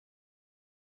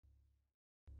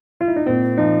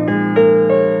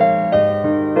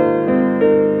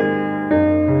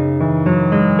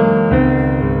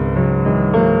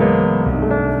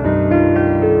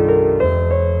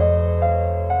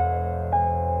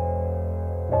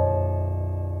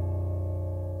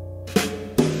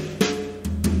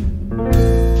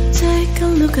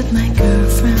look at my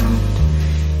girlfriend,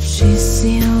 she's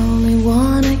the only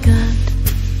one I got.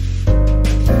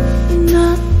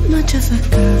 Not much of a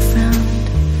girlfriend,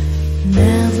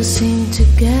 never seem to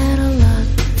get a lot.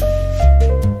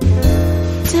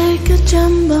 Take a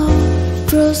jumbo,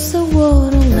 cross the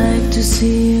water, like to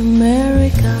see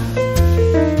America.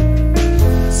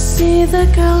 See the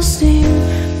girls sing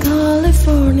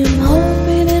California, I'm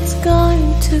hoping it's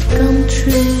going to come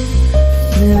true.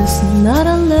 There's not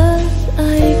a lot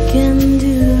I can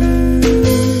do.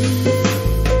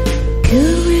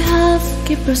 Could we have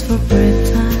keepers for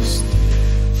breakfast?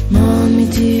 Mommy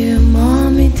dear,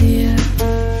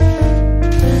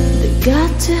 they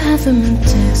got to have them in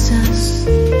Texas,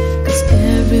 'cause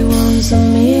everyone's a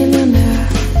millionaire.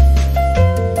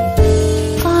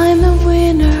 I'm a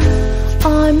winner,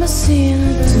 I'm a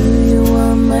sinner, do you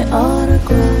want my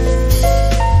autograph?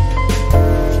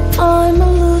 I'm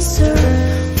a loser,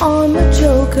 I'm a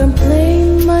joker, I'm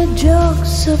playing my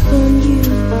jokes upon you.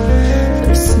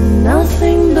 There's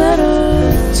nothing better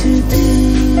to do.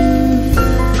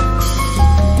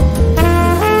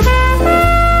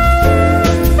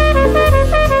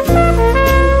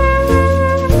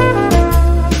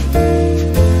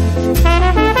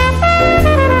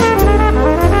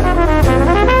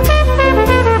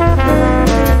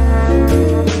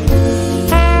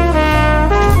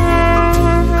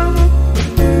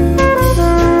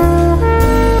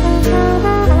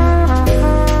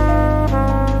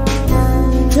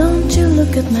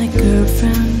 Look at my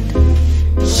girlfriend,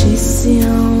 she's the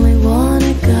only one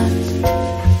I got.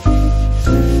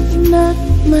 Not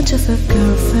much of a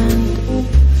girlfriend,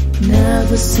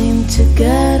 never seem to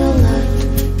get a lot.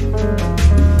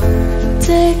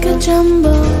 Take a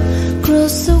jumbo,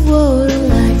 cross the water,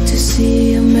 like to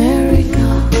see America.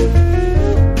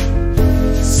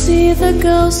 See the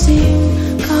girls sing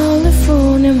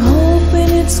California, I'm hoping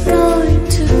it's going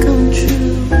to come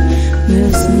true.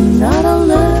 There's not a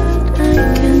lot I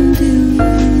can do.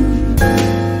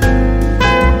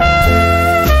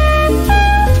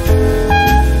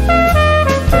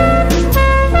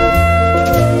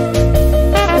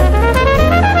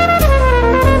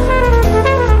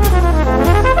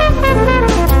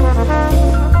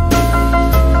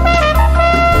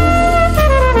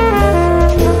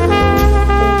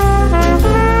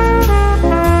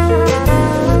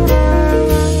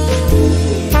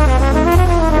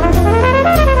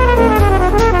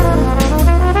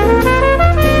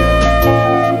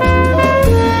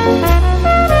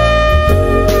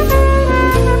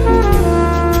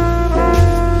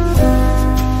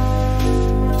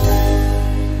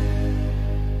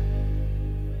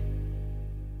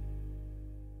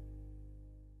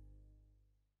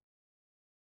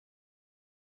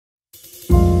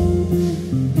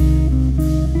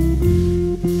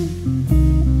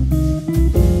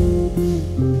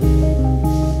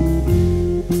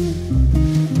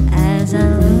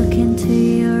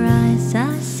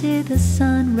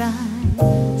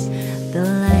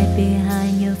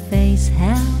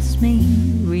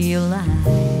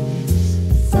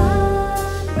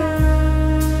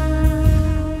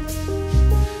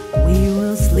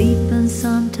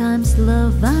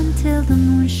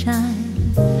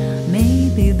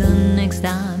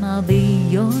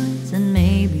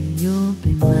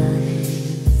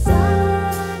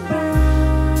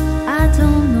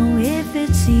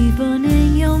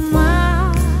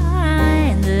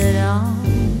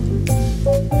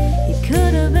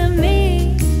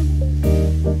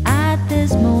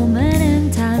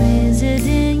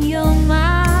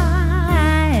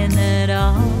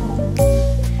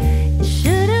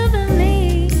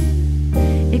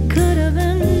 It could have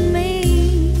been me.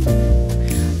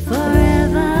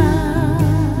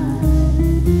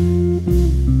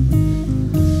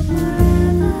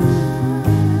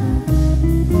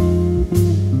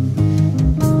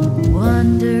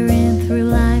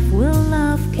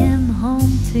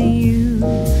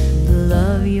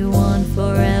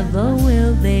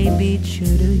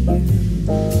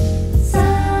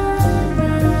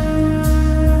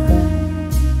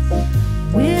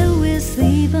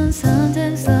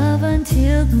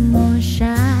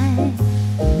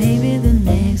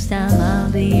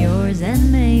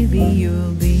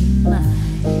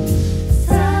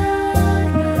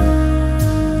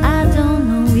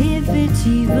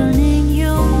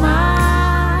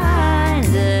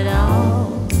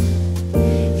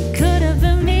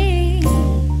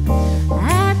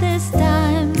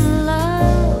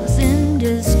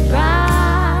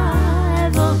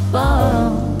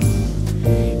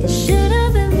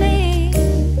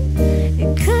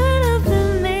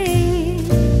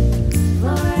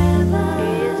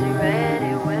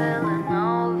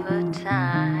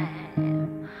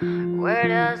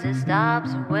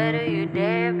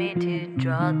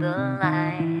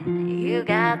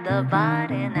 got the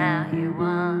body, now you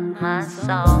want my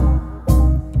soul.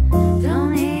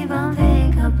 Don't even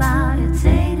think about it,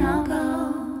 say no go.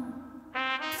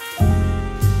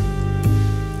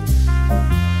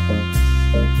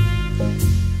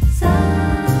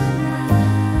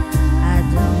 I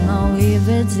don't know if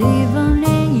it's even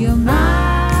in your mind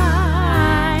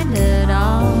at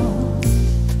all.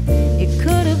 It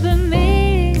could have been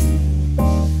me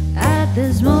at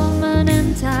this moment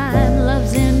in time.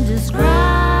 Love's indescribable.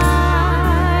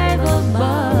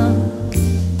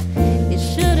 It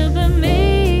should have been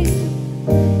me.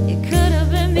 It could have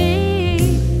been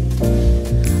me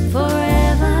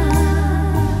forever.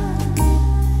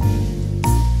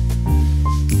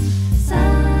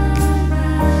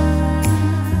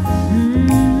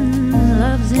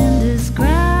 Love's indescribable.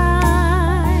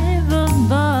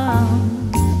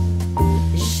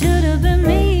 It should have been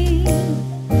me.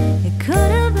 It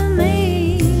could have been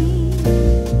me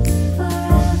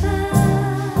forever.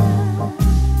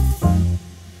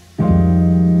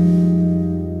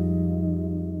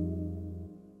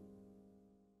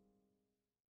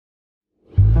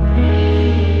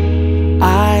 I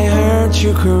heard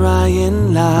you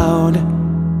crying loud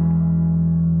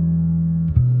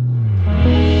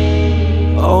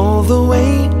all the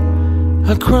way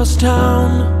across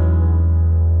town,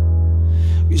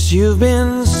 'cause you've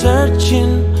been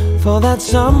searching for that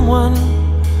someone,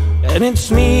 and it's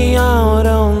me out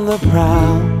on the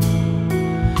prowl.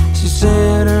 To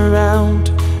sit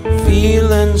around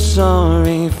feeling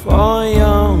sorry for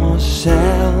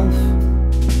yourself.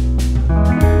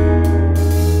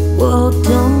 Well,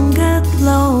 don't get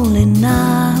lonely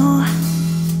now,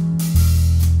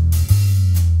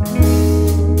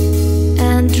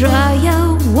 and dry your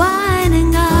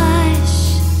whining eyes.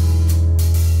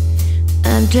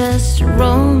 I'm just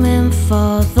roaming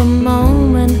for the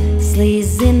moment.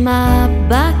 Slee's in my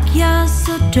backyard,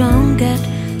 so don't get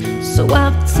so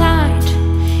uptight.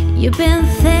 You've been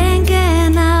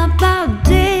thinking about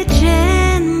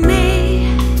ditching me.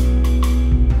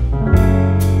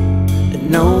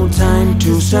 No time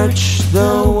to search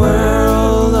the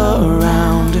world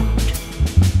around,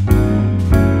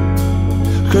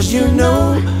 'cause you know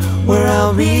where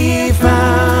I'll be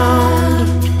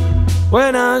found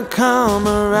when I come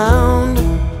around.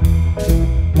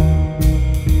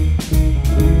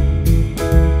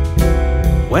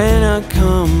 When I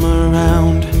come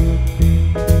around.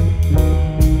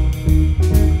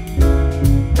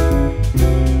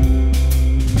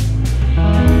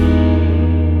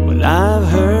 Well, I've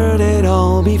heard it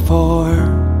all before,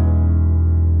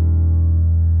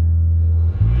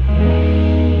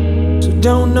 so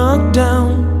don't knock down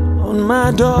on my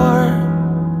door,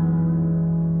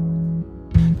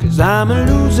 'cause I'm a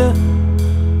loser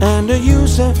and a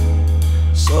user,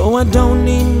 so I don't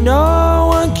need no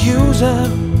accuser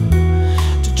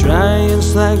to try and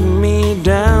slack me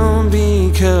down,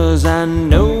 because I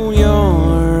know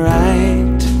you're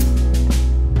right.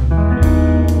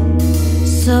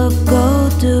 So go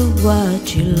do what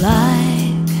you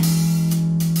like.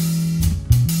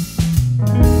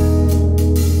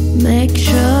 Make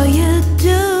sure you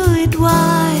do it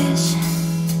wise.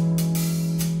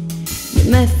 You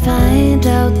may find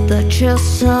out that your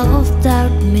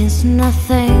self-doubt means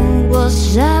nothing was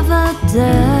ever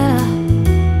there.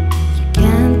 You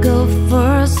can't go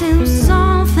forcing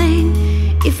something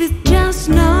if it's just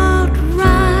not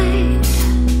right.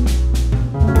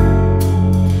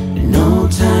 No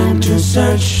time to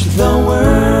search the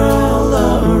world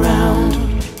around,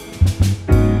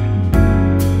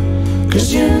 'cause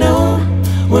you know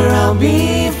where I'll be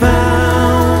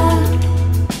found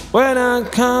when I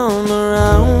come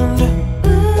around.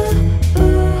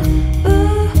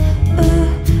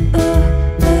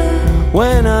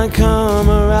 When I come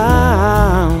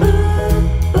around.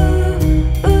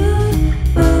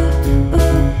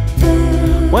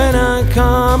 When I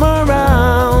come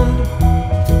around.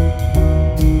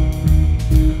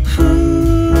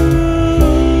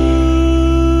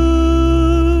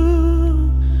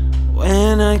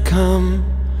 When I come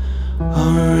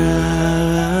around.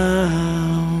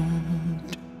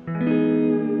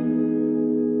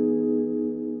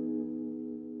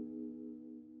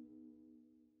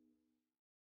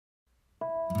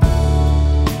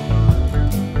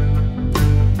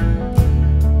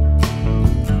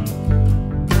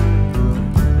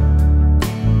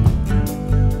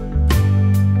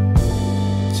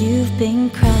 You've been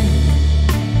crying,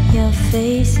 your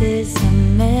face is a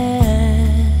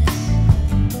mess.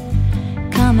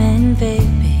 Come in,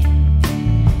 baby,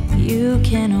 you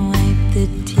can wipe the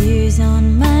tears on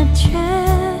my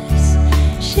dress.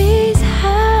 She's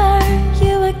hurt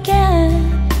you again,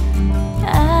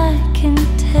 I can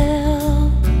tell.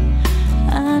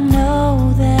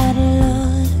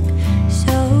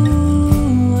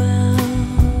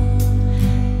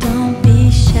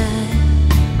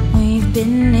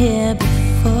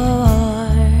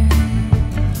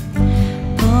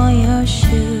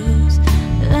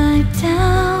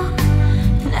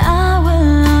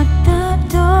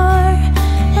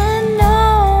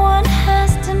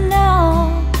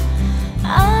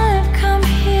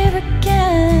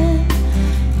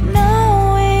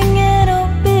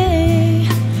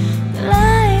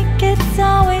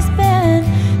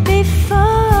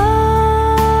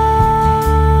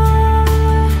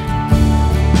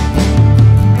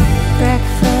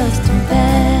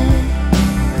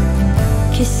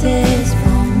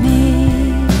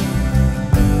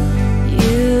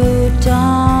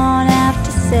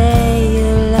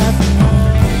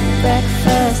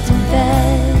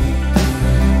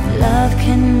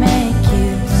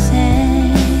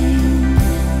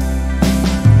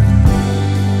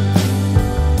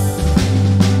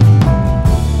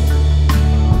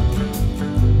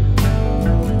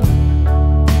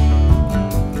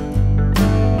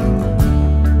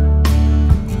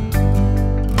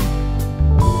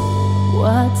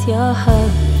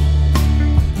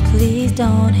 please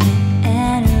don't hit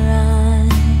and run.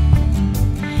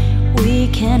 We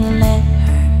can let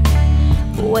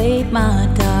her wait, my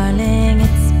darling.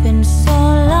 It's been so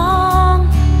long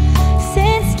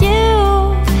since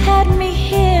you had me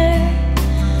here.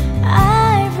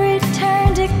 I've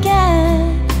returned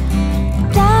again.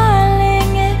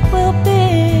 Darling, it will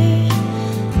be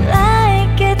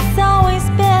like it's always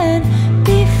been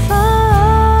before.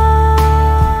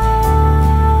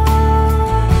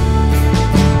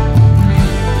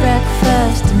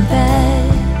 Breakfast in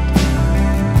bed,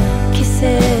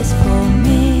 kisses for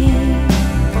me.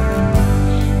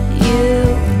 You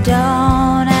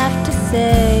don't have to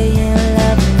say you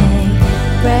love me.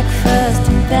 Breakfast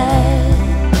in bed,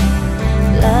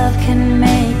 love can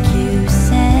make you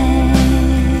sing.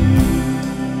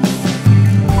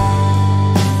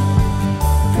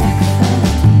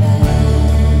 Breakfast in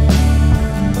bed,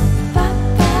 ba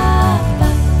ba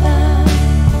ba ba.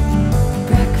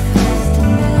 Breakfast in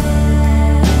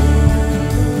bed,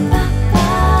 ba ba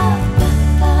ba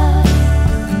ba.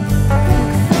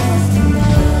 Breakfast in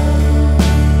bed,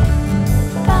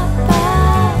 ba ba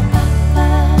ba ba.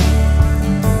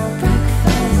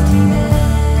 Breakfast in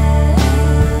bed,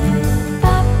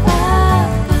 ba ba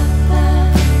ba ba.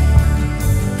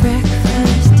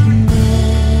 Breakfast in bed.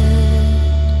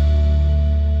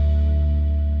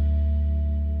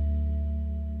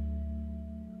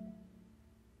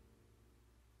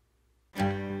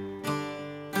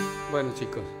 Bueno,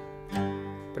 chicos,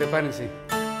 prepárense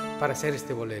para hacer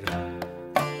este bolero.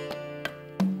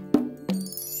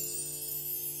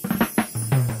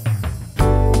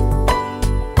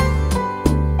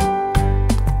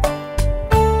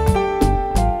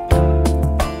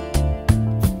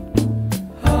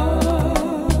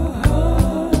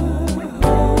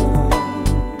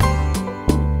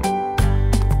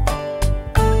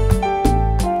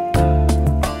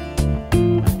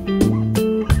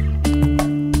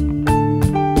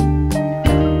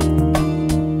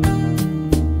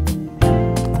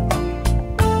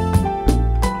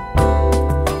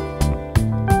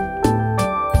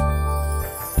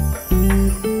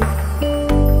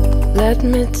 Let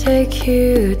me take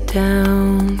you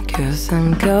down, 'cause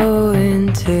I'm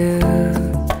going to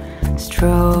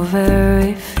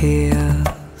strawberry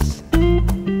fields.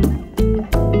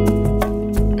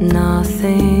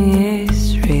 Nothing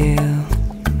is real,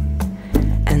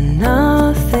 and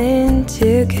nothing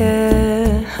to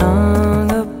get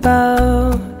hung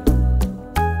about.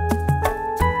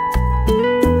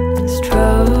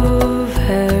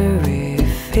 Strawberry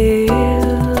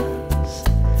fields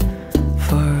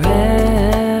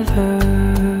forever.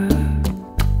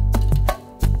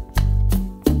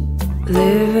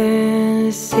 Living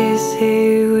is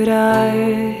easy with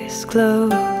eyes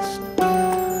closed,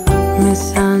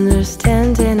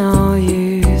 misunderstanding all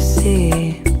you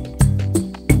see.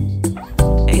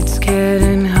 It's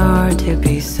getting hard to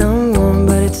be someone,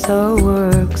 but it all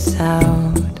works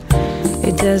out.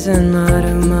 It doesn't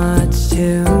matter much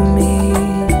to me.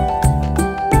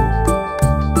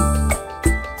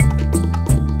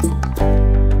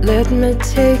 Let me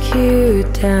take you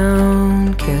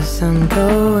down, 'cause I'm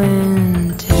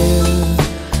going to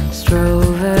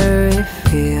strawberry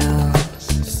fields.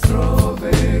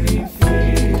 Strawberry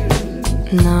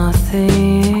fields.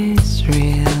 Nothing is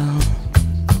real,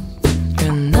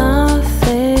 and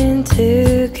nothing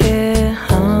to get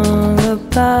hung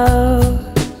about.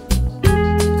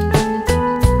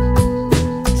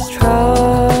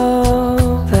 Strawberry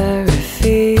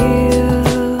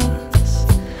fields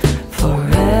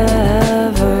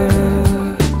forever.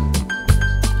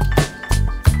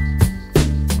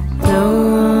 No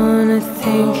one I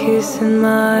think is in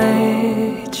my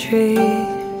tree.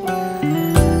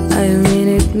 I mean,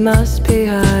 it must be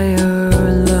high or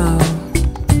low.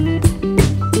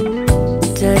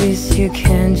 That is, you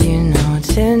can't,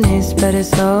 tennis, but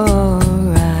it's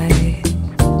alright.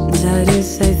 That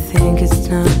is, I think it's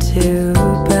not too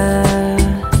bad.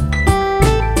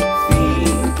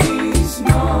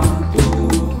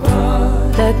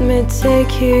 Let me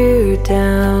take you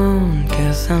down,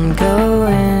 'cause I'm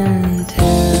going to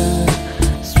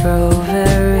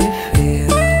strawberry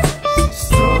fields.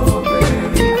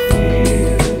 Strawberry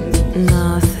fields.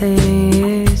 Nothing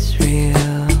is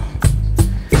real,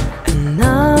 and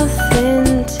nothing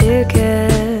to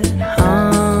get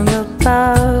hung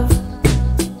about.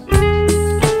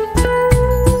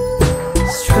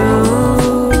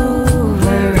 Strawberry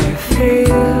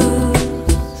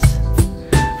fields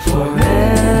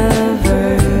forever.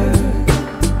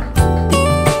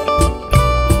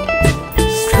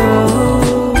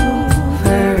 Strawberry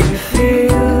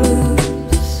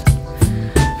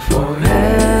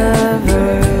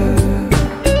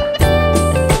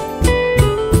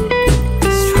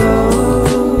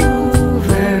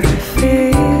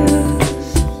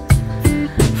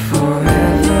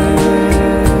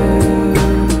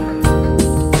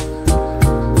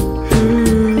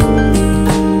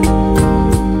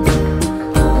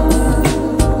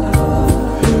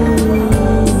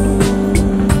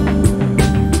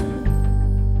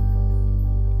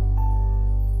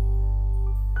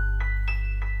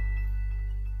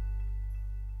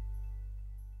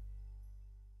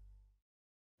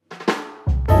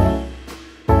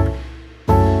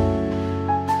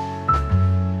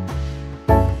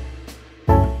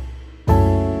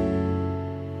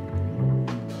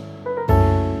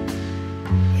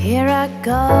Here I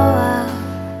go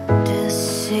out to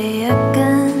sea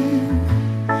again.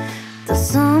 The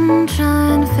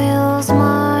sunshine fills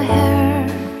my hair,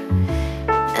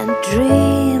 and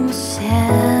dreams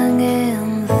hang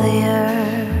in the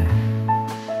air.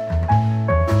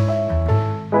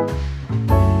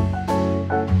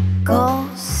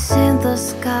 Ghosts in the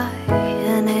sky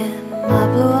and in my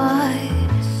blue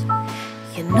eyes.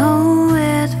 You know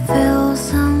it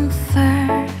feels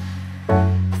unfair.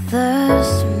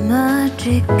 There's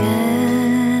magic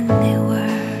anywhere.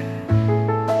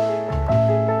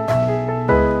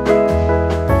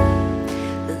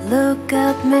 Look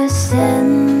at me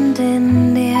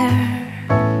standing there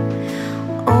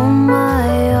on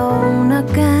my own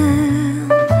again.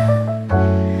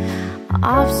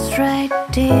 Up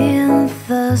straight in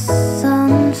the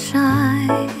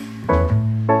sunshine.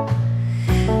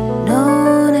 No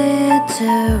need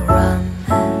to run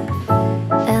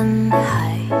and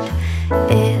hide.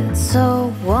 It's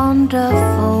so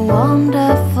wonderful,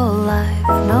 wonderful life.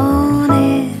 No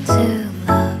need to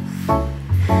love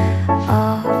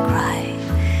or cry.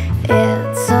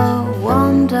 It's so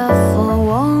wonderful,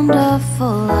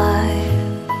 wonderful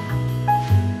life.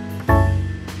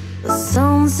 The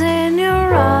sun's in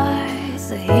your eyes,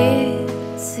 the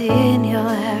heat's in your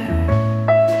hair.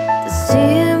 The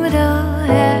sea will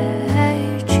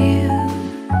hate you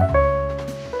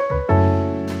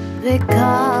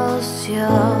because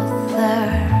you're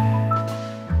there.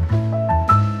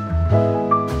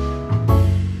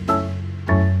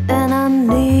 And I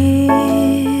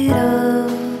need a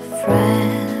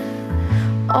friend.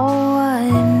 Oh, I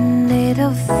need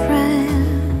a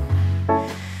friend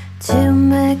to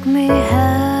make me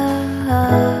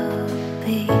happy.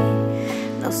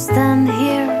 Now stand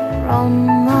here on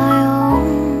my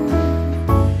own.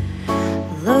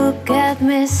 Look at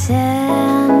me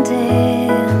standing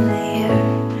here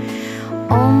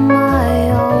on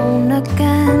my own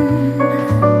again.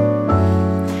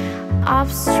 Up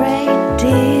straight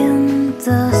in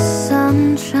the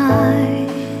sunshine.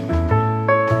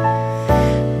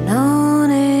 No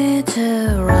need to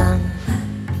run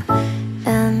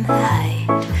and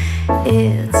hide.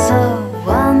 It's a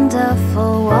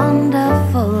wonderful,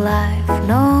 wonderful life.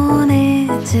 No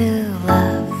need to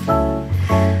laugh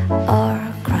or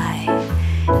cry.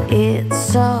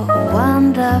 It's a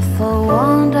wonderful,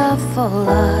 wonderful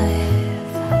life.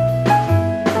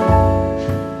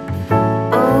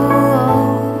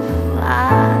 Oh, I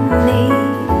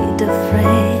need a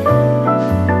friend.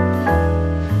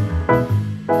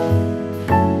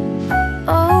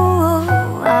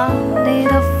 Oh, I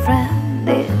need a friend.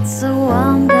 It's a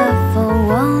wonderful,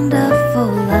 wonderful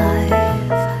life.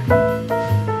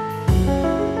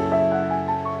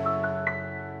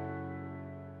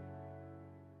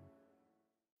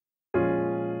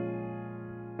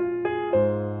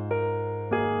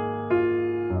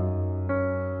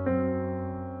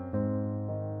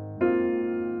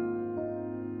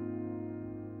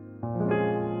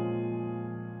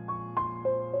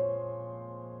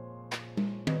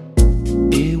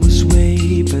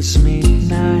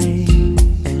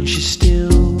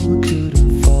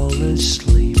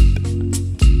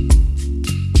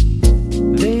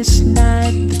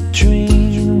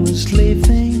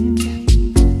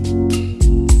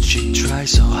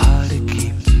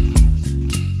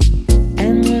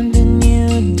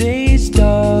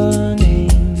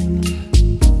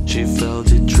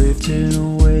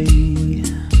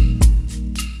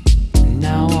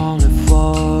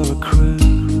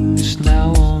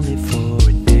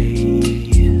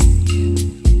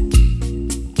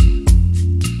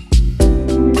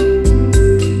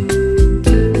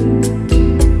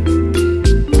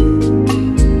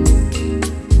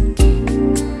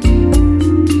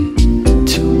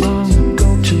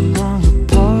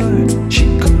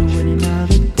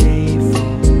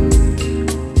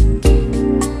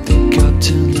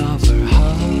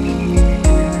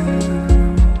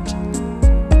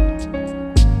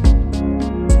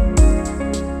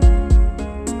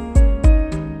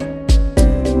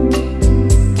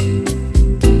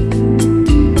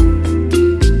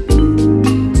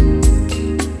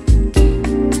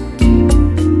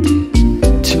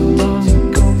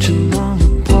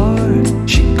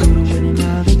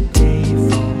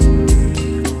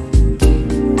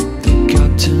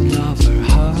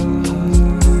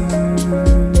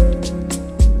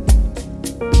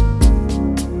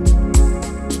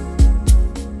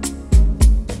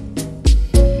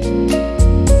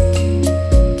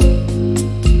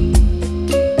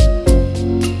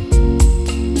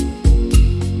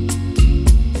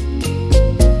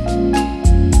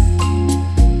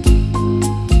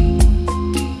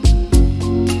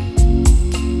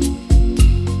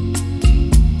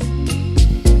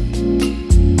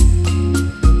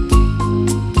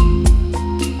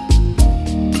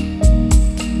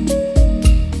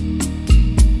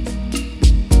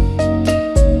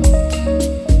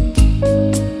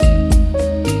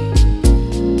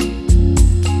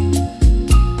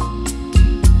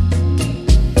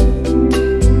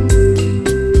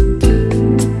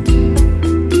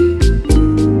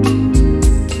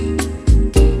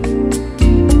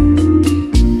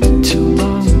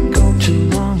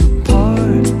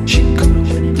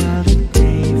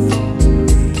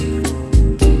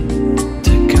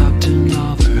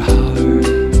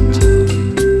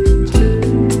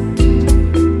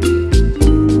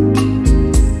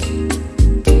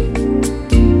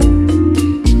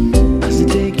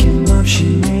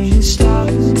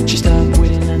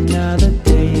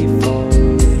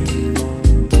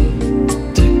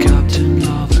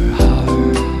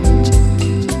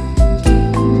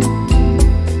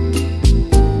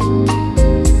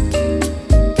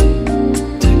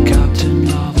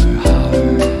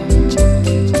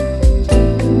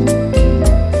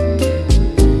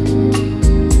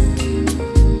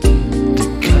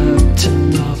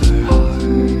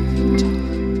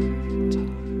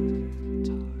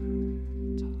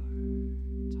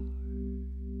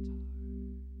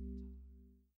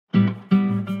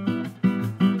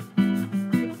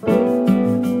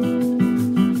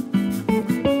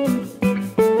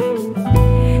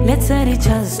 at each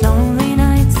other's lonely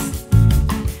nights,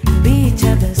 be each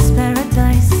other's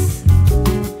paradise.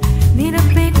 Need a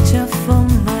picture for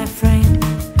my frame,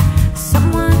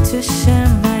 someone to share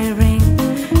my ring.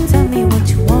 Tell me what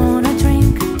you wanna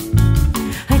drink,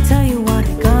 I tell you what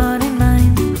I got in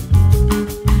mind.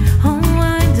 Oh,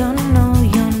 I don't know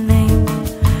your name,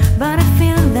 but I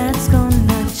feel that's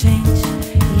gonna change.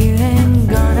 You ain't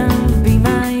gonna be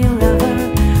my lover,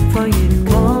 for you to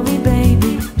call me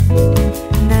baby.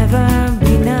 Never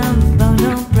been about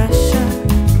no pressure,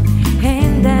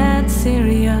 ain't that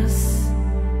serious.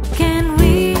 Can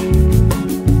we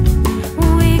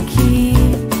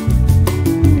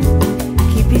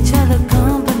keep each other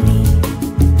company?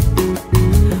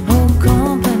 Oh,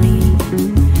 company.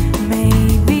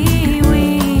 Maybe we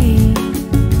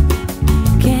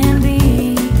can be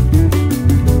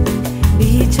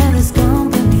each other's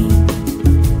company.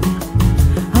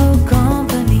 Oh,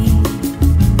 company.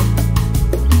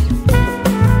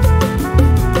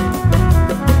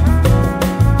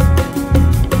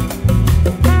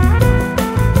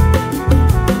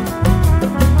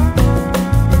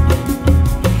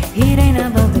 It ain't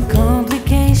about the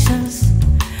complications,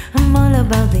 I'm all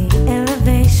about the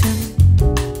elevation.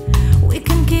 We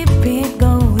can keep it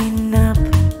going up.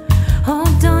 Oh,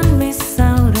 don't miss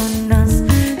out on us.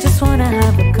 Just wanna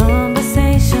have a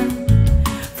conversation.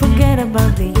 Forget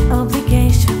about the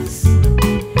obligations.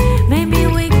 Maybe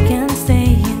we can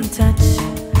stay in touch.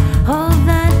 All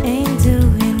that ain't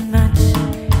doing much.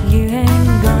 You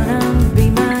ain't gonna be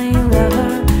my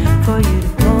lover, for you to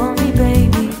call me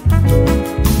baby.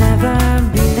 Never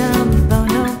been about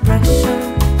no pressure,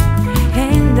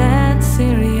 ain't that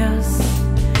serious.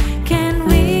 Can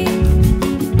we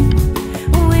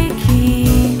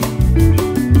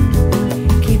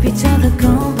keep each other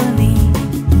company?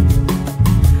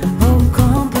 Oh,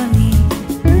 company.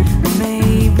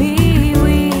 Maybe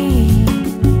we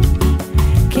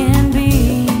can be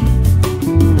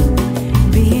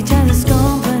each other's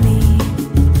company.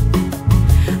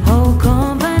 Oh,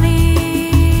 company.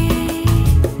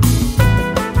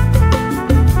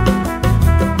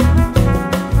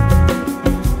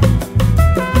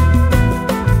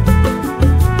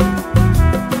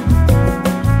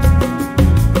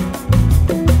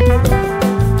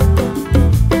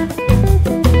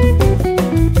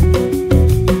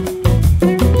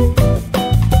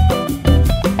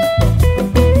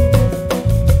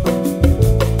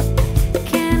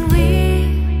 Can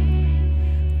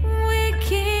we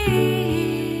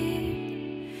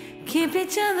keep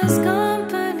each other's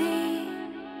company?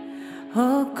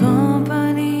 Oh,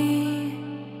 company.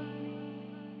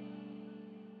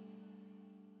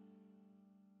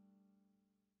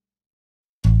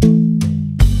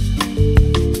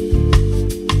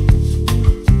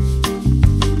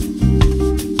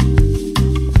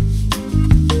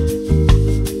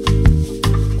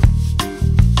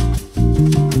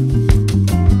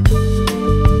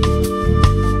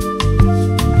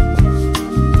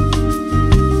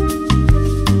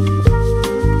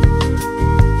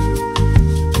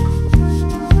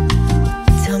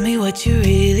 Tell me what you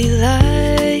really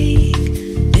like,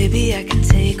 baby, I can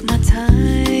take my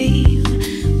time.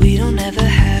 We don't ever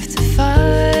have to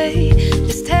fight,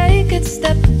 just take it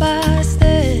step by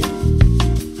step.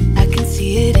 I can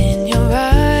see it in your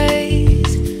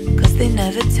eyes, 'cause they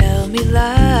never tell me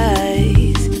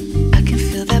lies. I can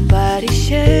feel that body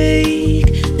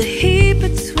shake, the heat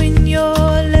between your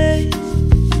legs.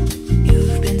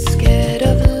 You've been scared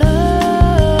of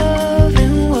love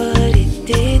and what it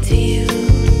did to you.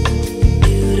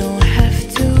 You don't have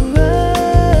to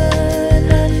run,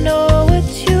 I know what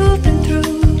you've been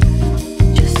through.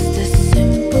 Just a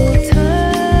simple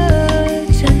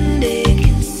touch and it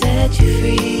can set you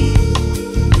free.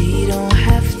 We don't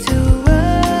have to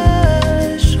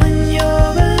rush when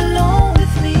you're alone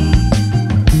with me.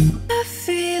 I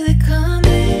feel it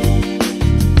coming,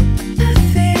 I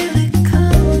feel it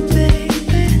coming,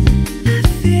 baby. I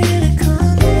feel it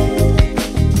coming,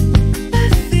 I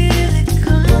feel it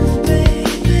coming,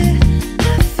 baby.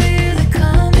 I feel it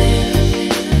coming,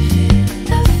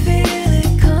 I feel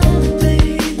it coming,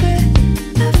 baby.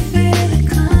 I feel it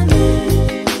coming,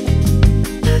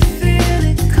 I feel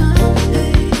it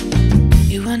coming.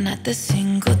 You are not the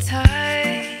single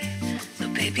type, so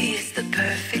baby, it's the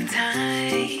perfect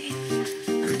time.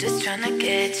 I'm just trying to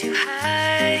get you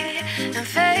high and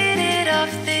faded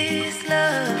off this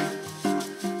love.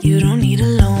 You don't need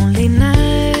a lonely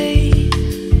night,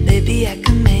 baby, I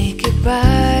can make it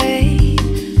right.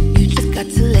 You just got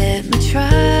to let me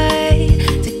try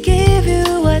to give you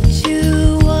what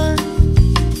you want.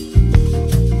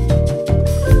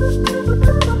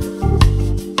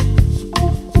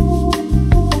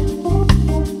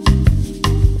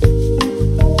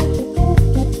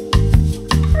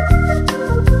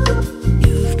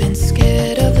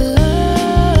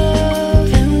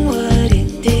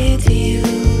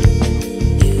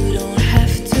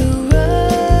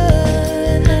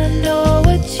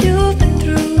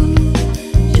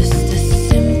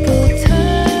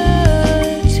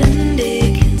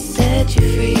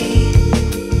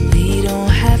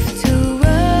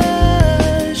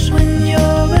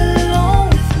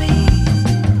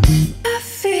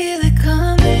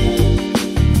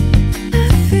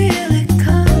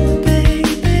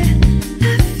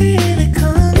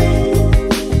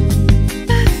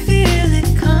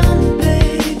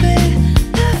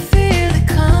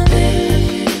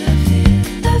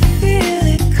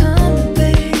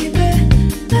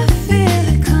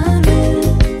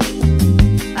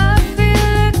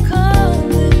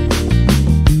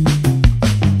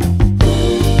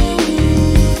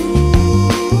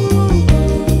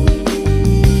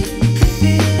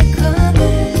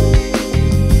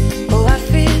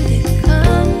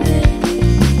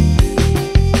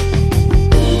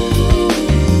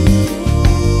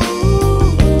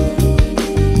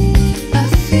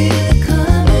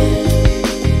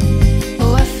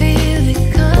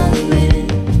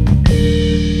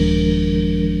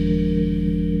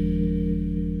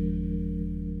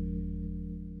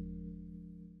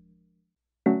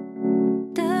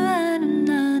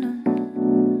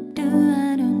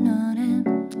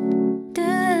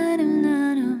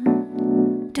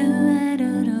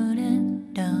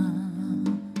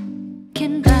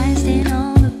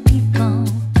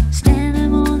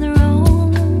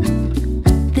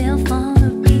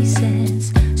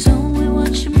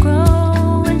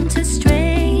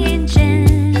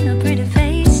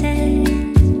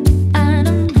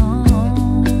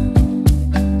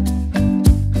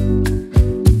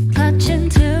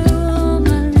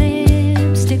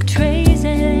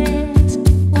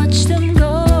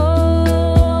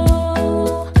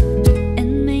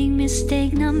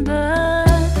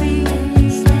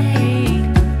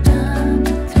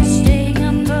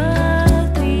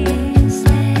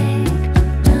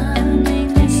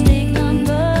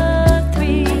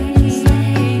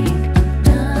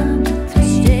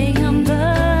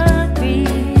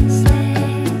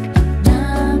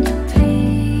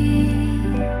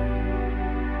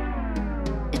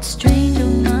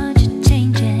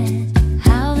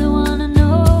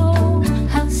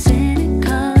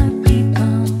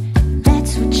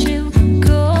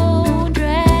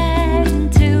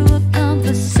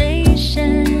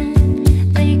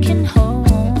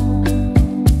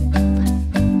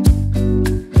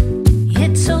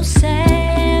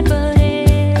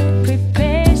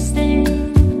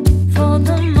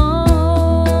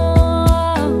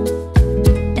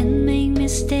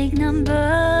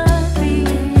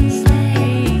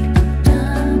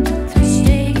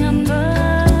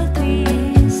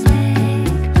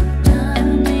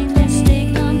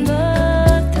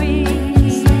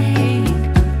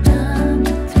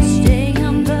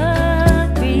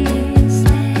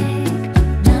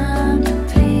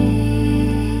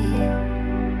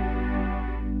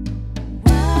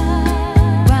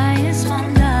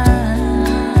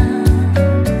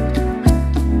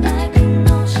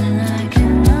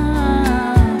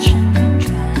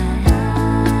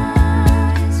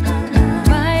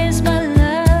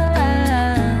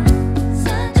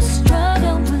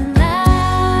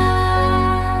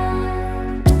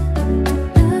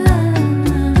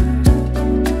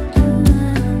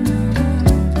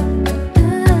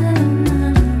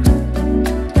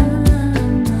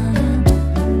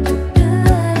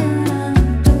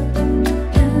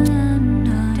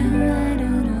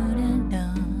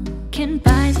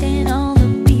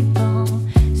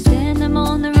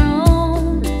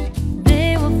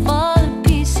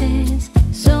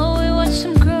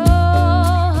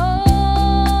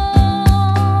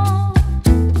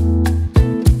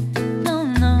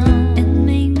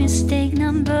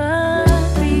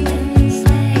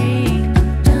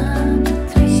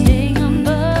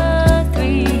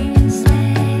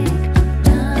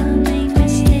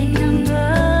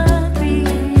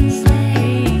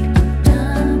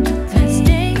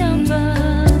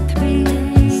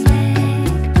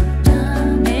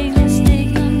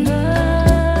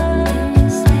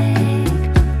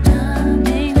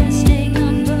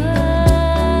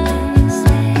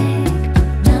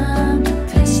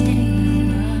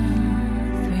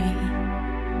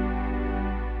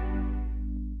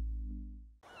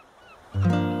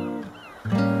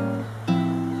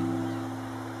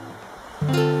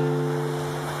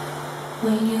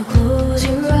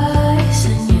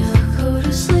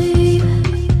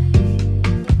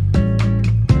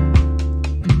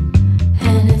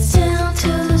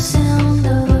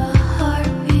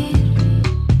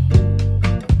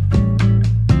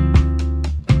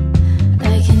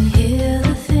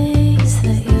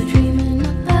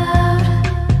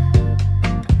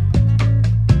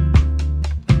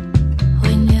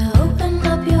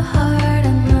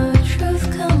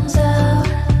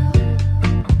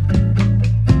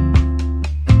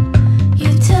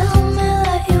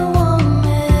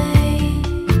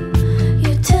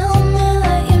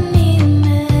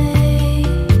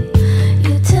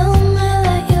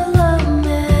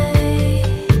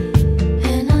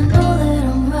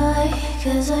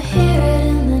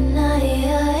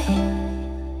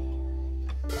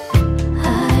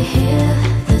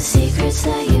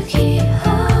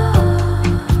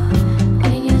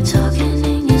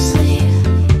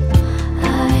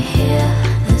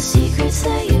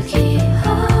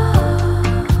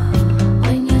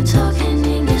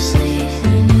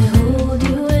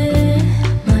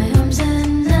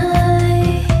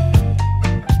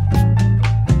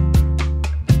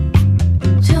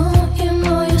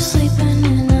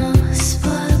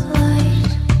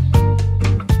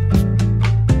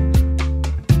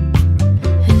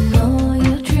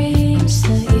 dreams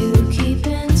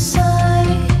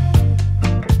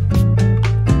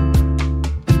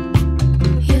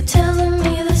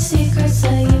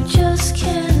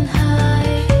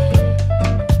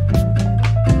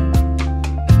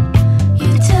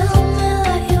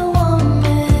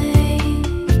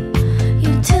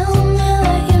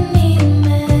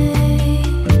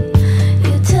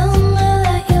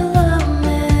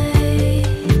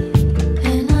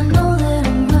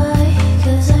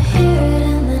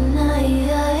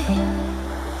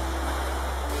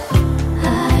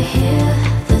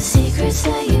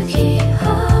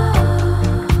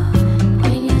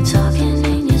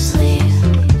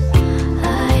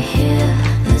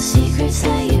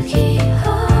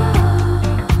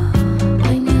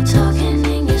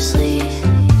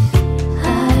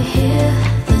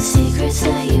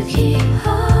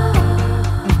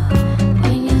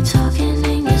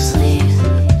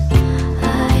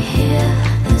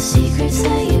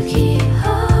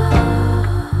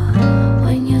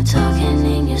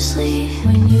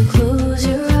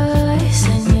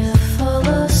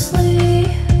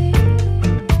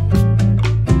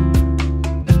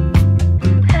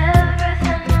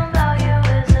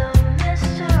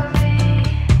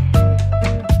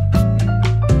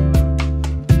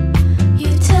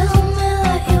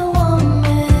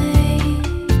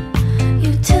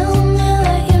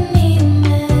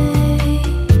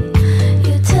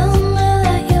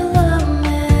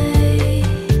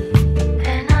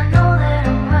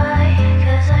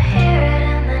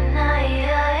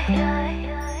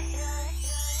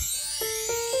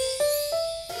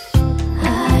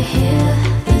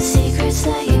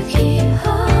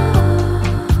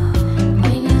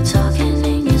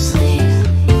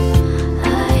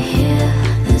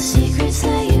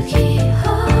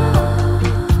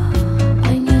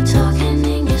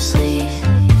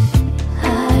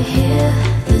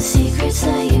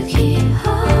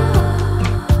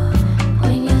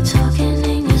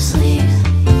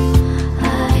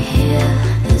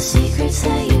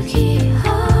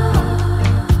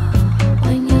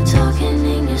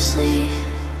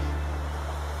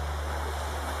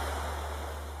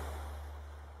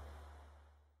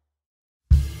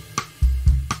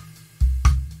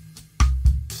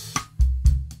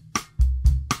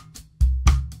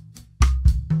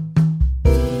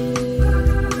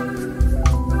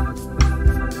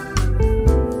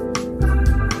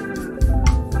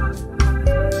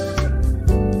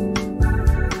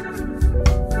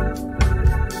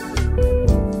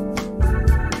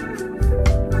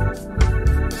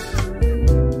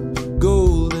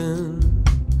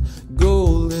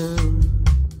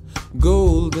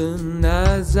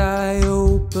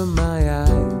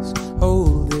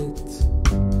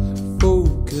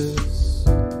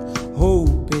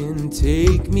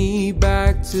take me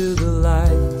back to the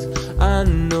light. I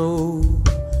know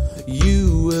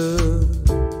you were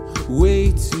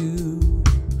way too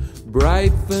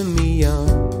bright for me. I'm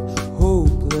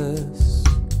hopeless,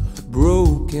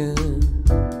 broken,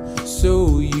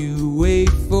 so you wait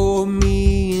for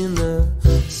me in the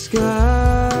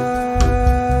sky.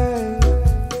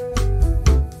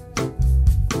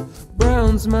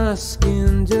 Brown's my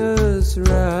skin just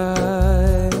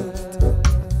right.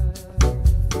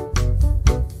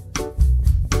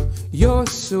 You're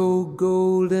so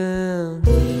golden.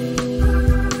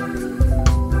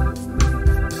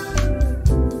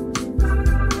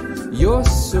 You're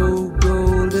so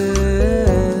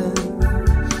golden.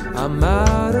 I'm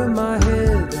out of my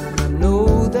head and I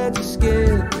know that you're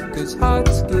scared, 'cause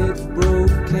hearts get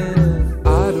broken.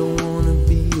 I don't wanna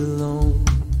be alone.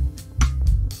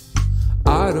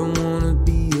 I don't wanna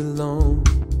be alone.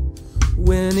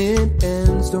 When it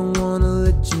ends, don't wanna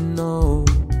let you know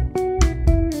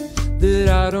that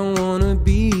I don't wanna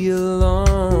be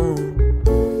alone.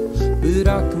 But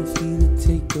I can feel it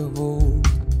take a hold.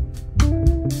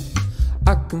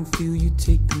 I can feel you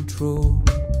take control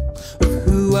of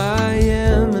who I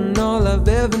am and all I've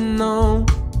ever known.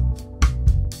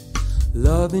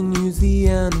 Loving you's the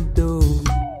antidote,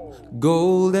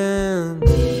 golden.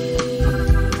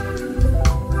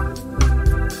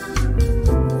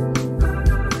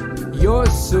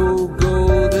 You're so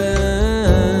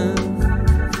golden.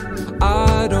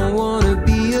 I don't wanna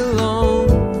be alone.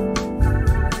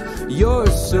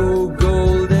 You're so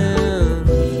golden.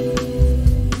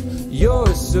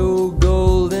 You're so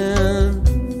golden.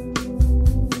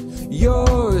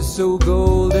 You're so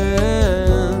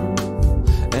golden.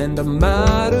 And I'm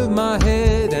out of my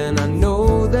head and I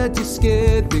know that you're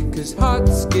scared, because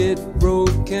hearts get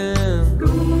broken.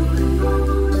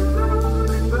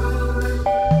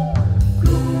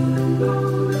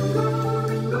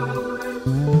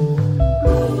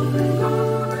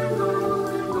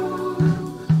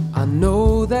 I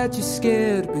know that you're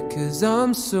scared because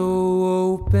I'm so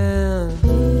open.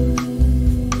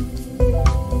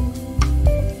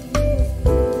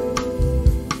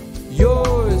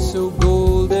 You're so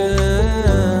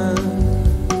golden.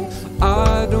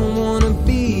 I don't wanna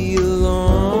be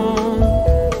alone.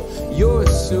 You're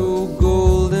so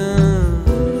golden.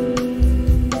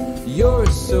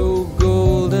 You're so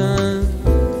golden.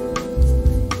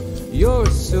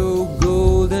 You're so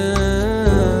golden.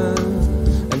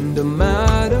 And I'm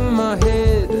out of my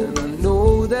head and I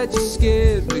know that you're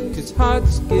scared, because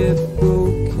hearts get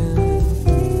broken.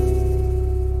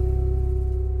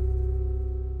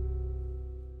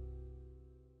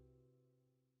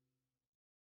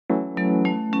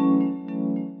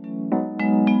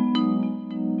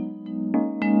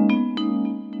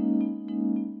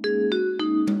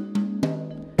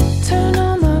 Turn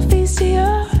on my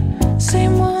VCR,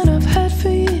 same one I've had for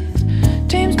years.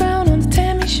 James Brown on the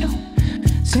Tammy Show,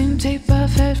 same tape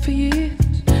I've had for years.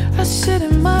 I sit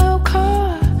in my old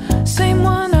car, same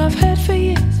one I've had for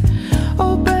years.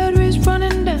 Old batteries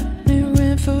running down, it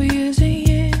ran for years and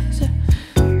years.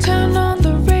 Turn on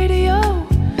the radio,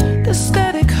 the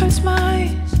static hurts my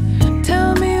eyes.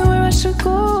 Tell me where I should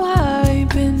go, I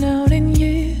ain't been out in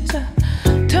years.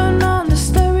 Turn on the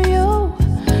stereo,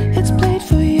 it's played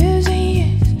for years and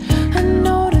years. I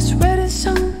know this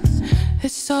reticence,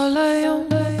 it's all I own.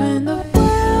 When the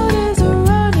world is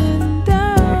running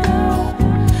down,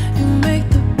 you make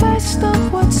the best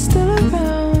of what's still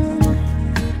around.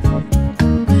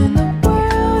 When the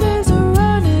world is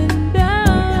running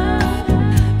down,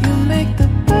 you make the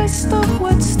best of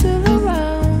what's still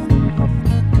around.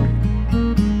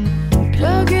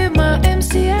 Plug in my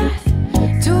MCF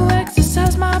to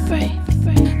exercise my brain.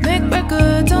 Make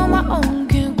records on my own,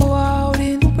 can't go out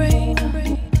in the rain.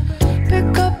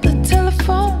 Pick up the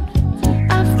telephone,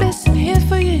 I've listened here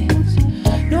for years.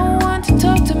 No one to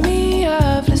talk to me,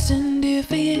 I've listened here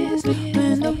for years.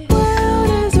 When the world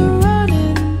is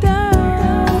running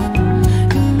down,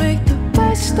 you make the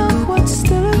best of what's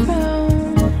still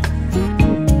around.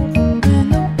 When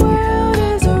the world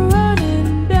is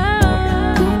running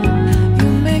down, you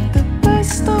make the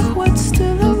best of what's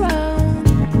still around.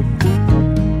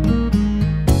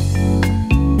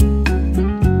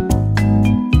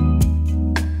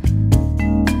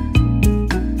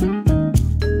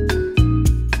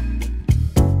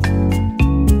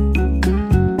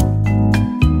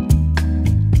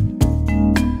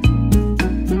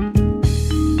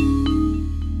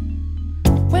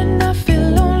 When I feel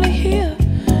lonely here,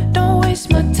 don't waste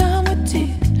my time with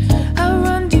tears. I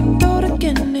run deep throat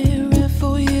again, it ran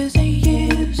for years and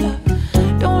years. I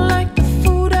don't like the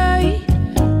food I eat,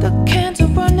 the cans are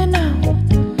running out.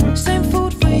 Same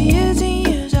food for years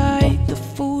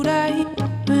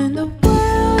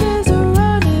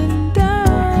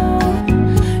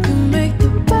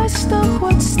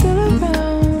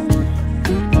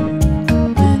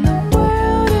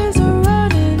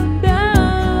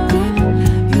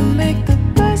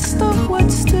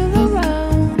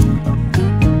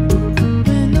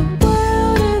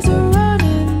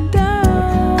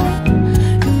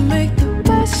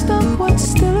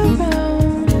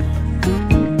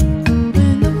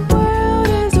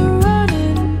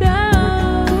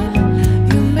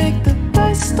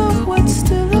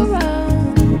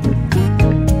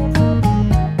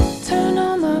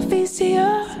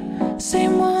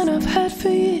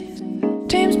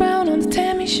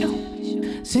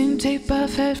Same tape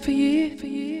I've had for years.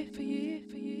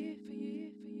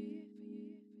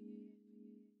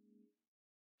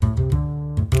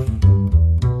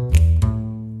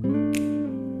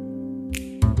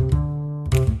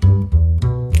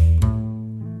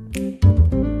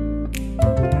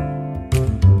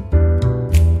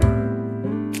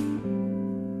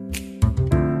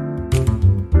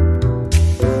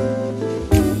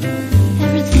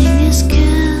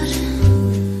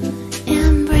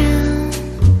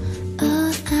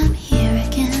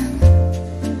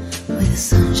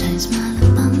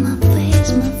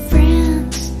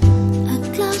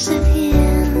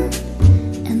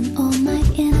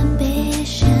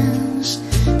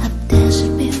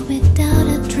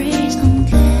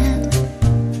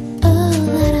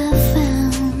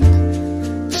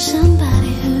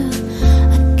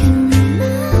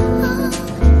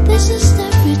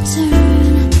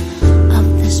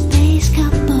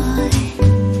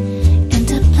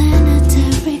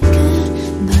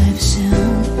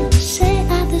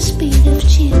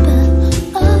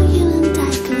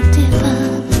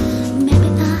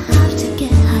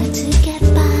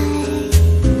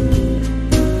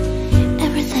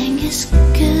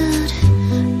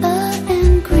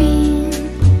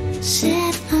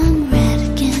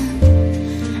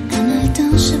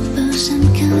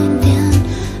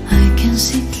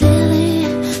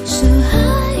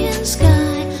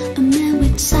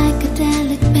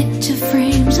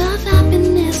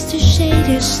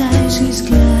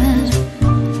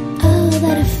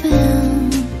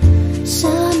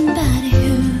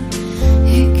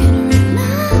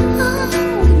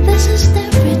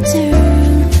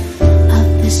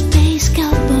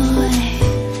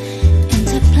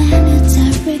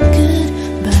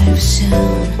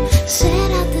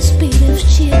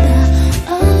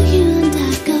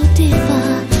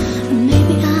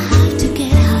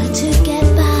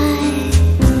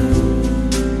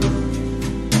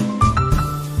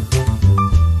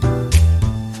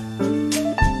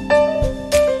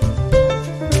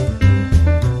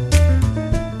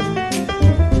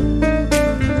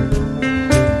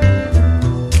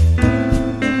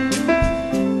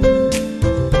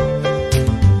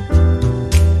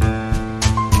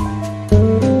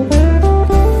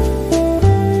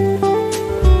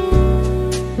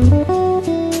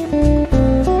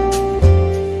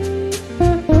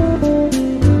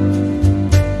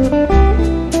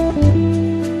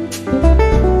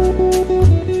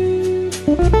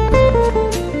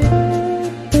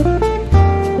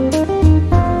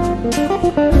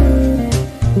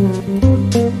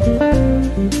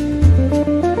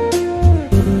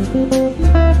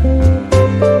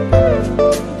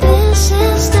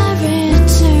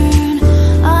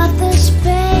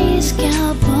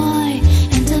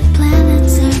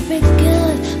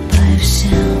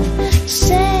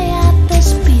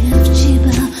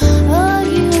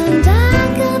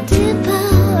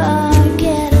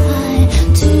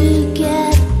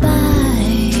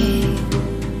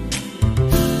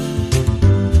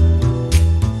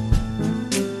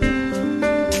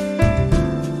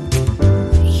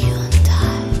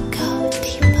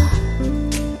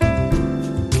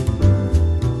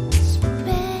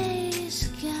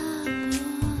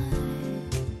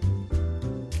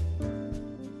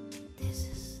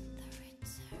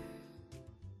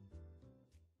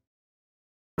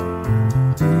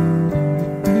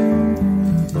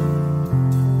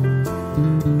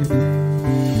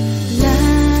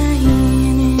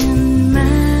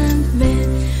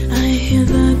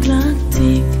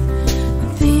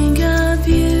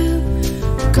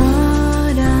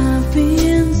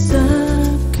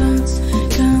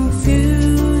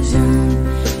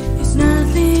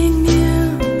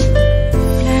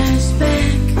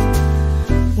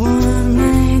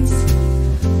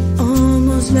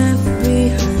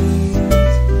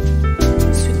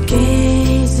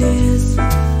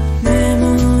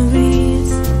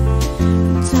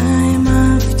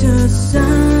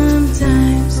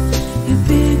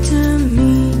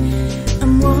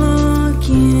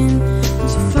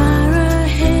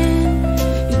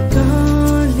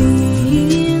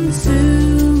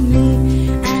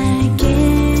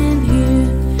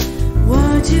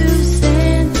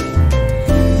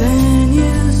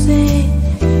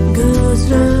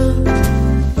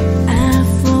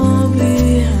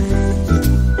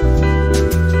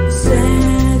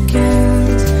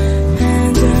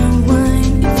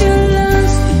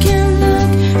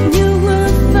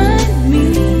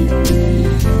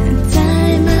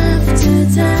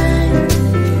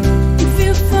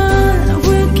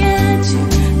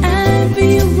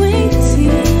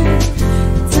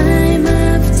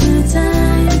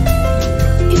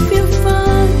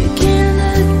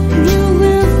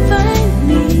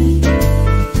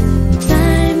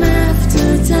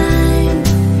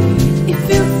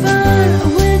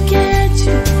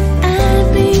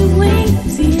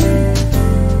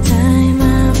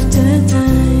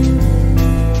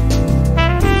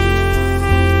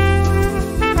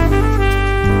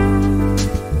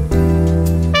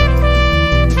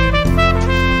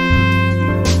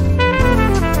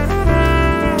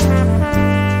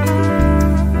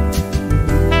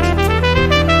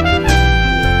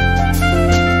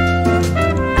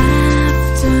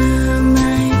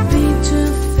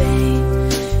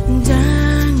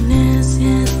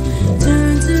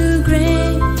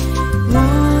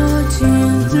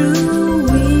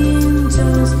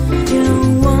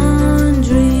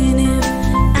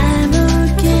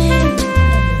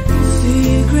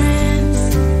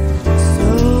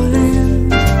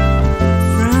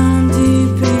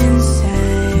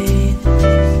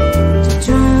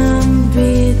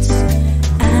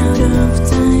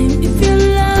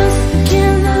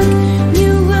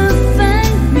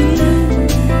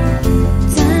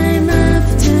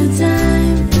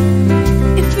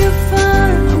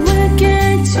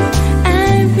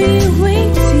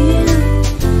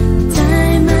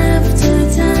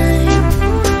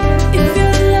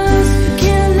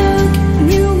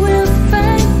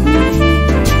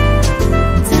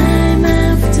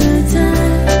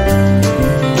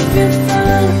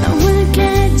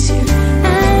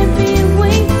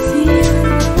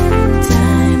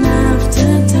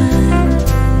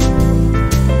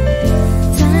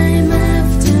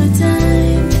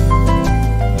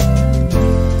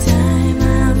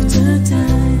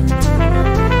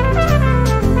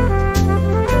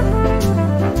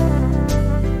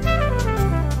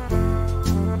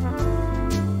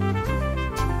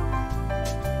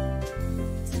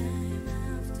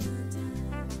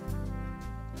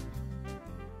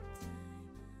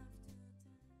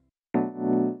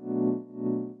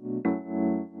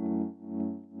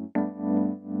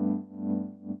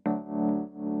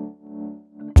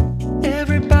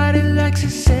 a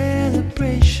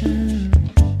celebration,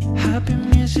 happy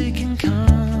music and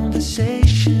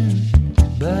conversation.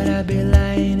 But I'd be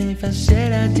lying if I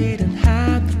said I didn't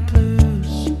have the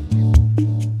blues.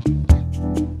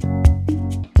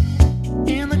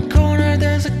 In the corner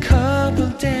there's a couple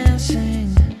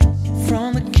dancing.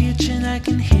 From the kitchen I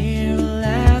can hear her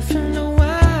laughing. Oh,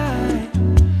 I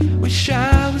wish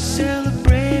I was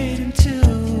celebrating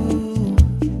too.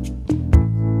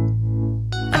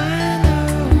 I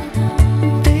know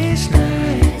this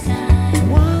night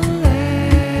won't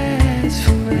last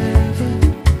forever.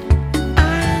 I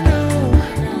know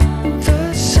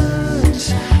the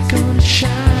sun's gonna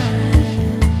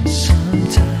shine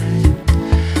sometime.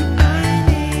 I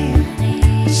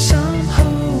need some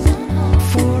hope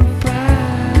for a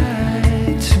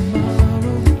bright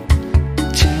tomorrow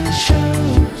to show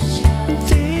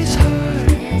this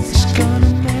heart is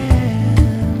gonna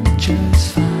mend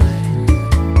just fine.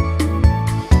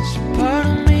 So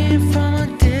pardon me for my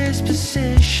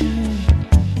disposition.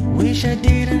 Wish I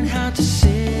didn't have to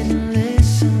sit and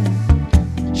listen.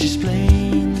 She's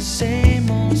playing the same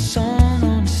old song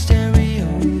on the stereo.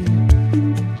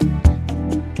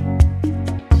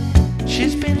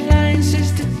 She's been lying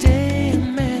since the day I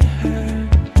met her.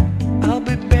 I'll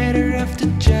be better off to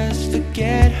just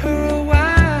forget her. Oh, I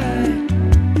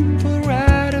will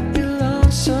write a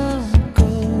lonesome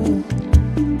goal.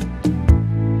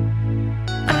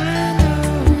 I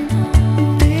know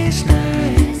this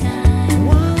night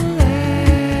won't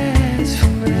last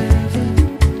forever.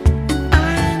 I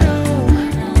know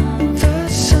the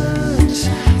sun's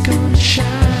gonna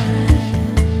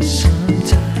shine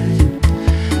sometime.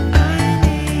 I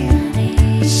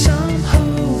need some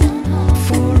hope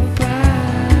for a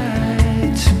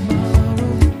bright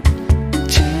tomorrow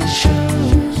to show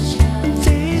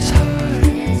this heart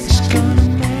is gonna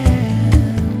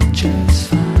mend just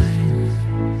fine.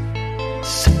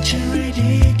 Such a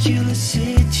ridiculous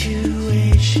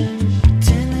situation,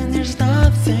 pretending there's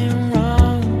nothing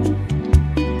wrong.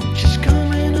 She's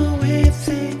coming away with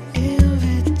the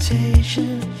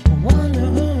invitation. I wonder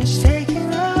who is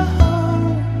taking her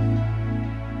home.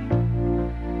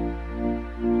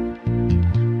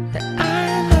 I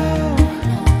know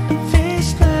this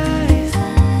night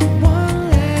won't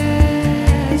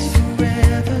last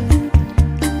forever.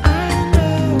 I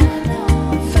know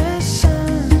the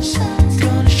sun's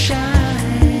gonna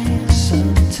shine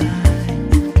sometime.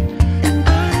 I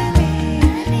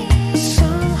need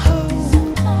some hope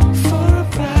for a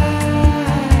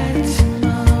bright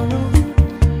tomorrow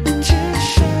to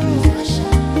show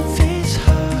this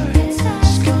heart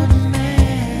is gonna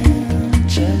mend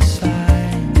just fine.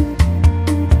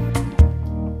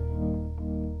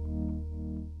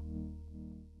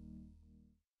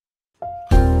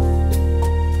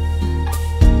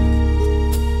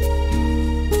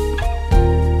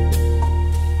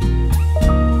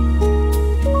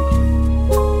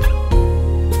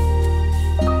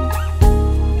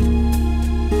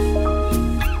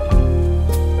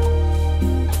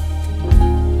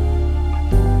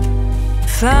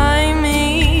 Fly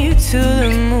me to the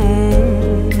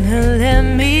moon and let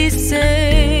me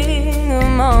sing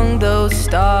among those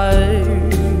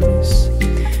stars.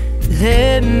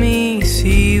 Let me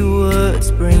see what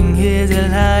spring is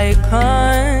like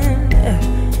on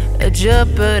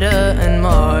Jupiter and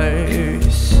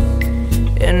Mars.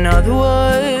 In other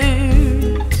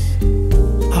words,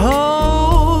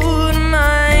 hold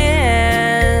my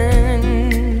hand.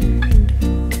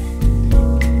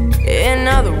 In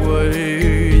other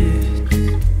words,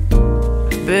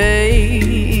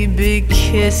 baby,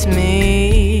 kiss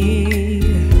me.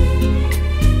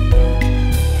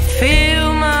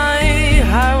 Fill my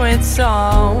heart with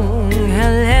song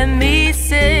and let me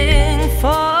sing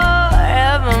forevermore.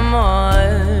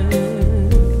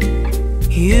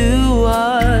 You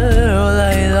are all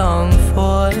I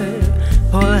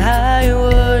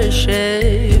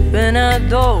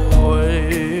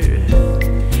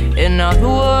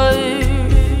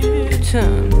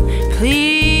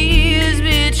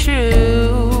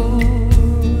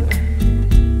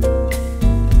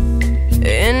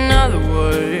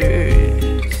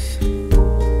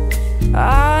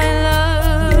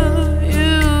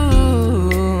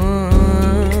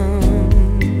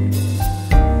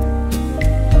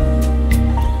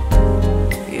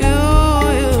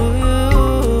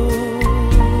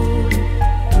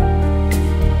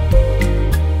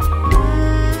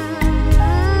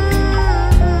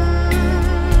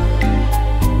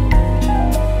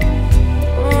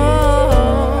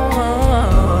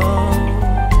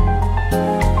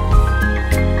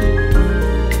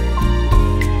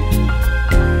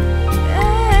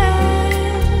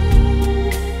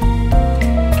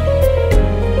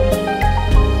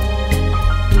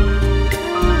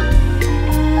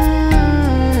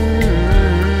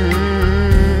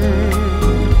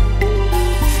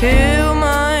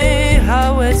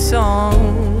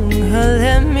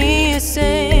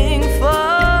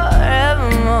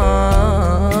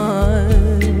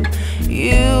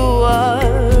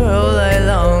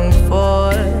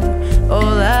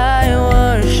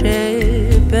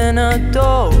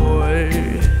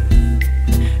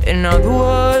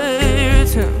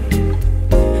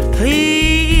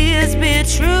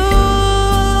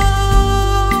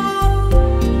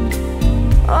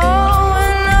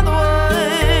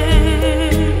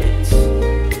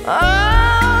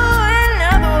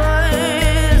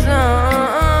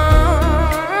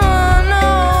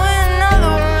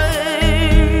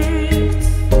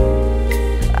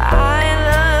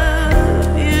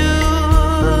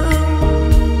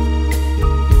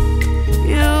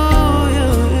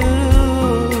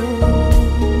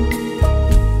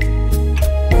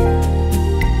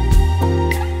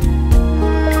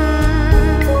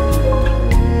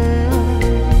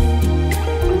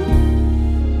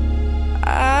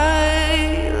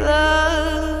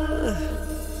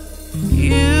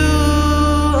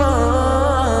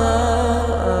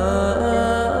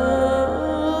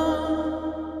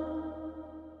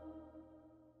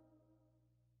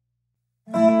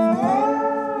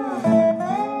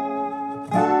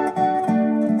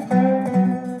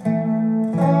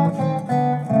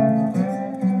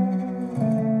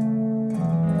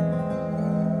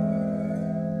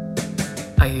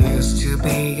I used to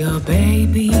be a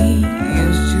baby,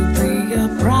 used to be a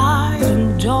pride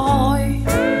and joy.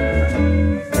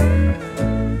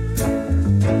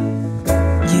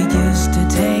 You used to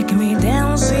take me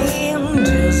dancing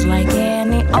just like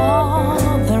any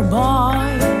other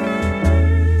boy.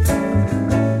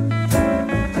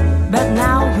 But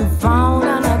now you found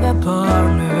another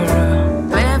partner,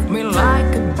 left me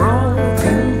like a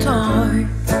broken toy.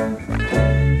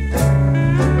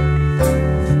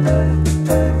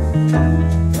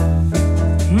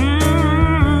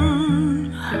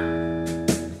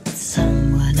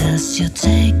 Someone else you're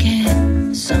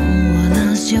taking, someone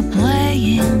else you're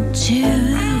playing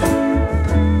too.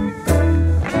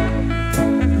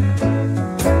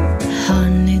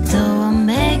 Honey, though I'm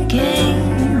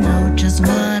making, know just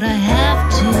what I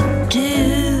have to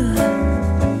do.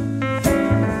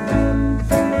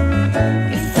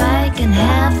 If I can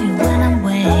have you when I'm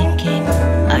waking,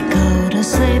 I go to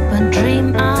sleep and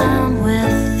dream I'm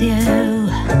with you.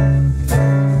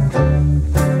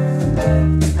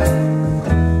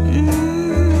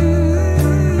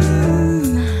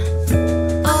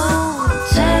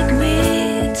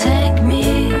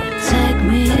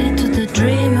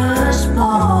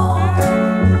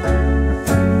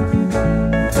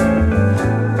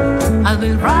 I'll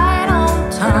be right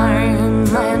on time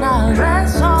and I'll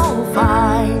dress so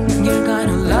fine. You're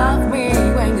gonna love me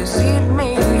when you see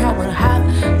me. I won't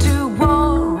have to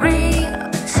worry.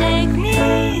 Take me,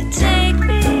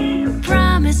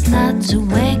 promise not to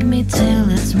wake me till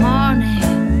it's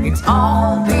morning. It's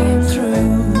all been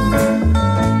true.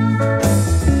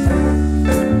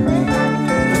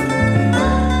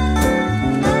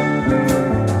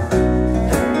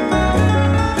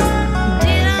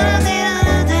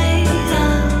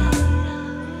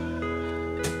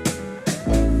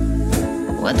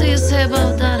 What do you say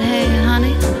about that, hey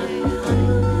honey?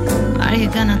 Are you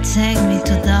gonna take me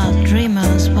to that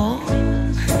dreamer's ball?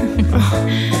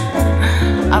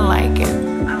 I like it.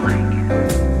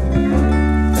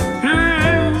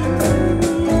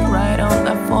 Right on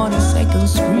that 40-second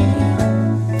screen.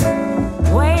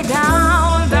 Way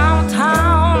down,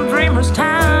 downtown, Dreamers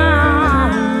Town.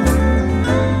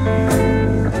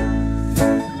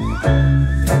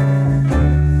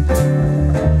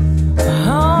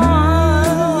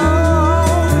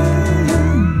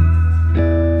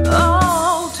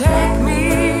 Oh, take me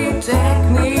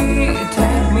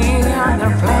on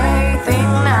your plane.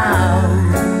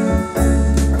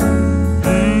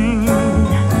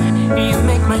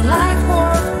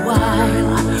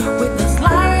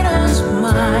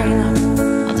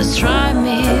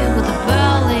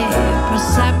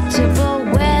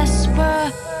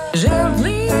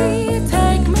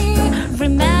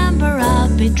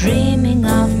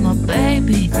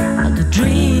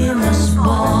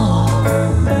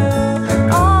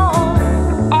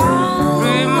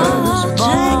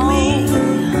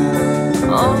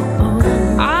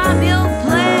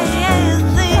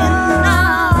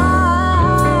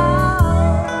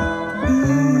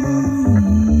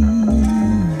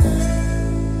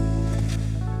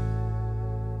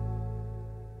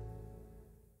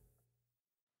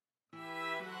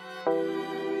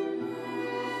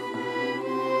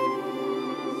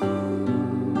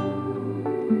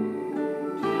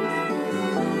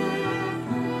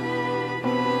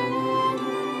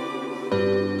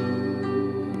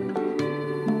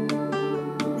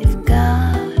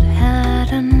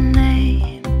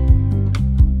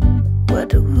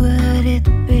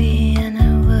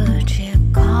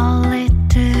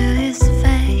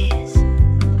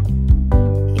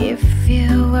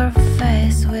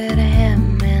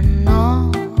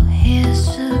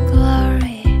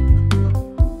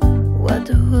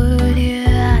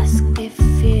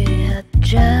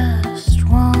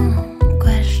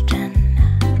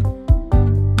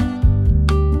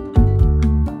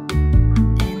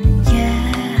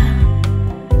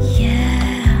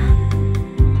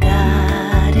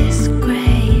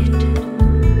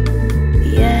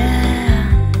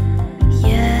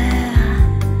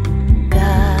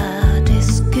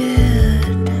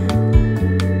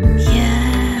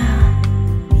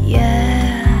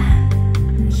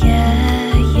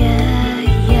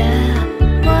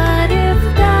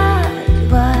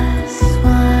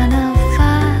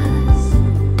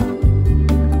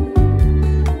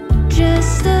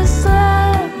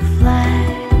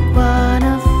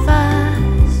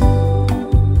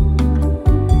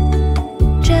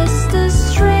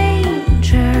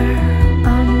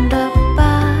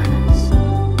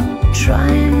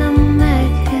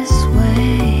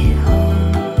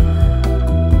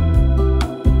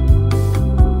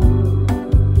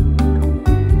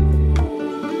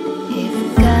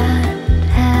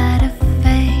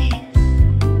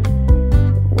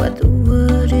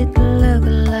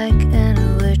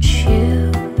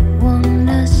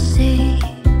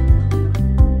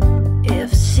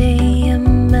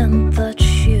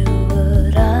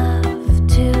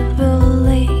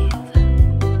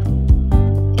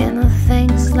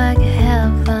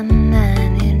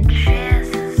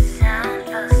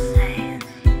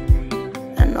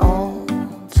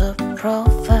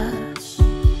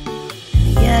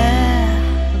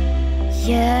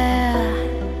 Yeah,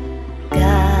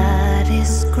 God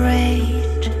is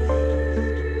great.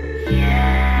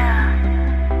 Yeah,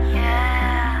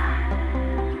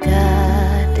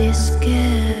 God is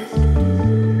good.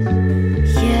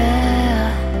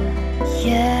 Yeah,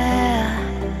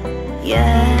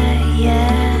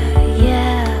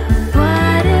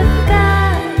 What if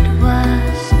God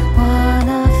was one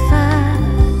of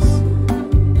us?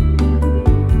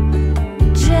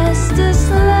 Just as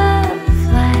love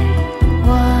like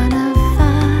one of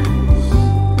us.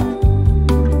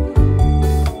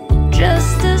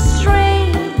 Just a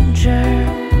stranger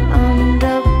on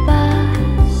the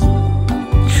bus,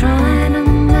 trying to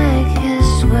make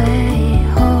his way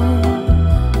home.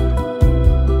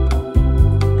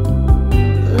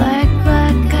 Like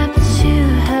back up to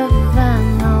heaven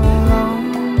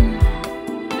alone.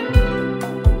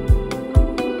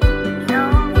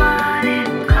 Nobody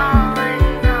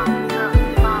calling on the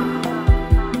phone,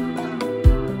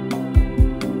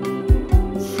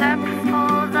 except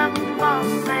for the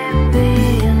boat maybe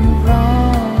in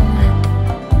Rome.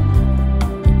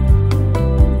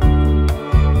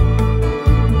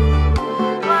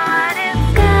 What if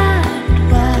God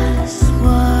was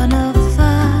one of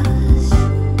us?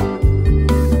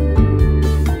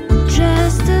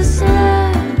 Just as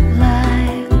love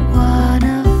like one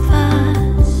of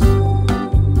us.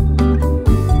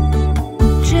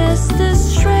 Just a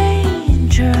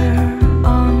stranger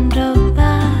on the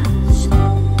bus,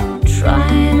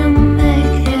 trying to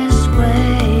make his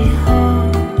way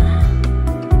home.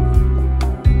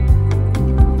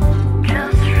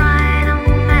 Just trying to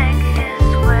make his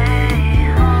way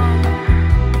home.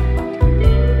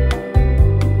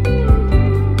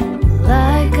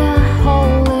 Like a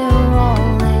holy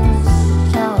rolling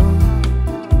stone,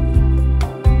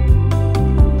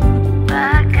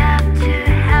 back up to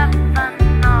heaven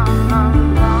all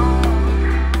alone.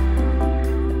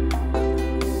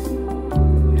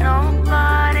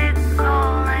 Nobody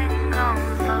calling on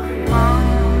the phone,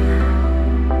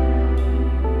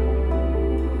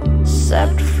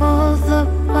 except for the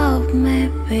boat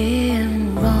maybe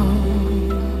in Rome.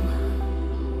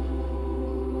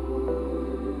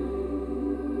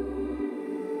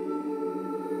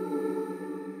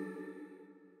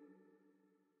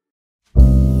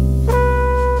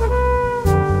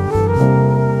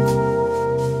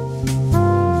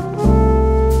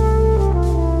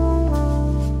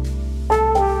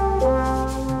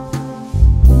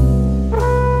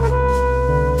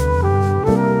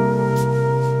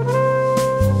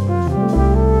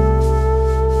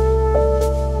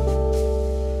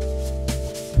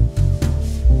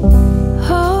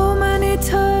 How many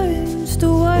times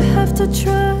do I have to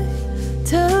try?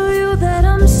 Tell you that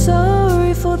I'm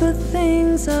sorry for the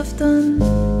things I've done.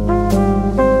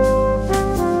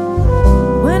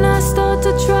 When I start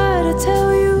to try to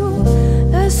tell you,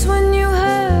 that's when you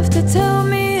have to tell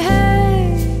me,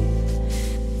 hey,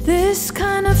 this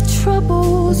kind of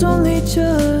trouble's only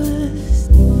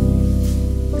just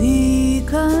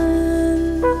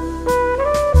begun.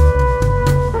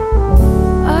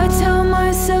 I tell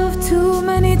myself too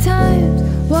many times,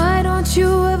 why don't you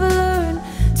ever learn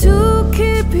to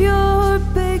keep your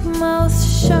big mouth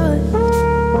shut?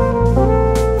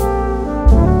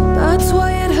 That's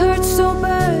why it hurts so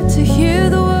bad to hear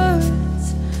the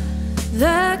words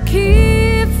that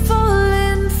keep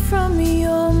falling from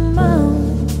your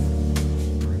mouth.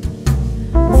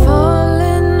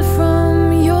 Falling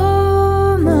from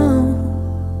your mouth.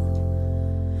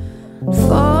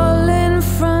 Falling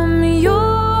from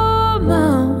your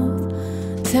mouth.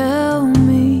 Tell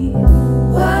me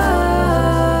why.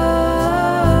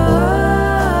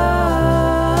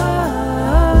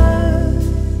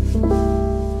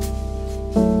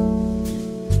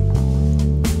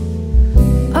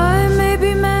 I may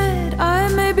be mad, I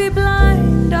may be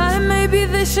blind, I may be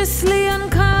viciously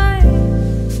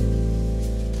unkind,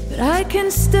 but I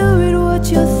can still read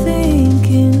what you're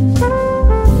thinking.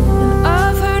 And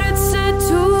I've heard it said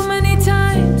too many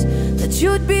times that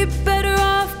you'd be better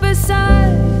off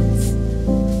besides.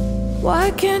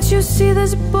 Why can't you see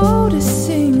this boat is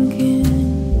sinking?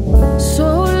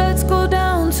 So let's go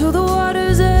down to the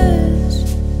water's edge,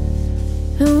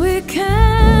 and we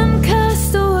can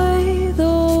cast away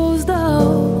those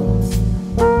doubts.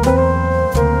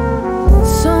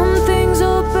 Some things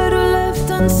are better left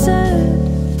unsaid,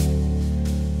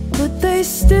 but they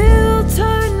still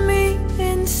turn me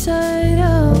inside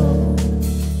out.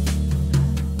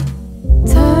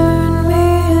 Turn me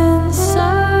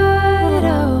inside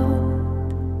out.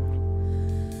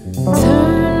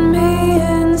 Turn me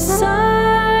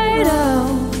inside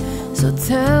out. So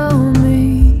tell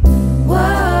me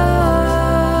why.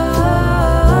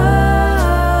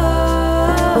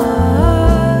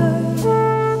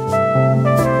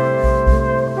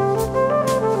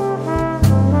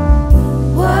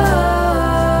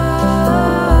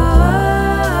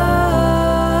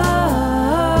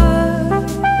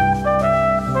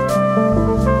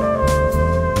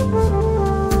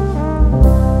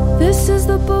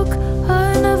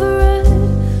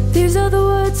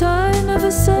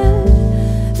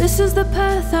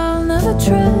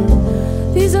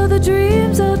 tread. These are the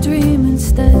dreams I'll dream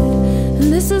instead.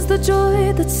 And this is the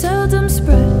joy that's seldom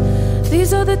spread.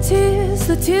 These are the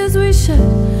tears we shed.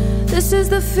 This is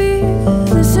the fear,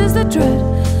 this is the dread.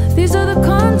 These are the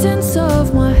contents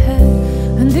of my head.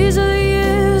 And these are the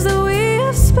years that we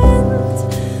have spent.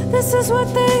 This is what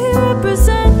they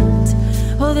represent.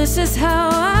 Oh, this is how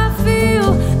I feel.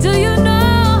 Do you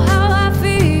know how I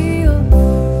feel?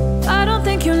 I don't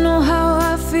think you know how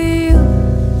I feel.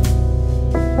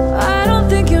 I don't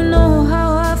think you know how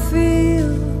I feel.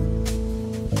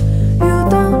 You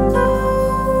don't know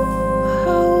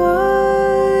how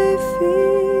I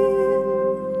feel.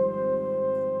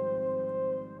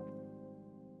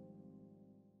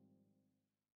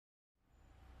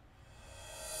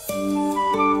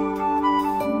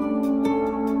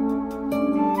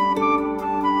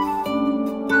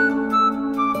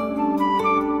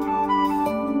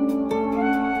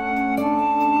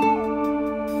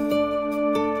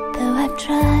 Though I've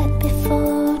tried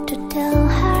before to tell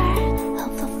her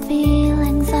of the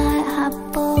feelings I have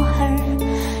for her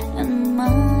in my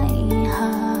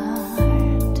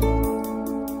heart.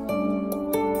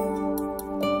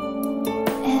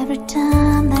 Every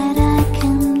time that I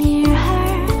come near her,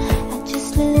 I just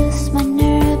lose my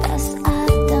nerve as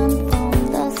I've done from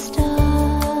the start.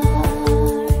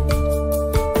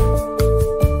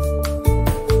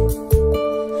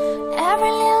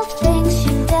 Every little thing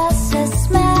she does is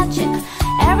magic.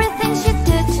 Everything she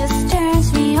did just turns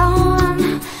me on.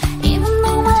 Even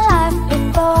though my life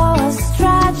before was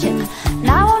tragic,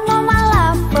 now I know my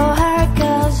love for her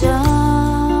goes on.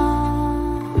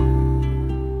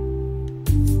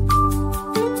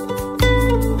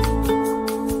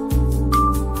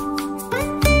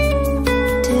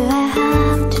 Do I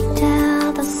have to tell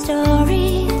the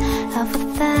story of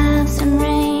 1,000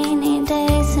 rainy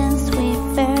days since we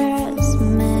first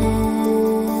met?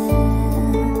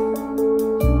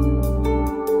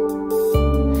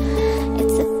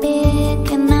 It's a big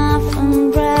enough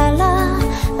umbrella,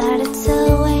 but it's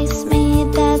always me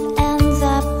that ends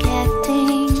up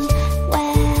getting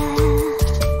wet.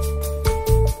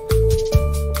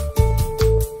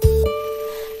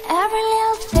 Every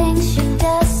little thing she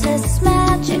does is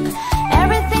magic.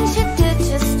 Everything she did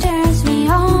just turns me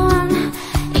on.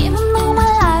 Even though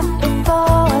my life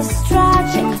before was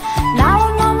tragic, now I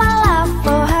know my love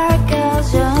for her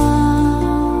goes on.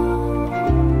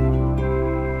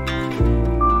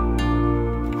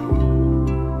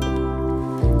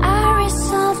 I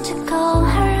resolve to call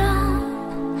her up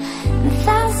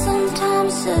 1,000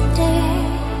 times a day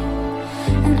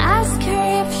and ask her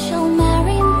if she'll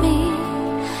marry me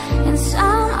in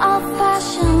some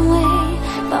old-fashioned way.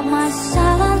 But my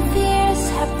silent fears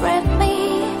have ripped me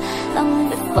long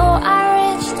before I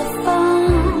reach the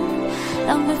phone,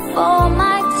 long before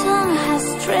my tongue has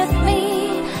tripped me.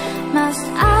 Must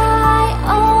I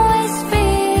always be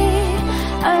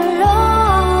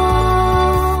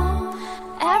alone?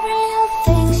 Every little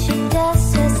thing she does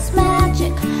is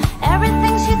magic.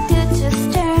 Everything she did just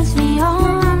turns me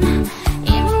on.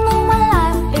 Even though my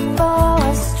life before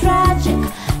was tragic,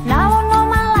 now I know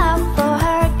my love for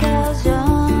her goes on.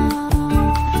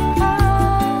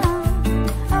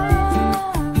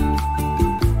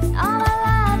 All my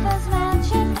life is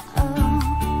magic. Oh,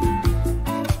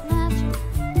 magic, magic,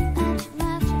 magic,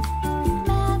 magic.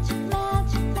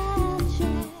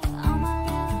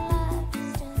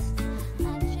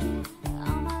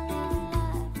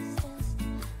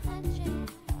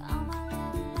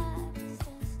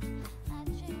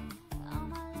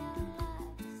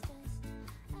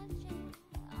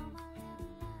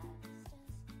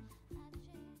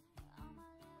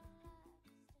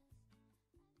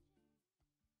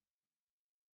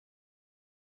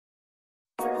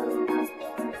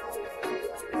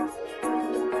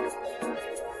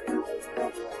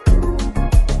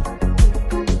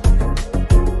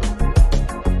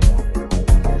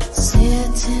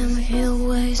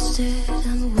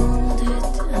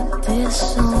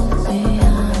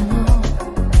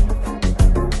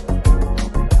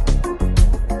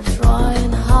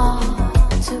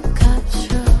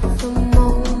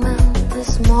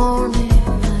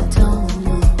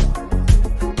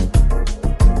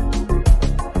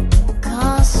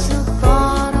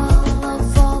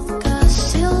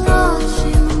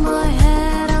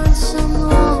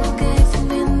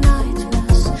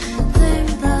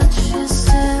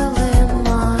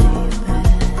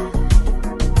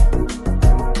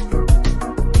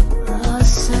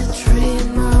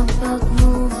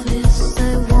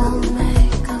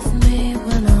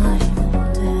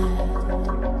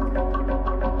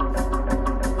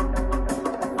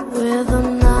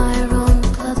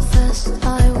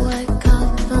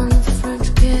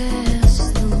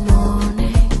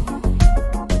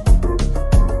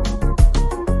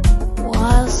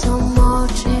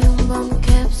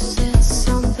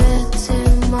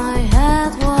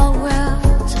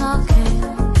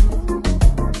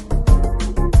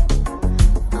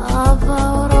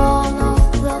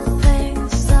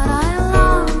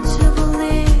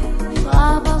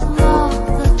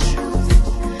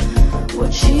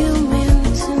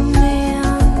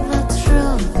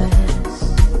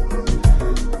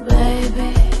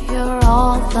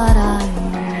 that I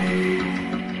need.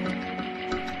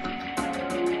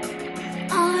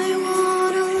 I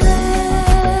wanna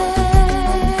lay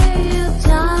you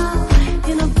down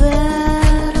in a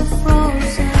bed of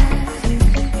roses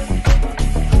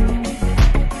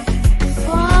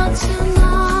for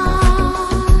tonight.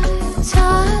 I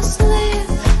sleep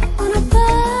on a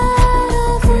bed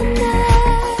of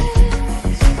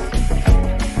nails.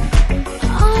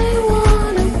 I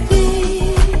wanna be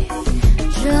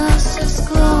just as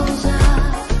close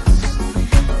as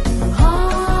your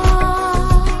holy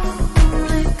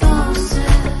ghosts.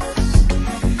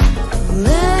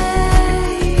 Lay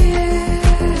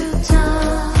you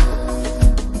down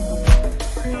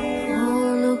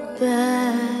on a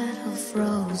bed of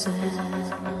roses.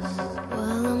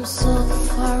 Well, I'm so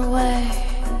far away.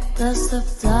 The step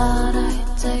that I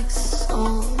take's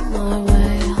on my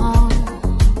way home.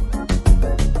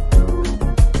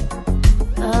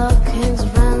 The king's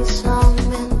ransom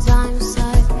in times I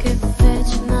give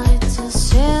each night to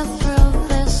see through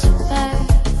this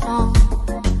payphone.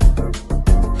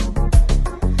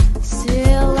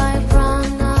 Till I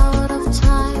run out of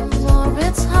time, or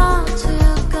it's hard to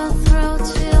go through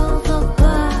till the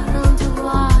bird on the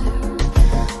wire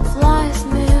flies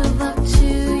me back to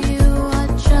you. I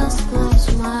just close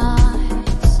my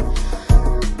eyes,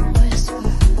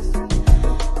 whisper,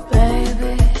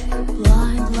 baby,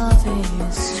 blind love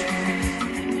is true.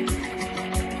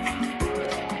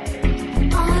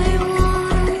 I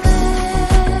wanna lay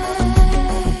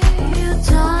you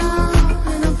down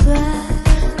in a bed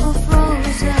of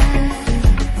roses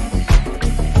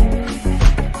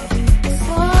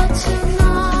for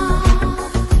tonight.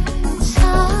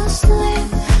 I sleep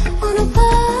on a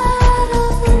bed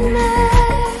of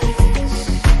nails.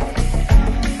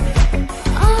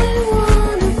 I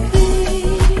wanna be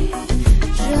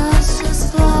just as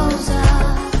close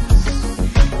as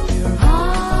your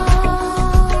holy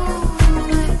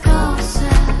ghosts.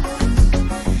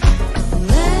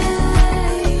 Lay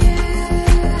you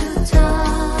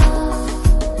down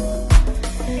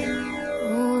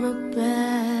on a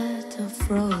bed of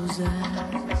roses.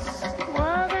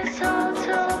 Well, this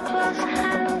octopus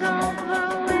hangover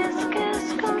whiskey's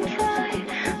gone dry.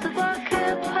 The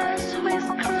bucket pass with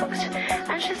crooks,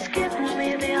 and she's giving me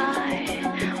the eye.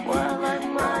 Well, I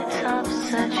might have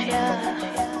said yeah,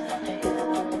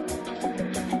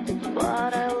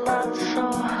 but I laughed so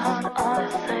hard I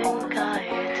think I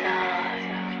died.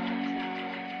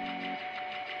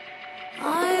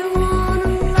 I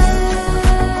wanna lay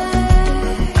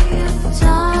you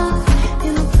down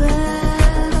in a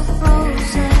bed of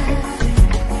roses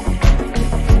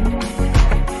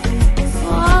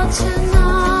for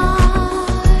tonight.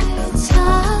 I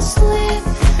sleep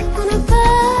on a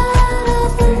bed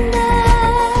of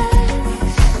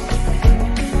nails.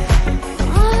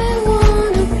 I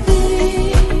wanna be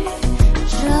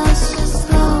just as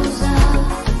close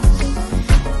as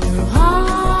your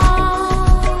holy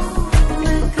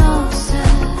ghosts.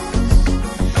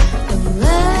 And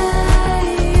lay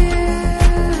you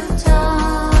down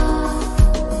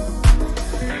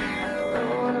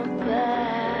on a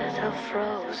bed of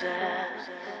roses.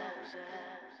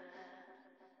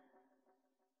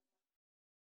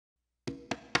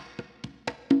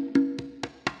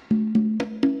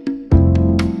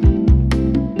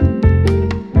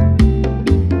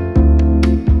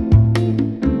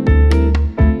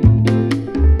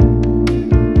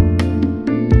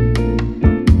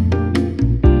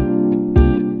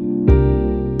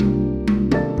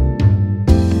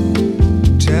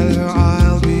 Tell her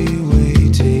I'll be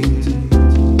waiting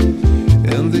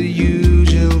in the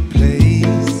usual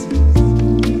place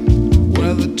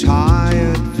where the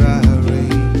tired vary.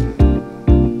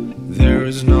 There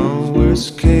is no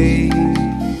escape.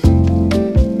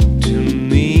 To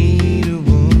need a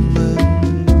woman,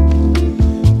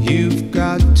 you've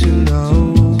got to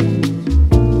know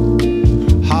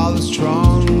how the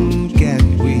strong get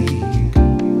weak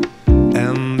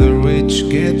and the rich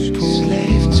get poor.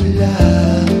 Slave to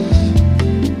love.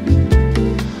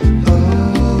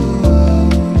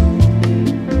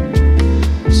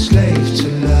 Slave to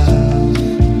love.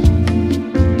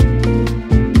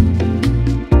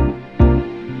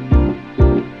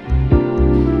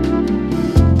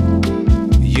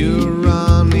 You're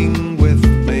running with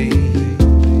me.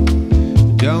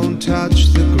 Don't touch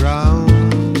the ground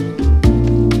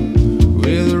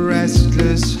with a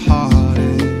restless heart.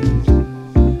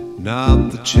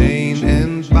 Not the chain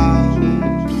and bound.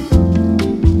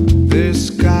 This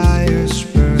sky is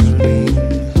burning,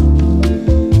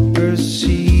 a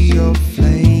sea of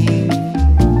flame.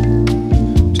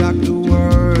 Talk the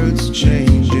words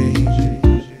changing.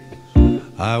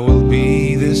 I will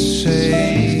be the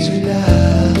same.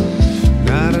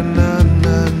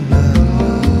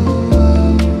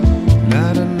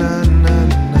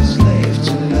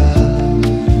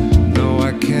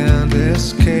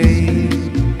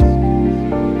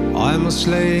 a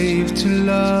slave to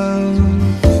love.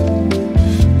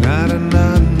 Na na na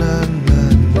na na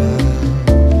na.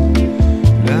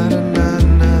 Na na na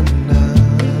na na.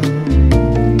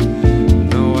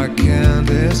 No, I can't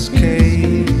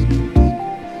escape.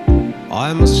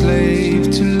 I'm a slave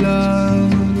to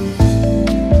love.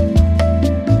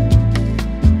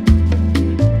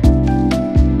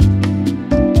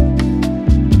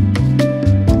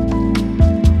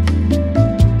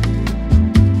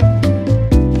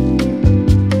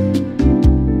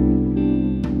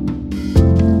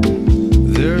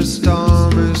 The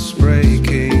storm is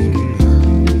breaking,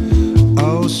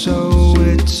 oh so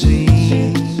it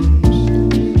seems.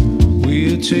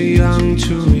 We're too young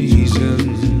to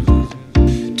reason,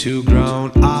 too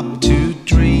grown up to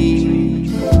dream.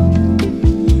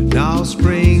 Now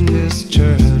spring is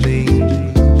turning,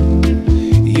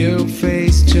 your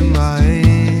face to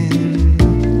mine.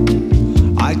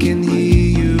 I can hear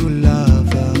you,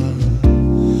 lover,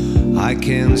 I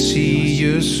can see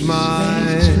you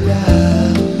smile.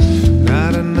 Na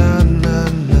na na na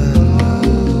na.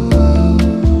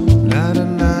 Na na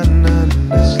na na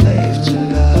na. Slave to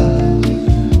love.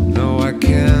 No, I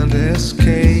can't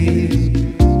escape.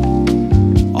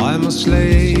 I'm a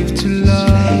slave to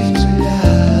love.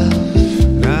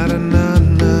 Na na na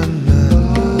na na.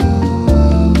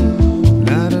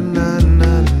 Na na na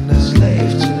na na.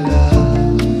 Slave to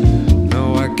love. No,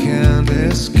 I can't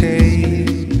escape.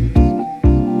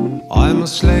 I'm a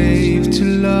slave to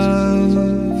love.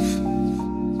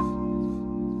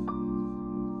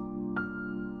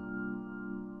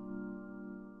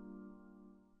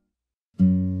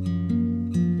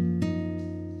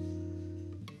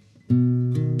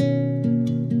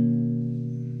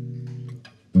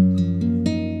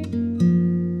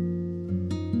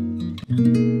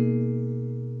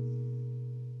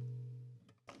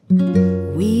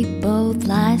 We both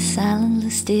lie silently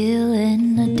still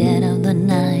in the dead of the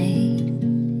night.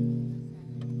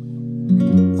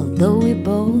 Although we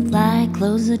both lie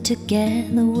closer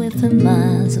together, we're for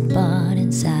miles apart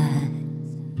inside.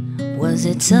 Was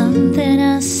it something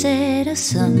I said or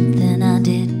something I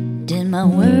did? Did my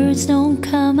words don't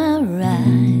come out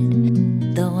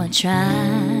right? Though I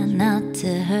try not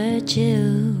to hurt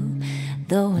you,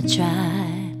 though I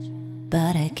try,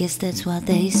 but I guess that's what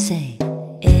they say.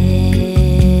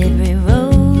 Every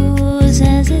rose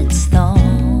has its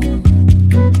thorn,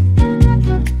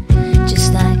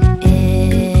 just like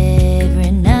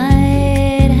every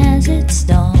night has its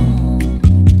dawn,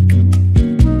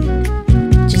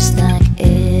 just like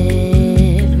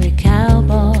every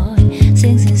cowboy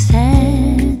sings his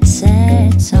sad,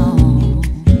 sad song.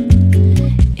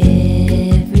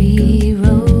 Every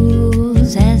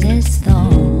rose has its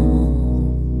thorn.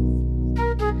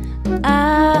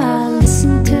 I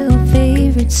listen to a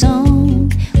favorite song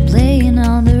playing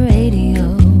on the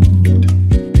radio.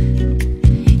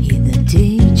 Hear the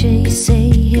DJ say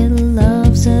he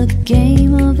loves a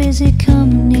game of easy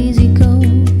come, easy go.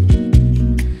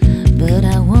 But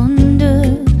I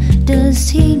wonder, does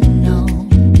he know?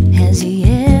 Has he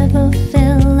ever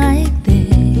felt like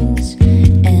this?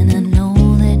 And I know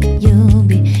that you'll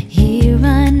be here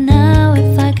right now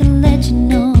if I can let you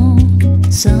know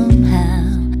somehow.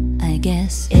 I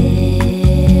guess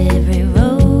every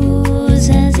rose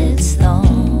has its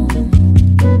thorn,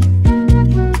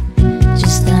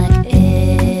 just like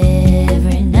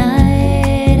every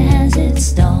night has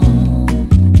its dawn,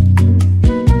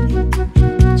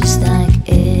 just like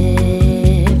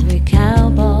every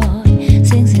cowboy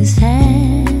sings his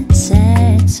sad,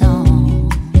 sad song.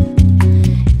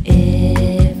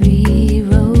 Every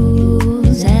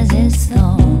rose has its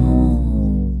thorn.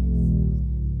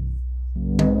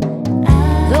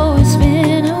 Though it's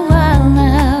been a while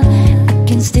now, I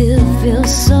can still feel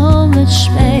so much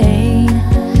pain.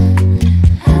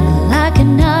 Like a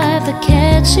knife that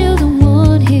cuts you, the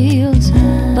wound heals,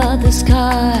 but the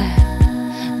scar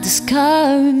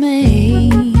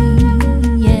remains.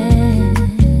 Yeah,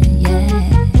 yeah.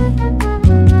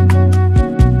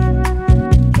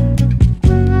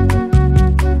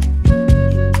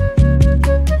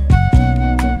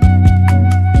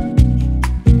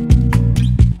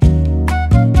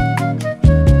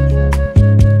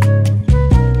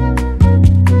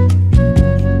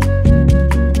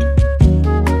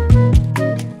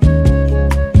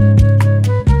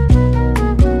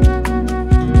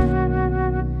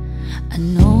 I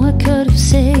know I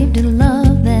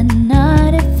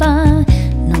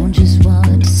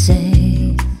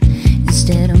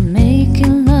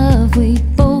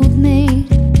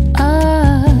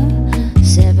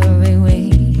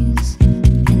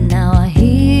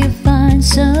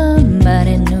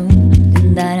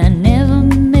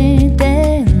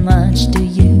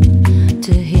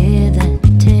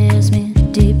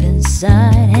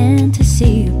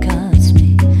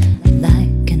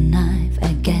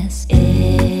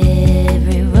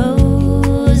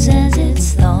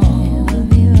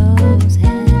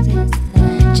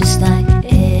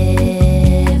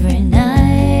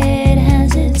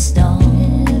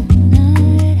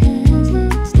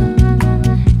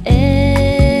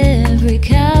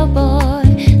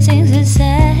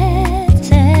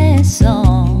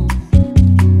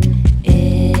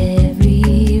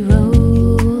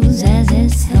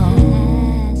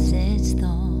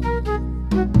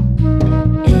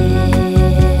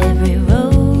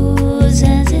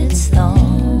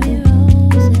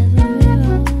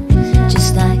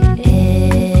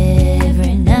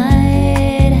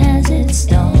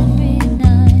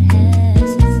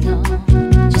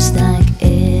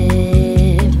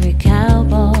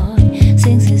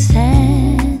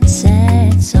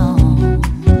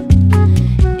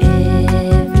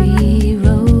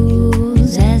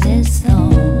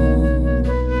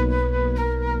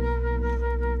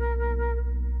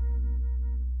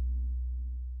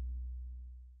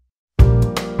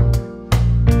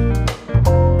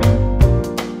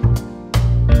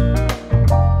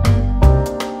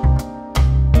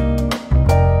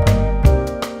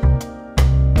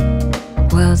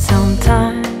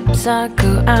I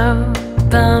go out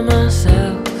by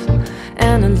myself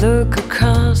and I look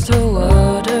across the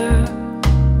water,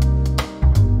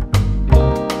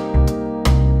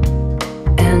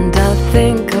 and I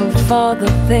think of all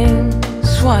the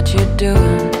things what you're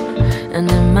doing, and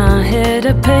in my head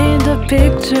I paint a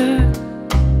picture.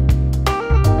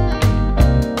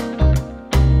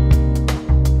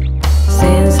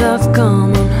 Since I've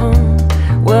come on home,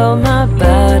 well, my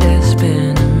body's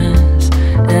been a mess,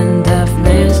 and I've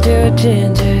missed your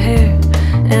ginger hair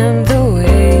and the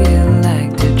way you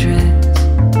like to dress.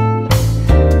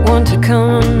 Want to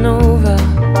come on over,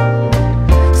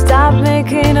 stop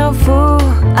making a fool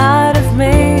out of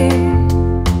me.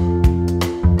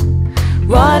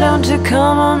 Why don't you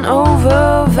come on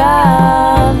over,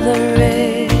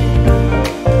 Valerie?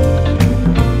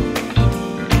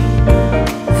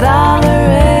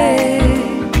 Valerie,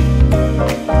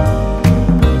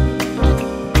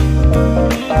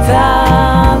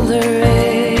 Valerie,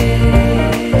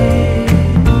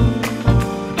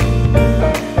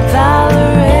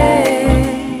 Valerie.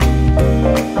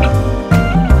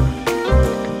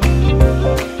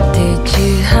 Did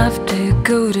you have to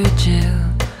go to jail?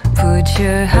 Put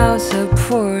your house up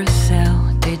for sale?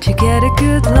 Did you get a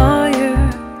good lawyer?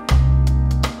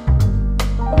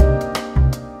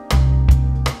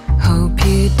 Hope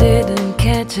you didn't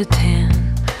catch a tan.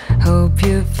 Hope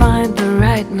you find the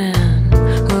right man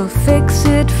who'll fix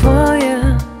it for you.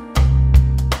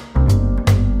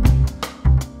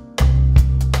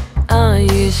 Are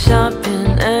you shopping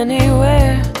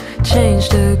anywhere? Change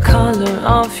the color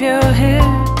of your hair.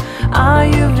 Are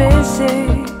you busy?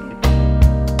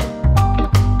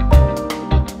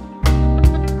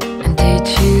 And did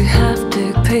you have to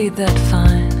pay that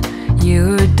fine? You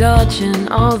were dodging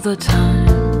all the time.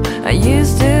 Are you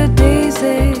still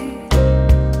dizzy?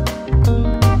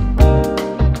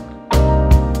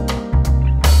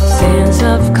 Since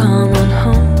I've come on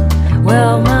home,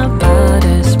 well, my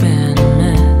body's been a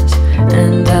mess,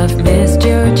 and I've missed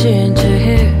your ginger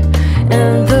hair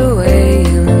and the way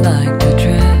you like to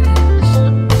dress.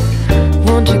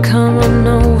 Won't you come on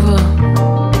over,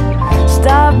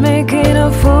 stop making a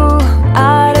fool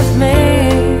out of me?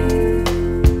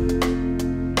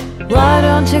 Why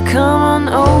don't you come on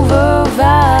over,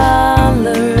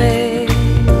 Valerie?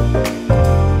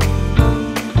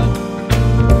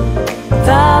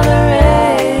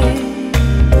 Valerie,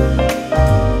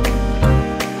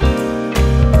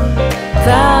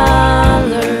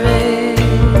 Valerie,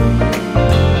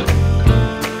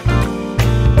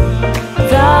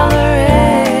 Valerie.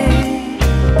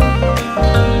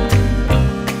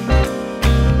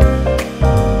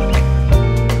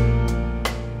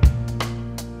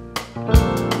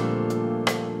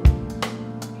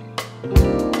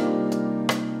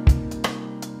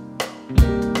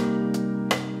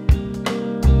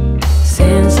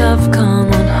 Since I've come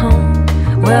on home,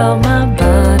 well, my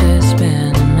body's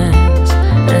been a mess,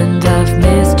 and I've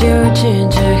missed your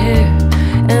ginger hair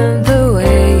and the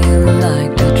way you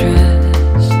like to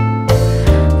dress.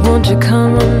 Won't you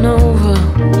come on over,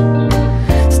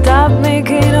 stop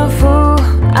making a fool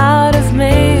out of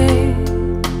me?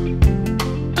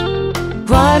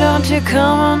 Why don't you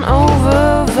come on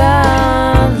over,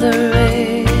 Valerie?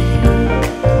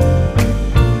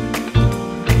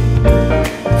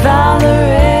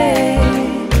 Valerie,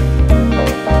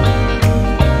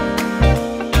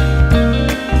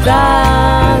 Valerie,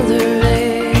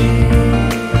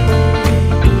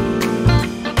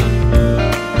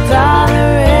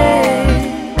 Valerie,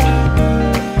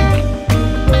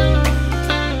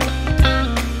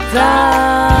 Valerie.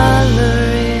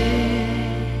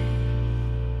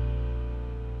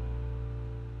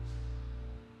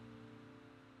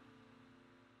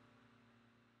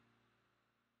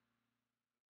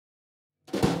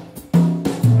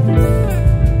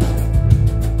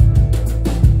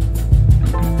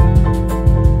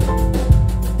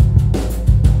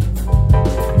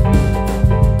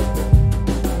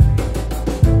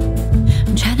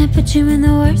 Put you in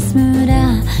the worst mood,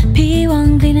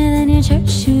 P1 cleaner than your church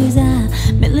shoes,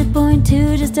 Millet point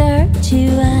 2 just to hurt you,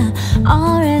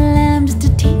 all red lamb just to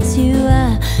tease you,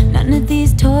 none of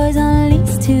these toys on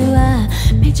lease to,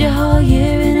 made your whole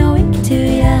year in a week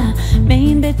to,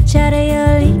 main bitch out of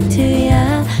your league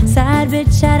to, side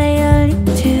bitch out of your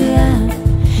league to,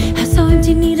 house so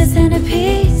empty need a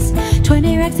centerpiece,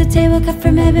 20 racks of table cut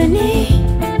from ebony,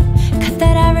 cut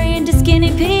that ivory into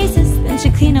skinny pieces. Then she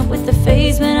clean up with the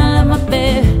face when I love my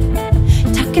bed.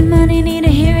 Talking money, need a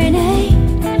hearing aid.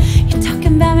 You're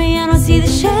talking about me, I don't see the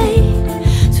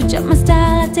shade. Switch up my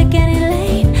style, I take any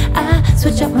lane. I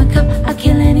switch up my cup, I'll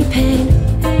kill any pain.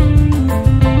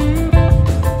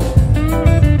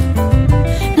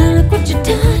 Now look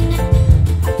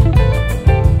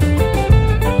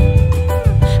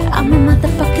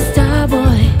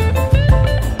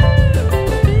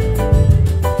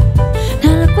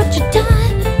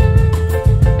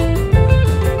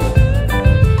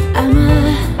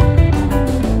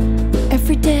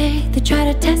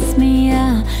me,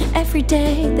 every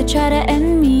day they try to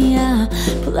end me,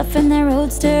 pull up in their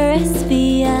roadster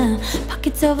SV,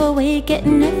 pockets overweight,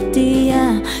 getting nifty,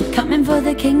 coming for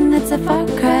the king, that's a far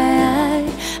cry.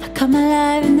 I come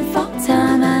alive in the fall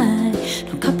time,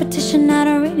 no competition, I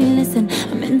don't really listen.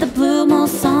 I'm in the blue, more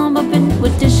song, bumping new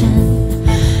edition.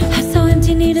 House so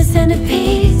empty, need a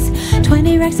centerpiece.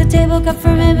 20 racks of table cut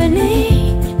from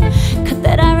ebony. Cut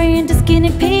that ivory into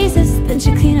skinny pieces. Then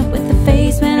she clean up with the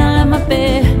face, man, I love my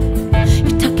bed.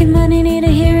 You're talking money, need a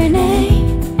hearing aid.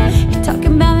 You're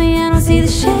talking about me, I don't see the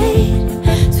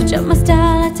shade. Switch up my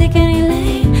style, I take any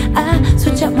lane. I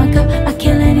switch up my cup, I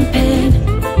kill any pain.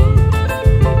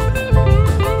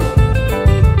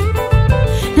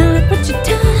 Now look what you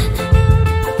done.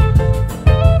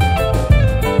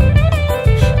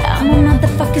 I'm a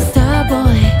motherfucking star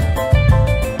boy.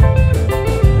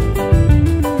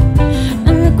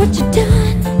 What you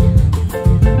done?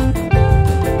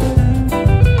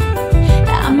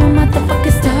 I'm a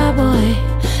motherfucking star boy.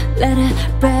 Letter,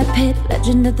 Brad Pitt,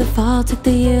 legend of the fall. Took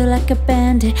the year like a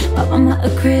bandit. Bought mama a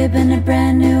crib and a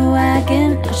brand new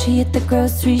wagon. Now she hit the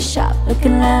grocery shop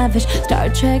looking lavish. Star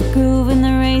Trek groove in the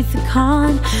Wraith of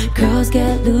Khan. Girls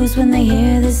get loose when they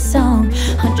hear this song.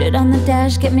 100 on the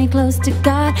dash, get me close to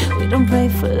God. We don't pray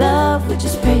for love, we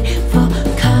just pray for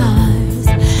cars.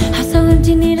 House so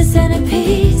empty, need a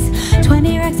centerpiece.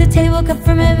 20 racks of table cut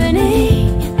from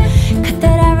ebony. Cut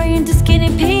that ivory into skinny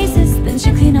pieces. Then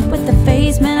she clean up with the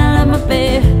face, man, I love my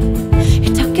bed.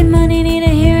 You're talking money, need a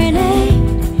hearing aid.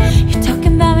 You're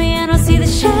talking about me, I don't see the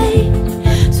shade.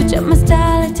 Switch up my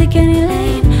style, I take any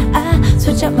lane. I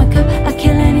switch up my cup, I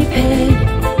kill any pain.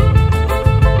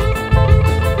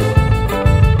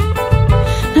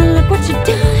 Now look what you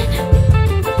done.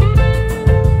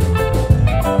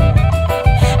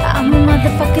 I'm a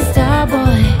motherfucking star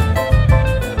boy.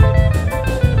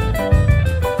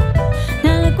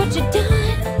 Now look what you done.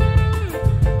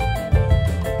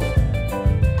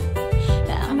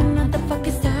 I'm a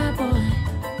motherfucking star boy.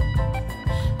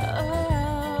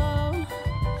 Oh,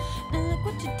 now look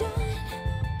what you done.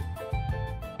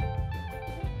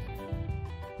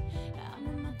 I'm a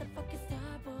motherfucking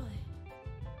star boy.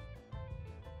 Now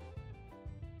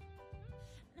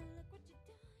look what you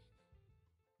done.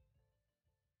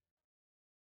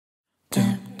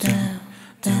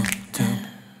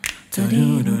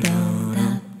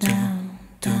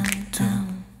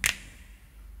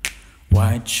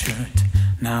 White shirt,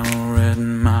 now red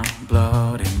in my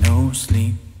blood, ain't no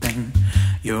sleeping.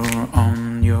 You're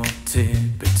on your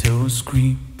tippy toes,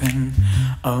 creeping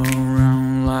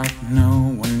around like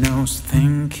no one knows.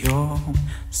 Think you're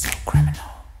so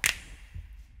criminal.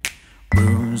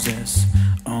 Bruises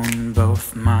on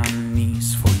both my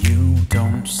knees for you.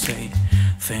 Don't say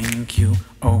thank you,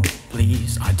 oh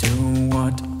please. I do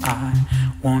what I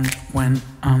want when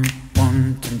I'm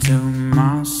wanting to.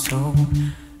 My soul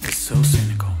is so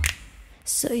cynical.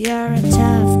 So you're a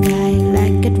tough guy,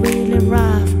 like it really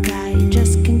rough guy.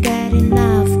 Just can't get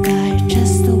enough guy,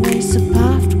 just always a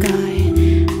puffed guy.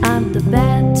 I'm the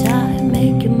bad type,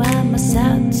 make your mama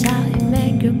sad type,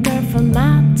 make your girlfriend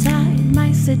mad type,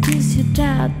 might seduce your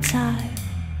dad type.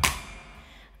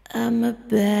 I'm a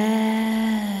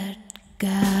bad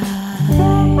guy.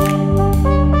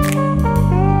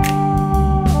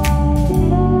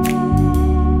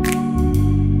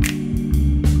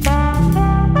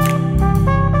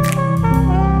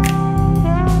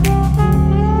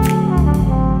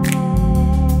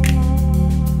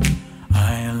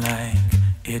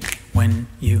 When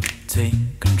you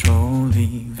take control,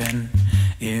 even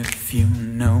if you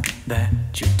know that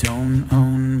you don't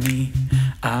own me,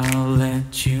 I'll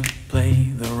let you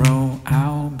play the role.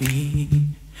 I'll be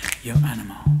your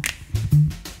animal.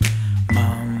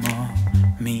 Mama,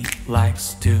 me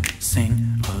likes to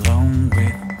sing along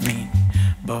with me,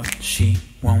 but she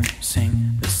won't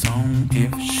sing the song.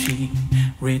 If she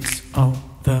reads all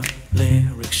the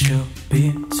lyrics, she'll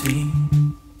pity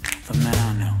the man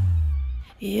I know.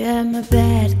 Yeah, I'm a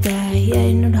bad guy,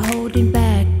 ain't not holding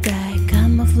back guy.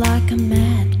 Come off like a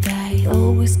mad guy,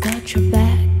 always got your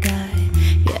back guy.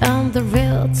 Yeah, I'm the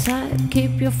real type,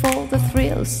 keep you for the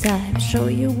thrill side. Show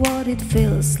you what it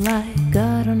feels like,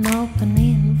 got an open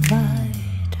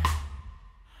invite.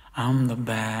 I'm the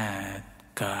bad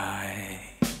guy.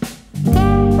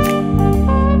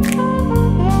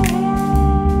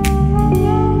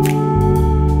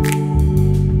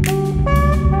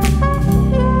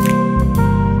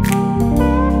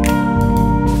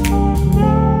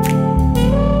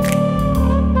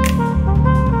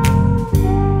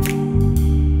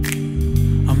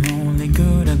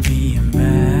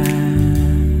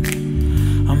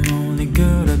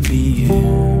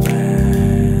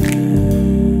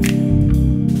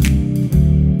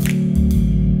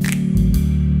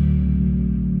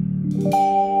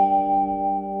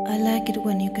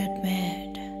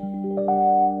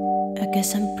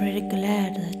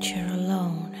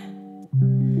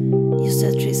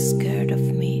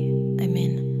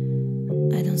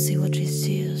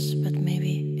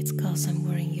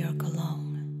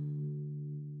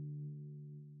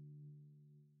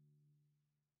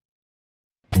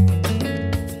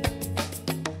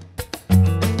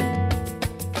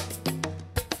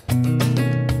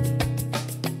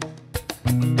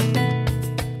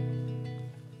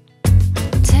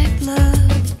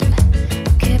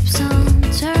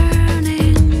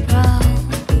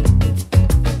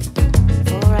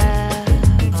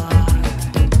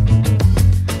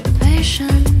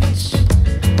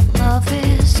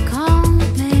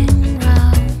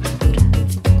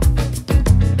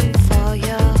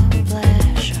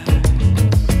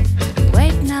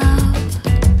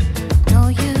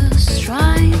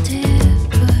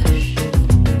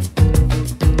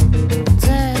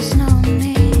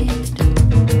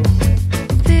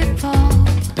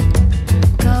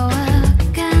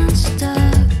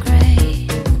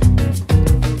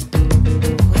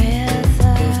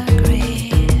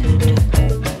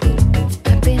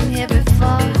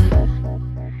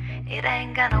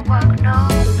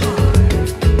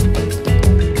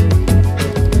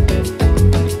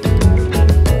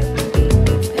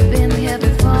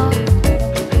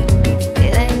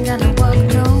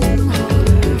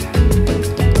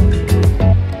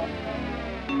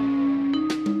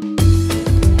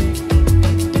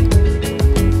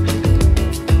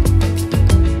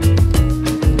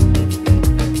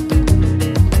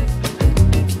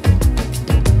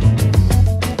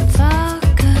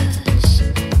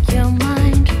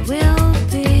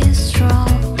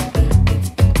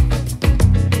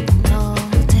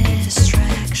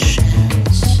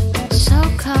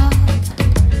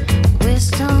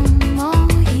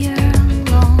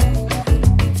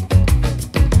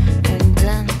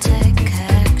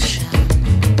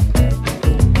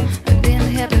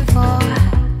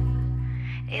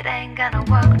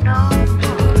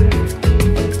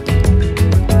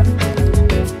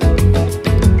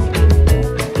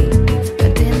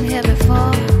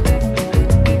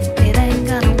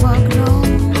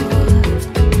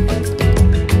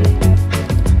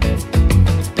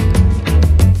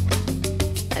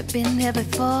 been here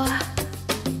before.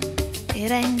 It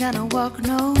ain't gonna work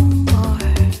no more.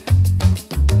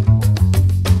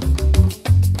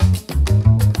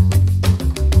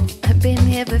 I've been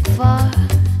here before.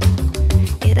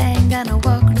 It ain't gonna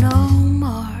work no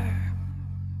more.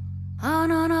 Oh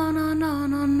no no no no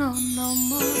no no no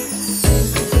more.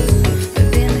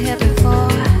 I've been here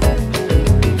before.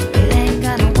 It ain't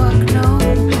gonna work no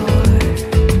more.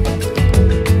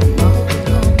 No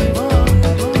no more.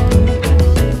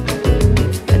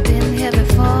 I've been here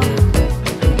before.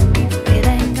 It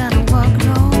ain't gonna work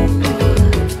no more.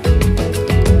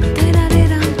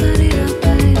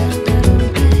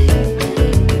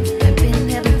 I've been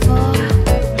here before.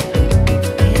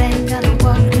 It ain't gonna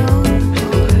work no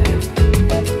more.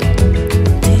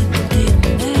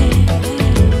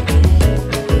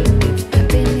 I've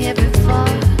been here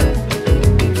before.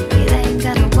 It ain't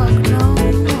gonna work no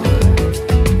more.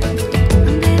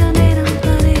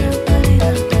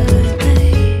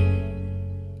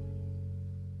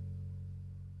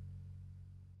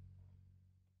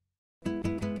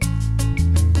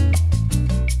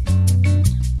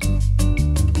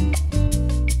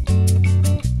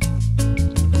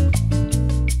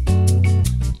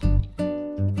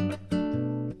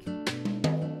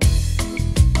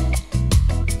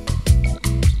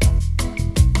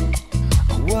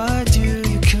 Why do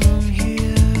you come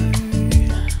here?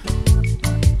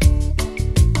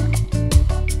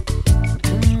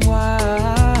 And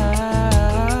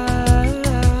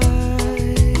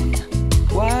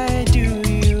why do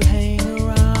you hang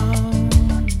around?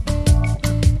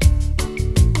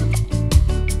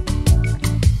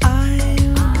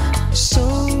 I'm so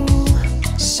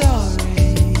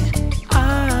sorry.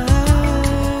 I'm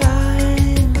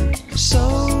so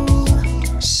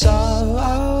sorry.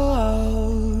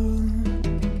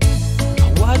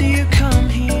 Why do you come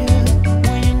here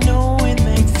when you know it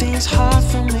makes things hard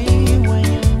for me? When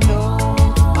you know,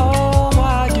 oh,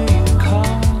 why do you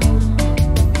come?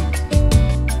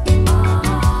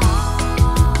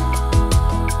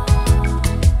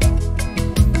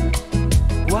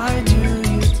 Why do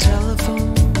you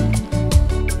telephone?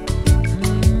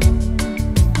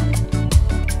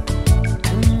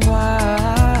 And why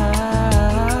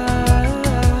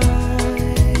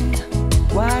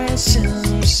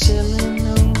silly, silly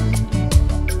no?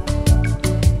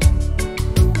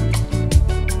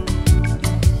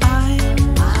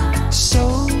 I'm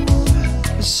so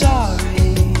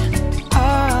sorry.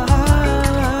 I'm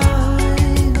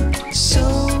so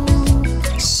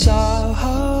sorry.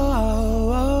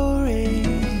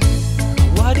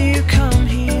 Why do you come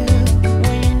here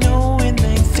when you know it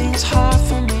makes things hard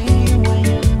for me? When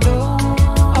you know,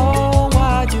 oh,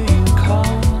 why do you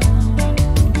come?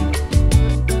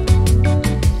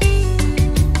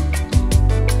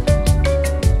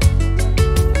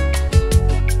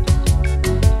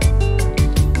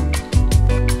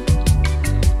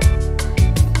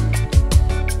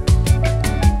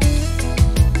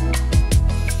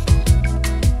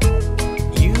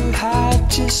 You had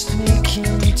to sneak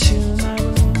into my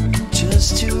room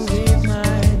just to read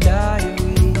my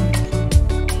diary.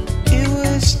 It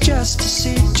was just to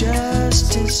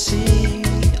see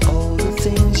all the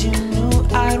things you knew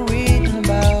I'd written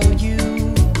about you.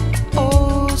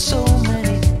 Oh, so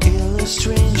many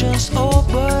illustrations. Oh,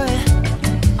 but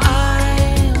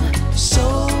I'm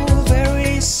so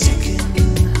very sickened.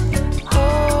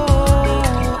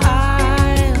 Oh,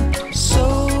 I'm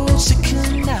so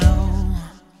sickened now.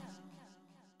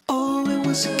 Oh, it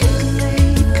was a good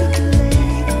late, good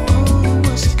late. Oh, it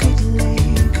was a good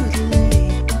late, good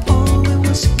late. Oh, it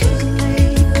was a good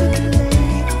late, good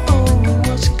late. Oh, it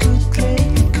was a good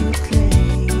late, good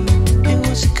late. It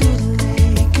was a good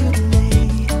late, good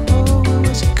late. Oh, it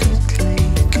was a good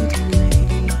late, good late.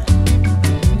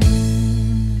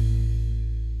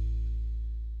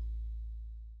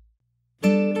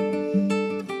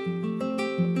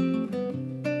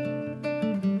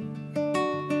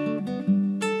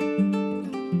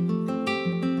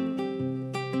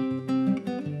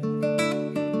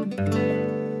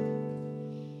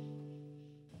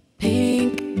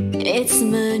 Pink, it's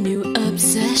my new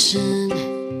obsession.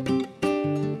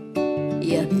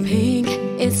 Yeah, pink,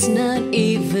 it's not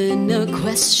even a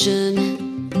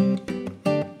question.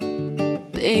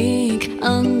 Pink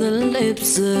on the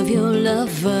lips of your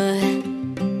lover.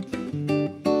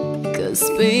 'Cause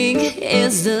pink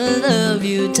is the love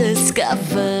you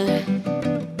discover.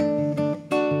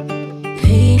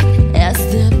 Pink as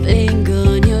the pink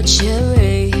on your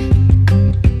cherry.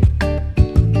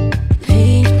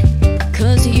 Pink,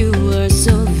 'cause you are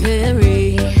so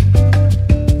very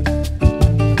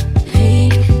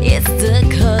pink. It's the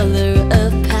color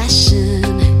of passion.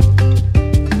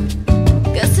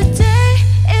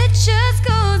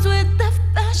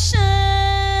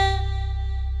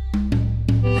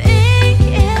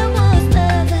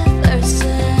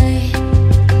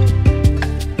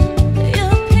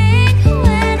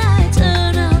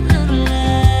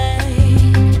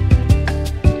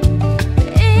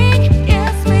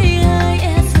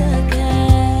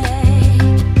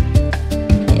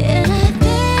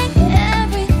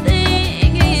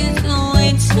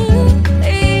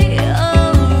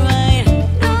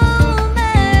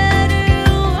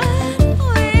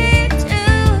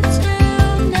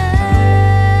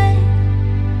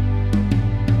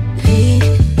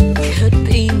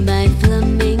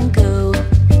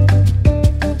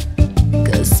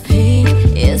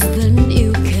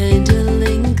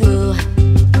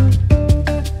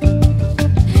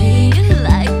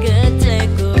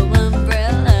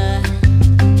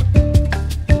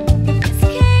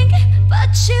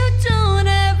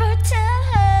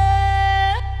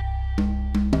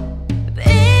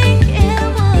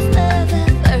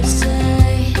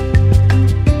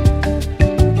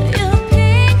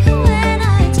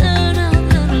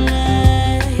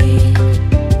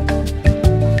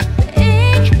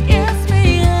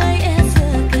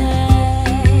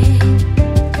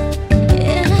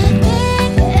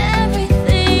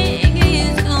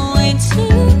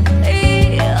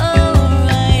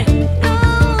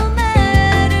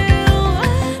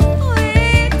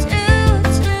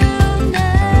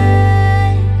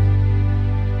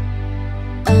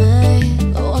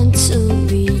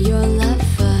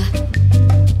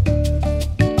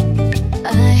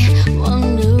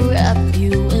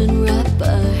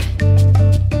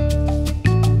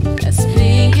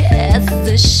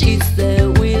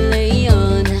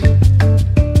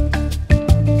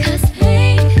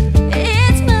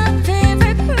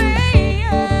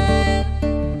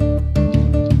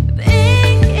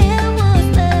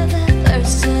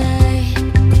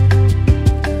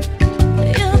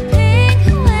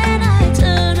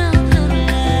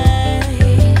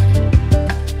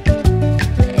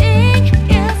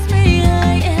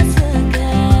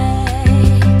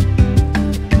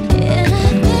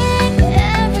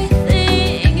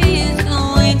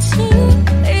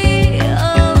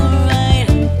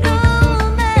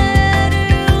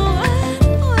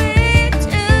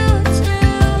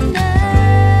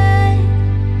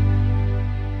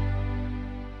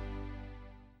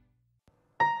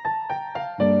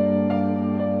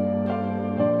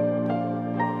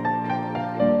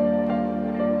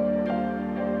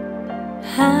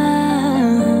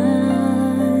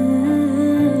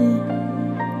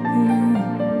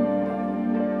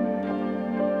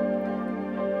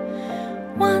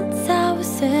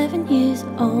 years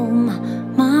old, my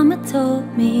mama told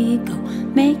me, go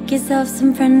make yourself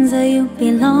some friends or you'll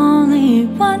be lonely.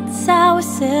 Once I was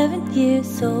 7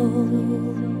 years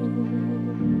old.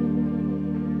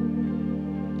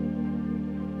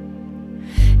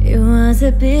 It was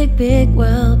a big, big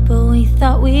world, but we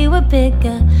thought we were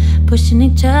bigger, pushing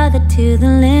each other to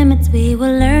the limits. We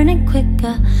were learning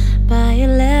quicker. By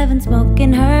 11,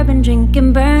 smoking herb and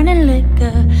drinking burning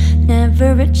liquor.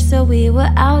 Never rich, so we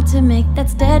were out to make that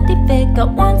steady figure.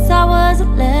 Once I was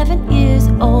 11 years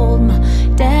old, my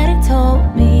daddy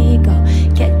told me, go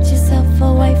get yourself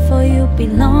a wife or you'll be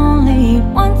lonely.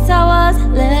 Once I was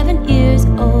 11 years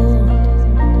old.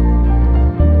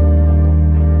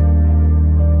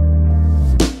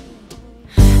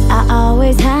 I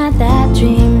always had that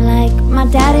dream like my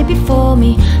daddy before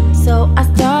me. So I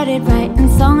started writing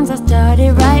songs, I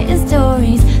started writing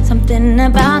stories. Something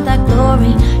about that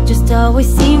glory just always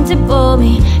seemed to bore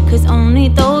me, 'cause only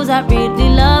those I really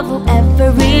love will ever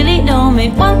really know me.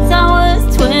 Once I was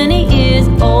 20 years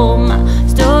old, my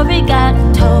story got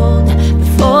told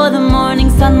before the morning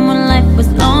sun when life was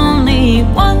lonely.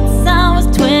 Once I was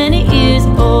 20 years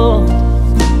old.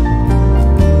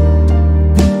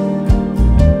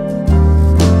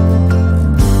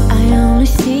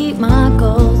 My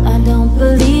goals, I don't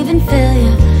believe in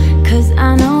failure, 'cause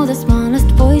I know the smallest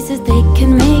voices, they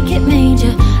can make it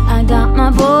major. I got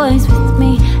my boys with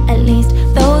me, at least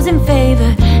those in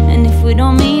favor. And if we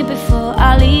don't meet before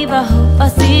I leave, I hope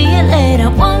I'll see you later.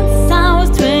 Once I was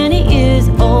 20 years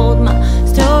old, my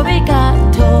story got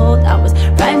told. I was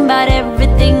writing about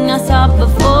everything I saw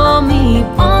before me.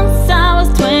 Once I was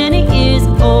 20 years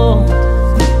old.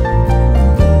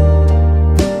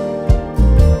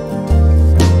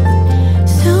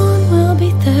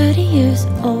 Years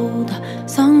old,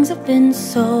 songs have been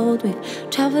sold. We've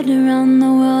traveled around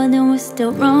the world and we're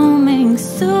still roaming.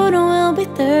 Soon we'll be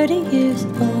 30 years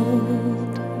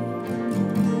old.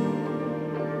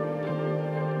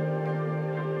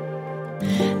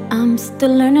 I'm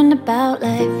still learning about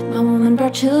life. My woman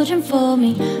brought children for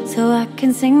me, so I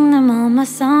can sing them all my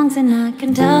songs and I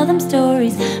can tell them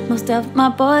stories. Most of my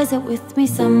boys are with me,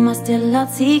 some are still out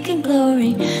seeking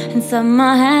glory, and some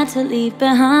I had to leave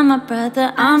behind. My brother,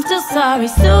 I'm still sorry.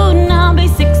 Soon I'll be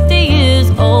 60 years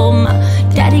old. My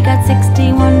daddy got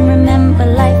 61. Remember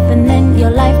life and then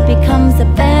your life becomes a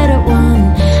better one.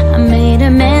 I made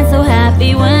a man so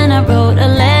happy when I wrote a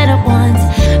letter once.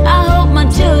 I hope my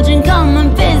children come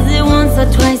and visit once or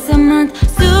twice a month.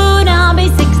 Soon I'll be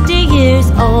 60 years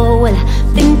old. Will I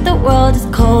think the world is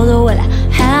cold, or will I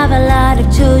have a lot of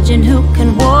children who can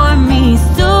warm me?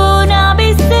 Soon I'll be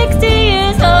 60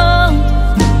 years old.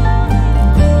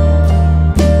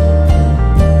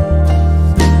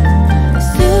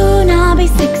 Soon I'll be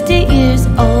 60 years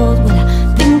old. Will I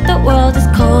think the world is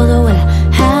cold, or will I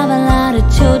have a lot of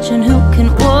children who can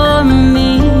warm me?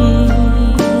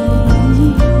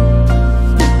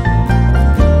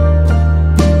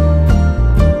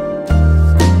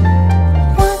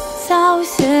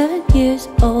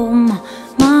 Oh, my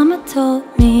mama told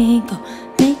me, go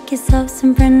make yourself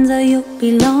some friends or you'll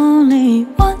be lonely.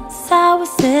 Once I was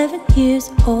 7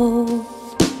 years old.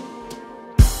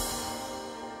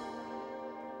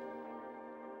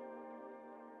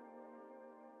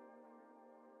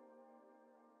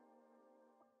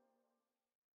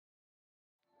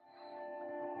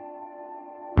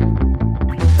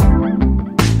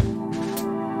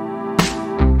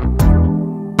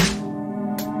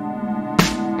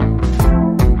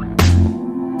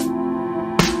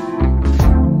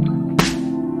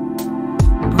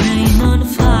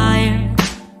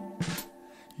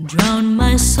 Drown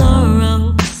my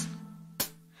sorrows,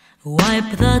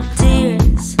 wipe the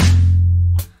tears.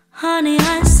 Honey,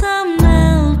 eyes are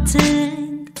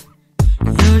melting.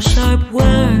 Your sharp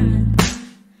words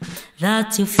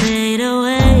that you fade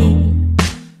away,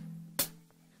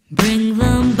 bring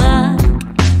them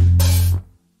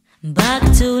back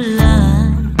to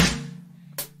life.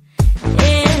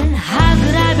 And how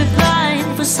could I be blind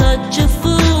for such a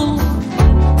fool?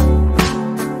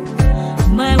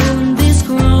 My wound is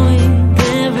growing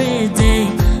every day,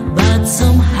 but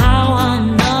somehow I'm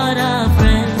not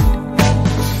afraid.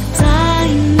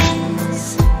 Time is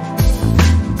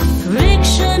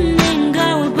frictioning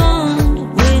our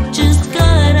bond. We just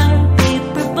got our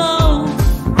paper boat,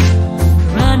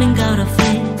 running out of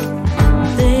faith.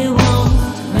 They won't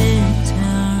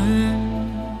return.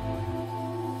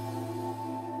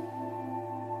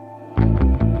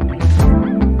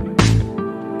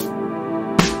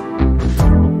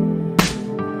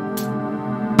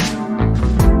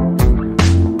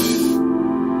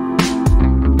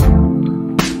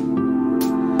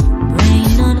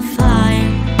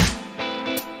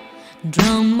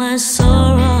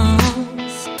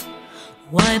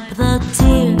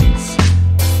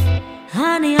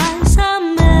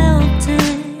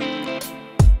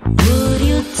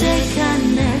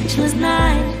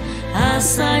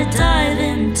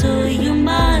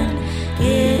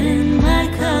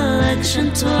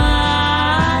 passion twice.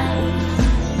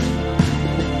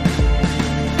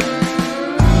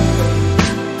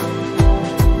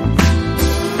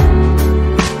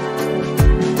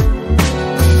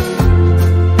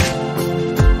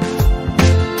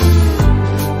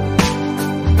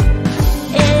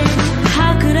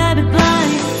 How could I be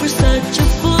blind for such a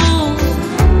fool?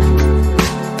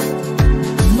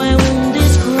 My wound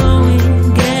is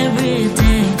growing every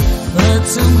day, but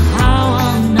somehow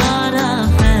I'm not a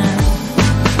fan.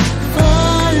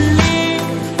 Falling,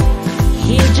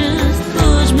 he just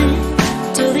pushed me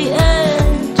to the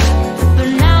edge, but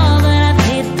now that I've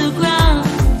hit the ground,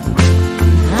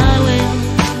 I will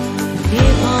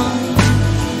keep on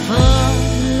falling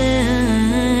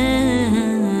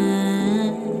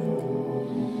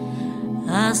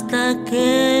hasta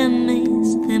que mis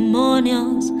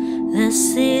demonios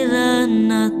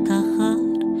decidan atajarme.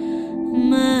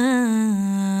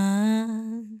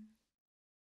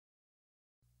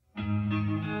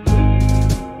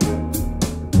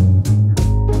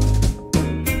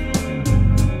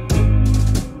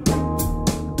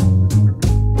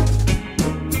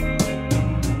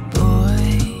 Boy,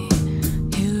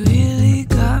 you really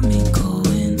got me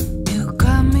going. You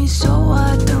got me so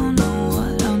I don't know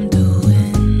what I'm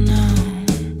doing now.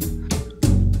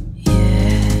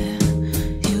 Yeah,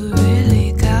 you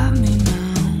really got me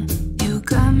now. You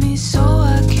got me so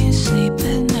I can't sleep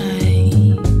at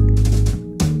night.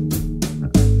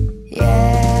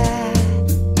 Yeah,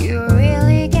 you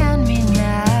really got me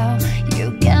now.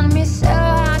 You got me so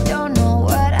I don't know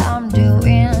what I'm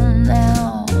doing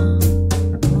now.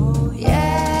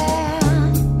 Yeah,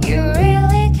 you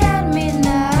really got me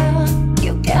now.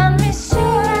 You got me so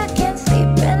I can't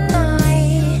sleep at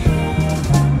night.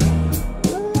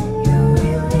 You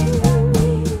really got me.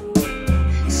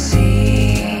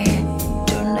 See,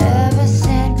 don't ever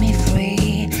set me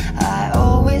free. I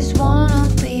always wanna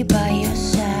be by your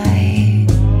side.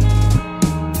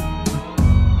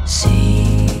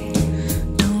 See,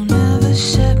 don't ever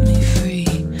set me free.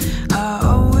 I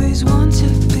always want to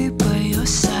be by your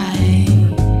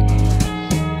side.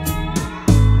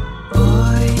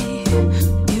 Boy,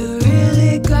 you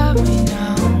really got me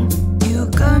now. You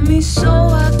got me so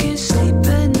I can sleep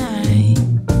at night.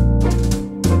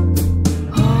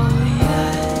 Oh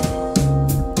yeah,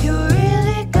 you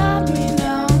really got me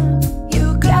now. You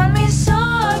got me so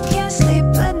I can't sleep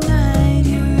at night.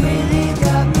 You really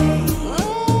got me.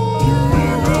 You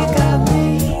really got me.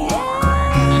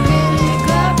 You really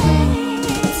got me.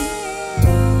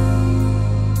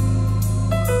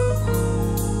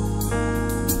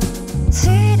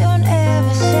 See, don't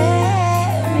ever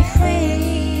set me free.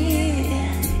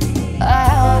 I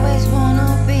always wanna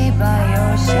be by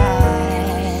your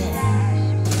side.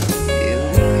 You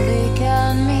really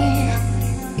got me.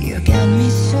 You got me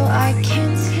so I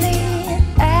can't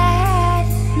sleep at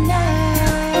night.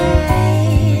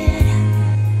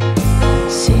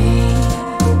 See,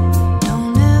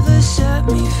 don't ever set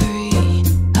me free.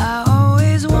 I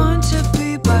always want to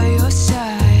be by your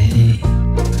side.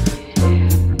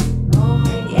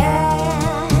 Yeah,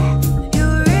 You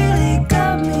really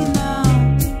got me now.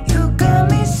 You got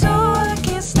me so I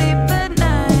can't sleep at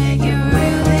night. You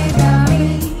really got me.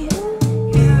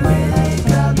 You really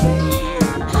got me.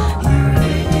 You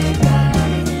really got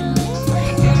me.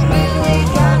 you really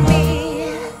got me.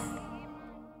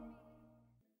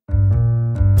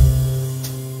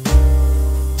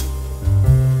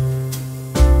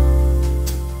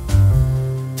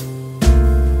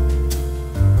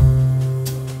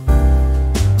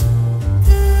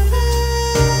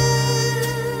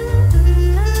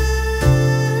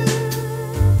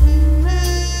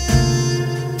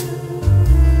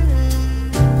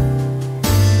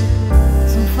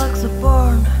 Some folks are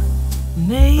born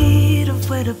made of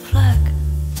weighted black.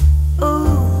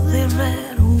 Oh, they're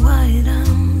red, white,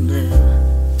 and blue.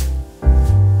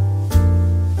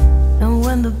 And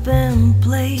when the band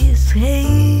plays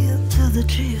 "Hail to the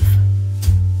Chief,"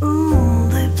 ooh,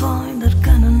 they point that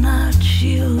kind of notch,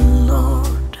 you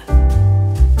Lord.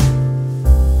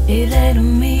 It ain't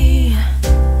me.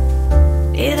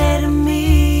 It ain't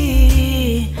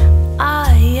me.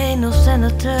 I ain't no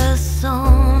senator's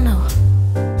son, no.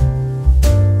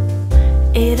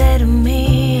 It ain't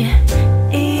me.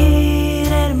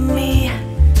 It ain't me.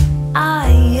 I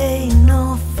ain't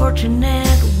no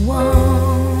fortunate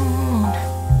one.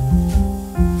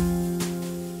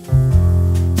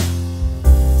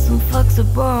 Some folks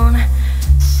are born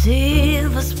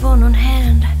silver spoon on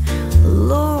hand.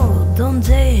 Lord, don't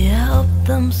they help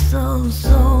themselves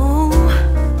so?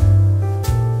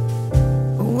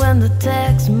 When the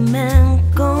tax man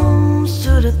comes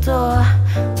to the door,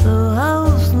 the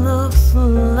house looks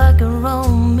feels like a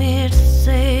wrong mid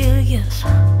sail, yes.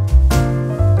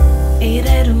 It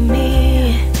ain't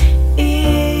me,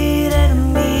 it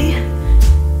ain't me.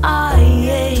 I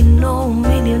ain't no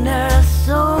millionaire,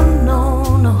 so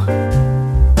no, no.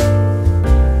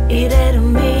 It ain't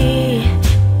me,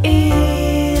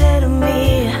 it ain't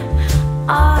me.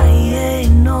 I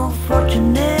ain't no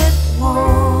fortunate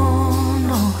one,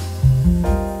 no.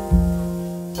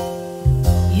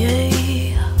 Yeah.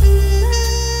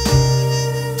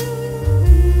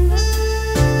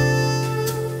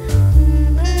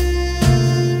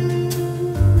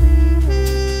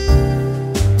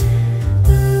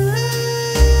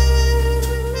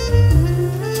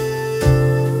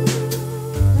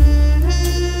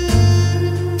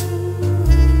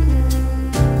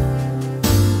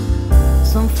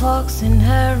 Some folks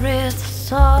inherit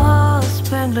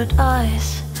star-spangled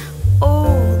eyes.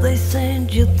 Oh, they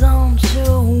send you down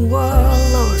to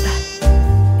warlord.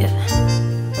 Yeah.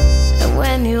 And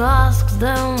when you ask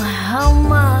them how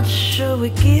much should we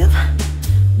give,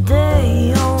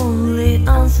 they only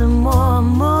answer more,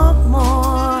 more,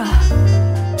 more.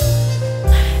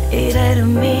 It ain't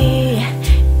me,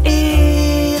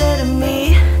 it ain't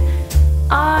me.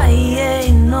 I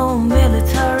ain't no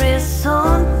military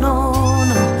son, no,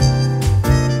 no.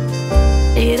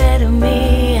 It ain't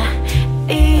me,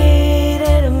 it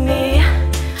ain't me.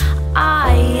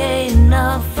 I ain't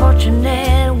a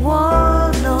fortunate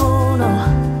one, no, no.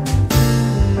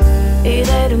 It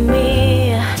ain't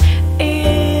me,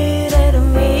 it ain't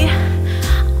me.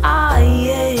 I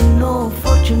ain't no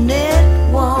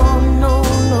fortunate one, no,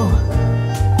 no.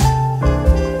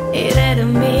 It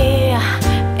ain't me,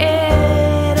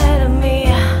 it ain't me.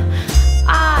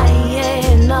 I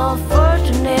ain't no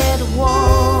fortunate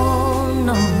one,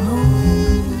 no, no.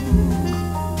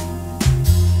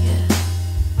 Yeah.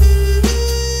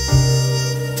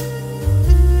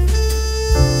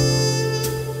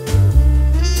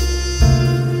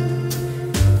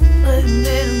 I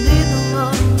need no,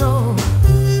 no.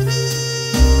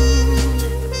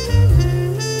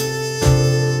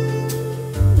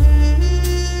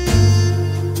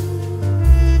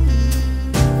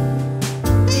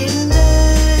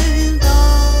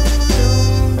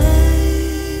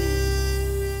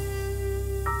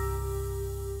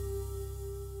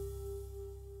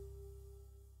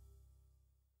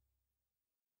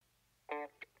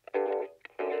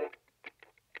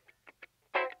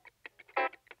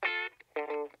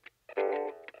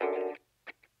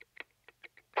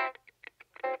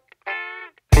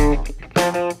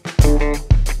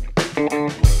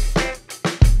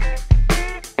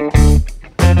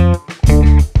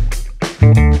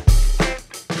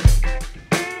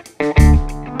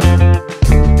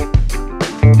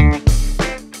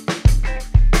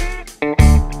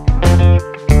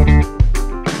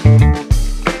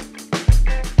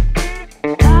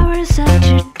 Hours of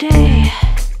your day,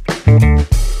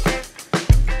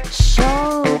 so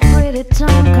pretty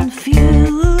damn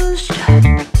confused,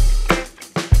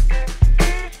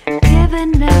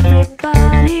 giving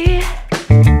everybody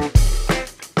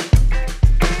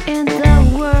in the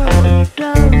world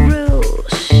the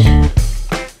rules.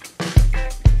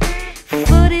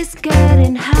 Food is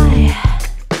getting high,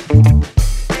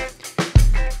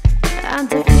 and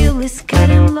the fuel is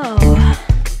getting low.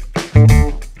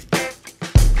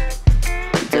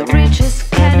 The rich is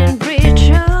getting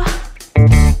richer,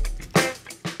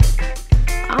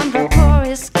 and the poor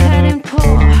is getting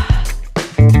poor.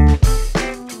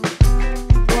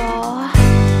 Well,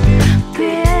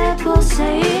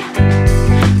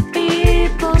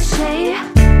 people say,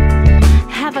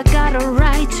 have I got a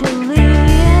right to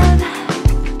live?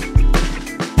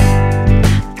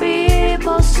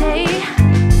 People say,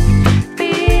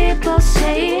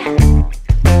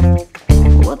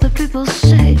 what the people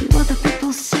say, what the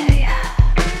people say.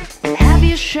 Have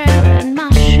your share and my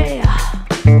share,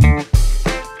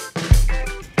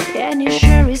 and your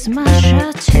share is my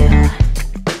share too.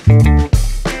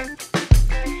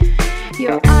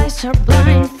 Your eyes are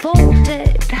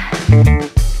blindfolded,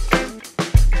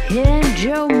 and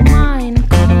your mind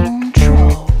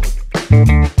controlled.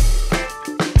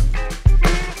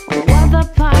 What the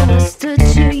pilots do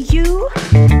to you,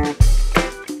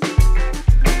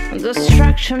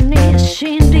 destruction is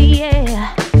in the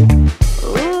air.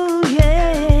 Ooh,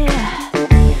 yeah.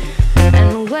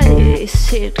 And where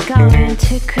is it going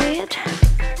to quit?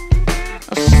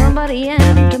 Somebody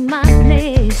under my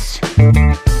knees.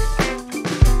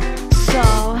 So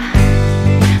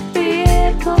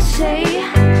people say,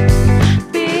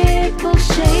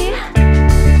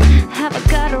 have I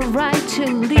got a right to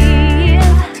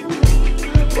live?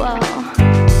 Well,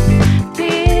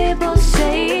 people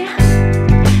say,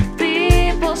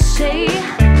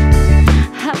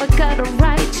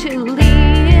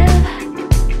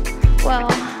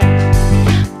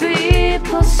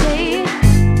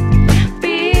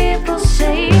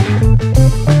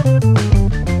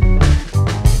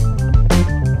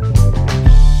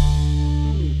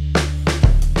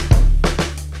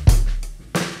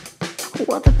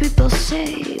 What the people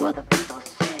say, what the people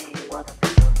say, what the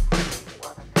people.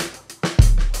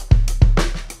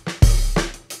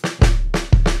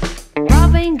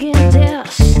 Robbing and they're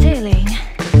stealing,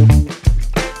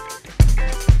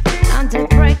 and they're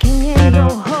breaking in your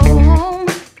home.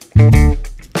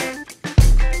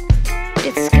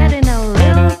 It's getting a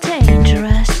little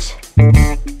dangerous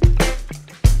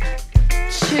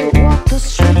to walk the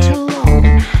street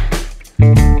alone.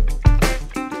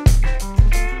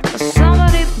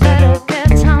 Somebody better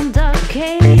get on the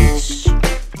case.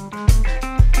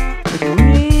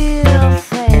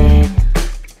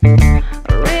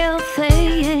 Real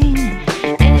thing,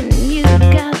 and you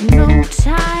got no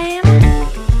time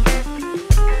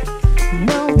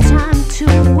to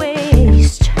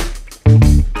waste.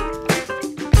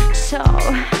 So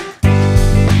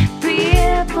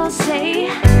people say,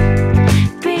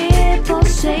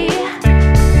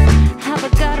 have I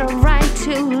got a right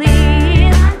to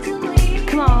leave?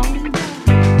 Come on.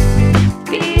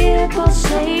 People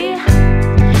say,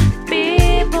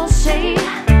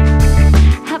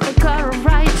 have I got a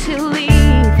right to leave?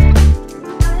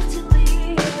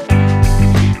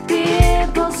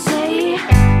 People say,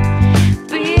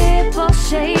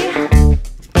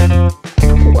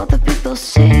 what the people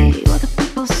say, what the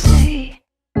people say.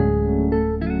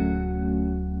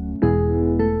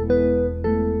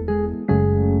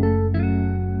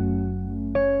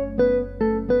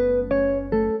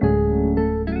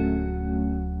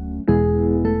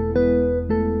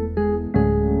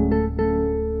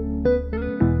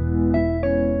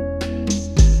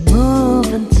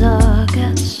 Moving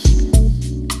targets,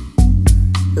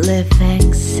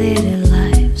 living city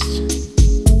lives,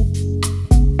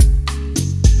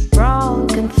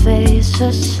 broken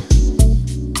faces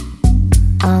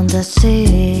on the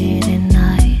city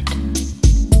night.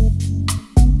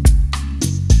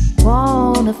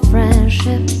 Want a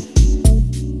friendship,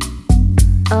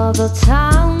 all the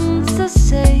time's the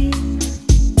same.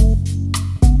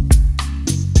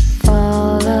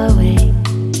 Following,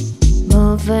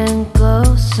 moving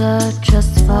closer,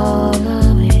 just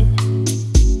following.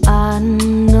 I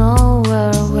know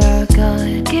where we're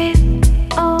going.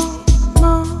 Keep on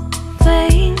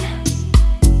moving,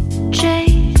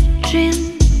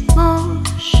 changing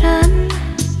motion.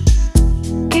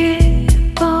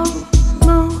 Keep on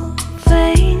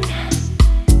moving,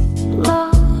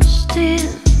 lost in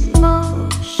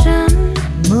motion.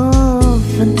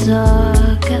 Moving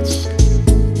targets,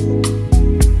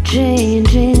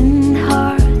 changing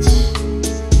hearts,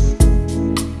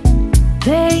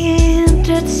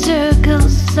 painted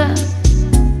circles that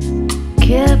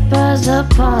keep us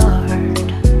apart.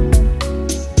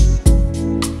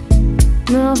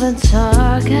 Moving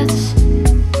targets,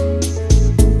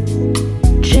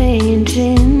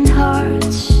 changing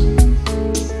hearts,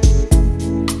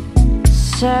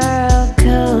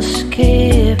 circles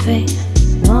keeping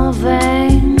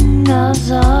moving us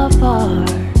apart.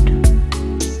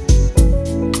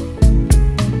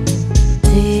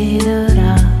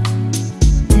 Dee-do-da,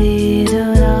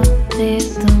 dee-do-da,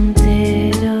 dee-dum,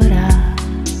 dee-do-da.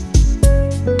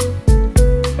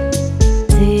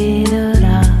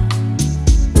 Dee-do-da,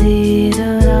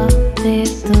 dee-do-da,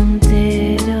 dee-dum,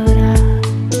 dee-do-da.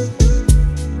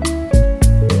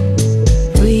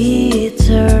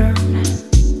 Return,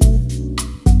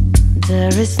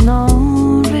 there is no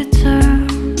return.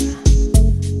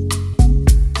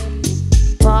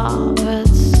 Forward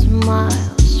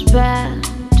smiles,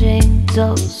 bending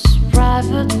those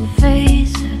private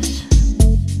faces,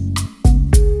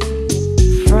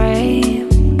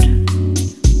 framed,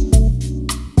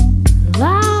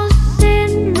 lost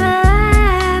in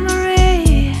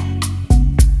memory.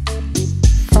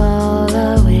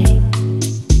 Following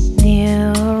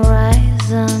new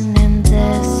horizon in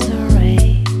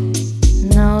disarray.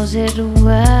 Knows it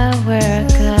where we're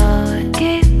going.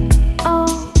 Keep on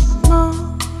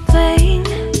moving,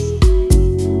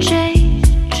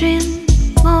 changing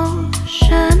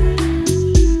motion.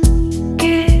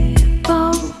 Keep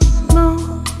on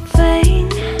moving,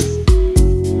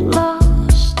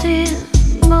 lost in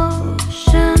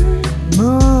motion.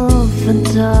 Moving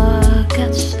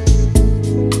targets,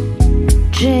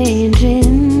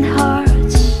 changing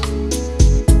hearts,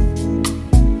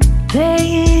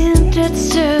 painted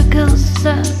circles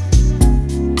that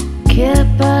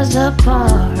keep us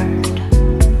apart.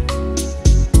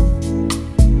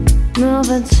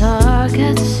 Moving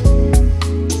targets,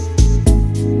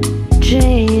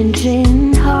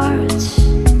 changing hearts,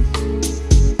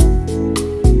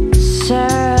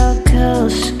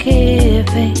 circles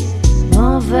keeping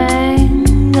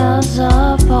moving us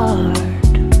apart.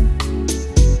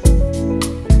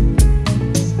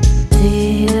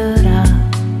 Dee-do-da,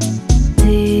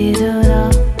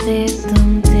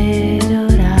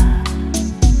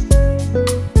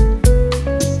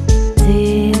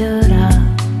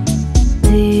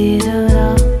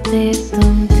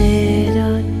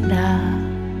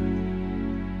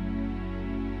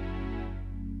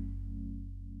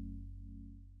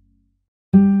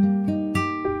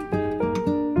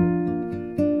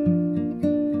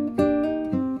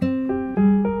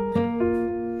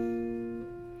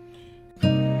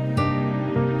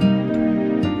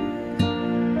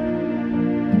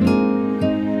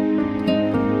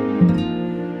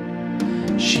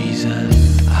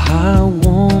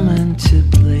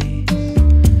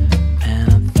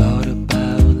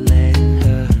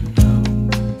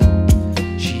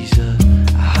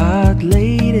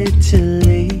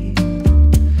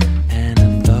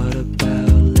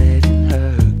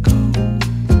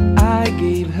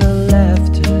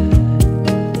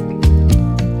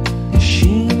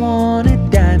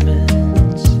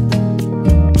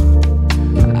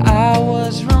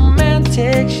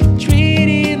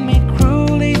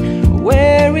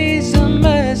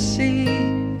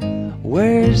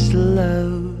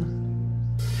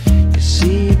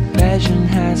 See, passion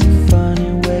has a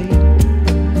funny way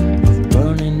of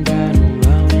burning down and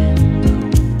running low.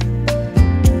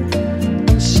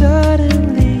 And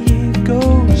suddenly it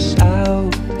goes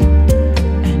out,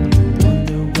 and you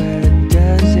wonder where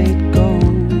does it go.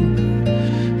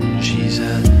 And she's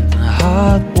a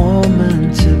hard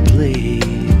woman to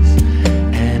please,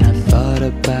 and I thought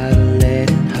about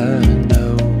letting her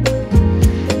know.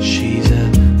 She's a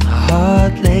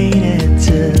hard lady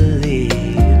to leave.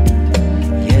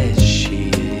 Yes, she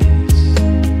is.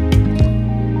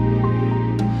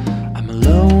 I'm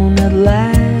alone at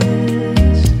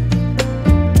last.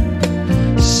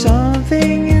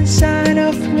 Something inside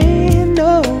of me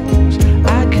knows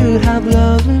I could have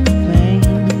loved in vain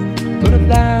for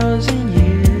 1,000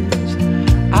 years.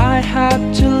 I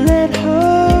had to let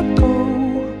her go.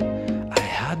 I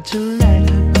had to let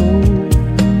her go.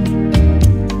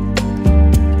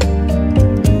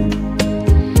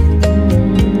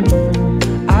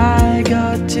 I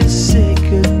got to say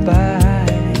goodbye.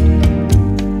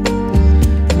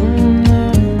 No,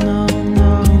 no,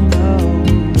 no, no.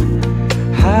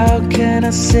 How can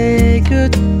I say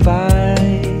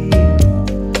goodbye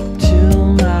to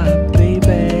my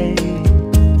baby?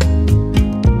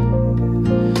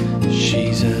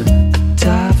 She's a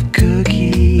tough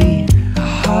cookie, a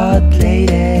hot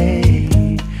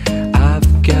lady. I've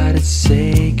gotta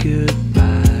say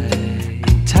goodbye.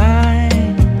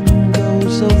 Time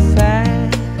goes so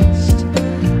fast,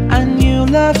 and new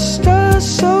love starts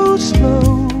so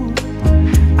slow.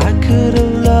 I could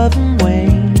have loved and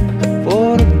waited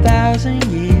for 1,000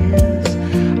 years.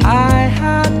 I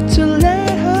had to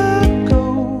let her go.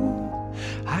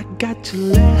 I got to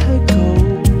let her go.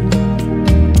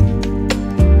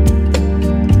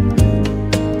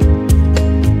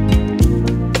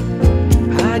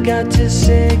 I got to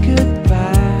say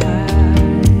goodbye.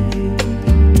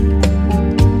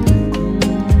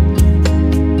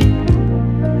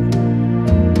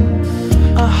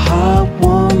 A hard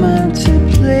woman to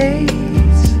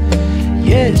please.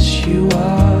 Yes, you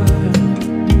are.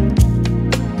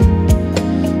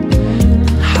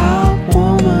 Hard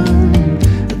woman,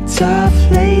 a tough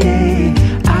lady.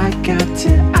 I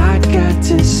got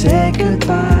to say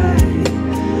goodbye.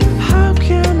 How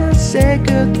can I say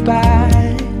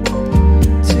goodbye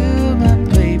to my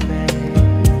baby?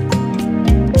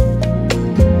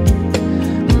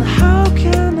 And how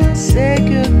can I say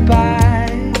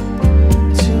goodbye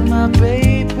to my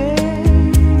baby?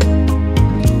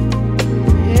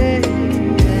 Yeah,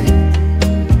 yeah.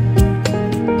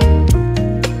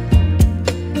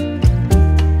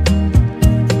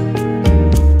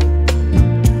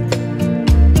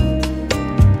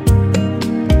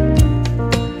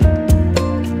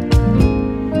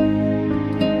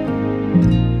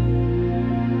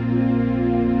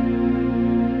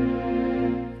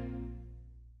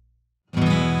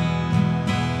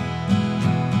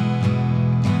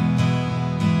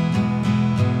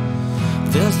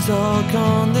 There's talk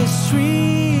on the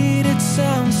street, it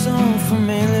sounds so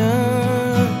familiar.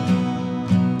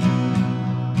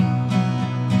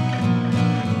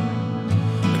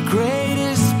 The great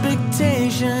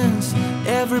expectations,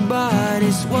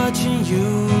 everybody's watching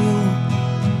you.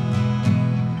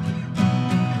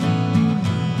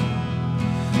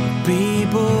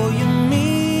 People you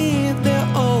meet, they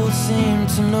all seem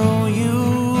to know you.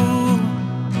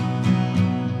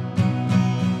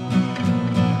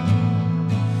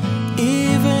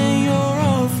 Even your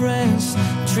old friends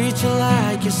treat you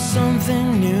like you're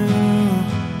something new.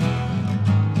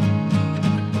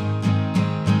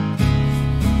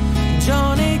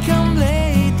 Johnny come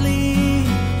lately,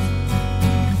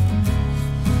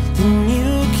 the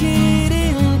new kid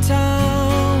in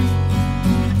town.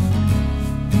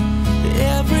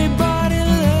 Everybody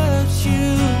loves you,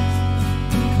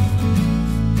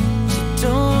 so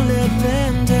don't let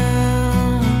them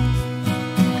down.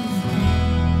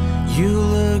 You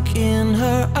look in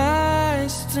her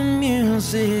eyes, the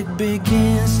music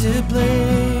begins to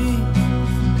play.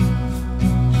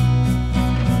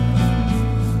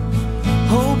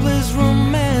 Hopeless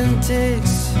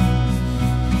romantics,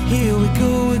 here we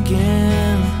go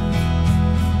again.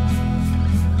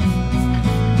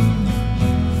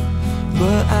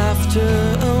 But after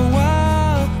a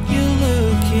while, you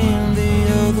look in the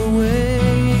other way.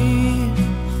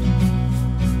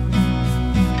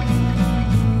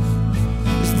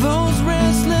 It's those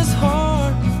restless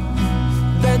hearts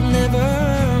that never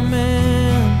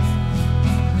mend.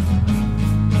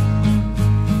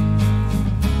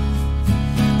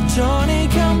 Johnny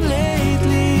come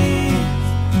lately,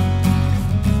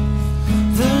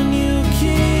 the new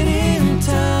kid in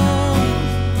town.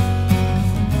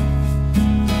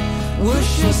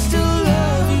 Wish you still love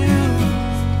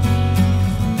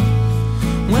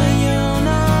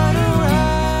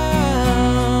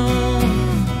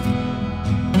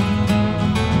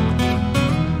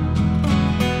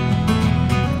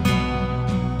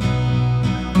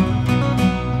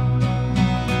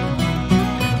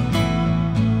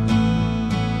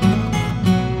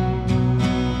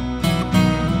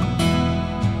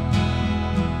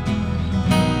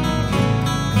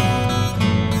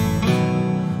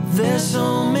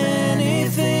many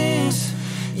things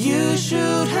you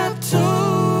should have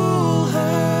told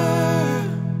her,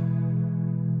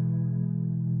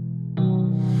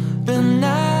 but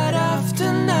night after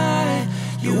night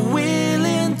you're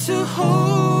willing to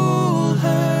hold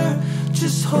her,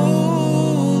 just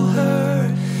hold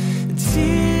her.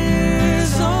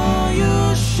 Tears on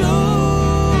your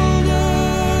shoulder,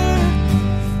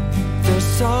 there's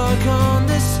talk on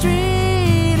the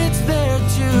street, it's there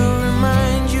to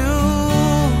remind you.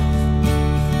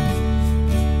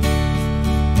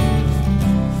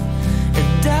 It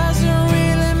doesn't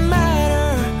really matter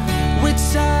which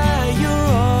side you're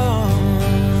on.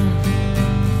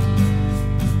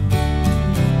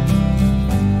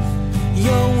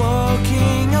 You're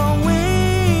walking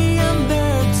away and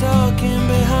they're talking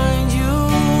behind you.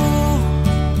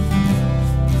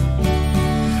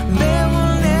 They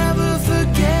will never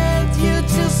forget you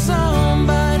till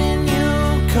somebody new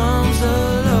comes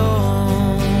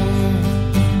along.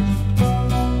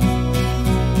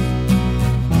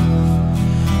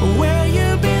 Where you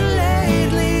been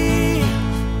lately?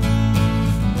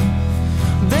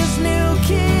 This new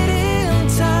kid in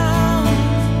town,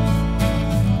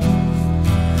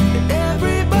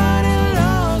 everybody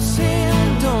loves him,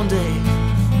 don't they?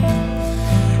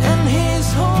 And he's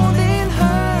holding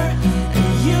her, and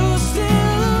you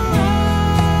still around.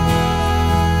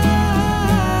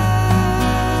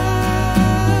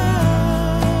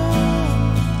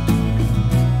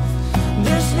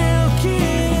 This new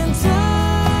kid in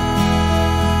town,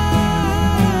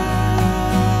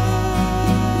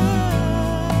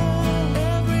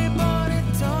 everybody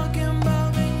talking about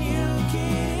the new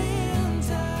kid in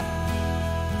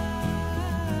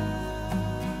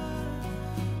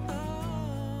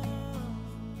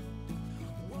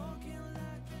walking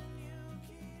like the new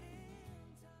kid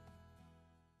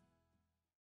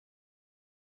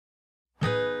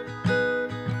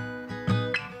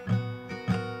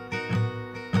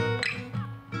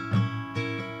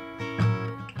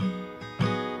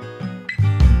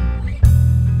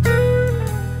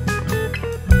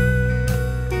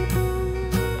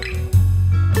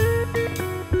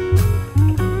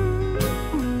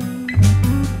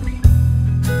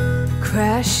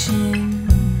Crashing,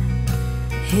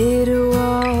 hit a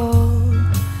wall.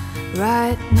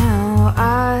 Right now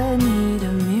I need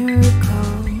a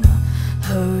miracle.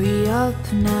 Hurry up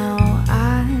now,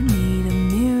 I need a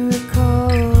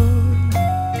miracle.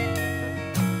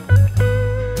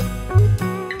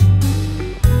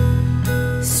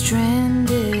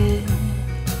 Stranded,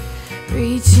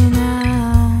 reaching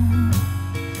out.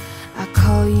 I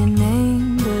call your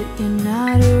name but you're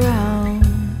not around.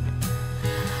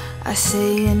 I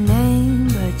say your name,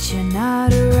 but you're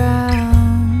not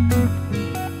around.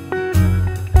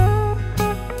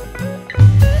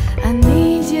 I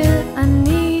need you, I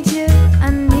need you, I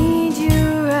need you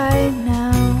right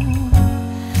now.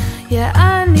 Yeah,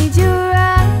 I need you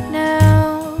right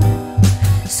now.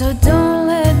 So don't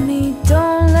let me,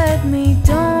 don't let me,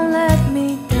 don't let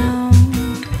me down.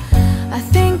 I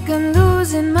think I'm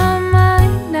losing my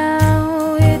mind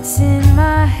now. It's in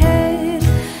my head,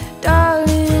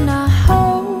 darling. I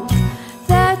hope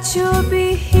that you'll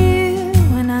be here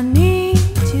when I need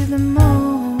you the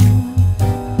most.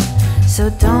 So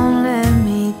don't let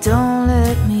me, don't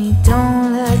let me,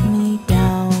 don't let me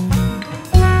down.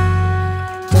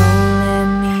 Don't let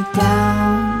me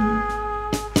down.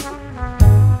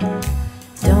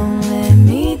 Don't let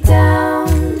me down,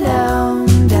 down,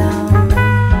 down.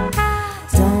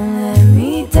 Don't let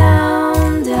me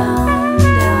down, down,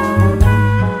 down.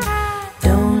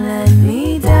 Don't let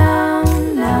me down,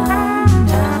 down,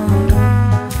 down.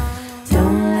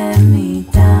 Don't let me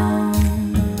down.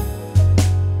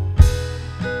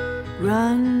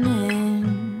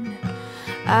 Running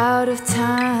out of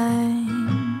time.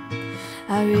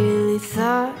 I really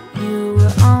thought you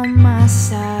were on my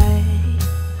side,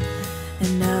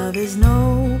 and now there's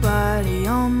nobody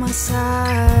on my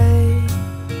side.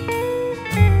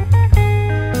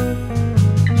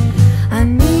 I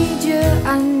need you,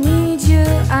 I need you,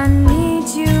 I need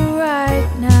you right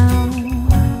now.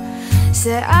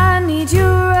 Say I need you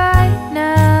right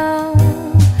now.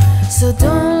 So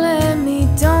don't let me,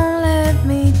 don't let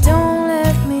me, don't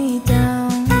let me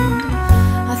down.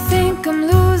 I think I'm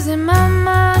losing my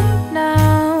mind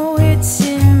now. It's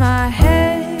in my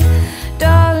head,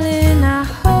 darling. I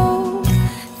hope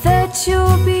that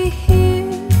you'll be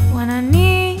here when I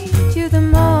need you the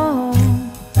most.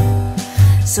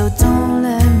 So don't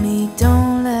let me,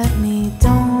 don't let me,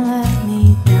 don't let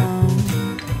me down.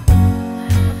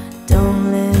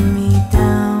 Don't let me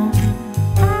down.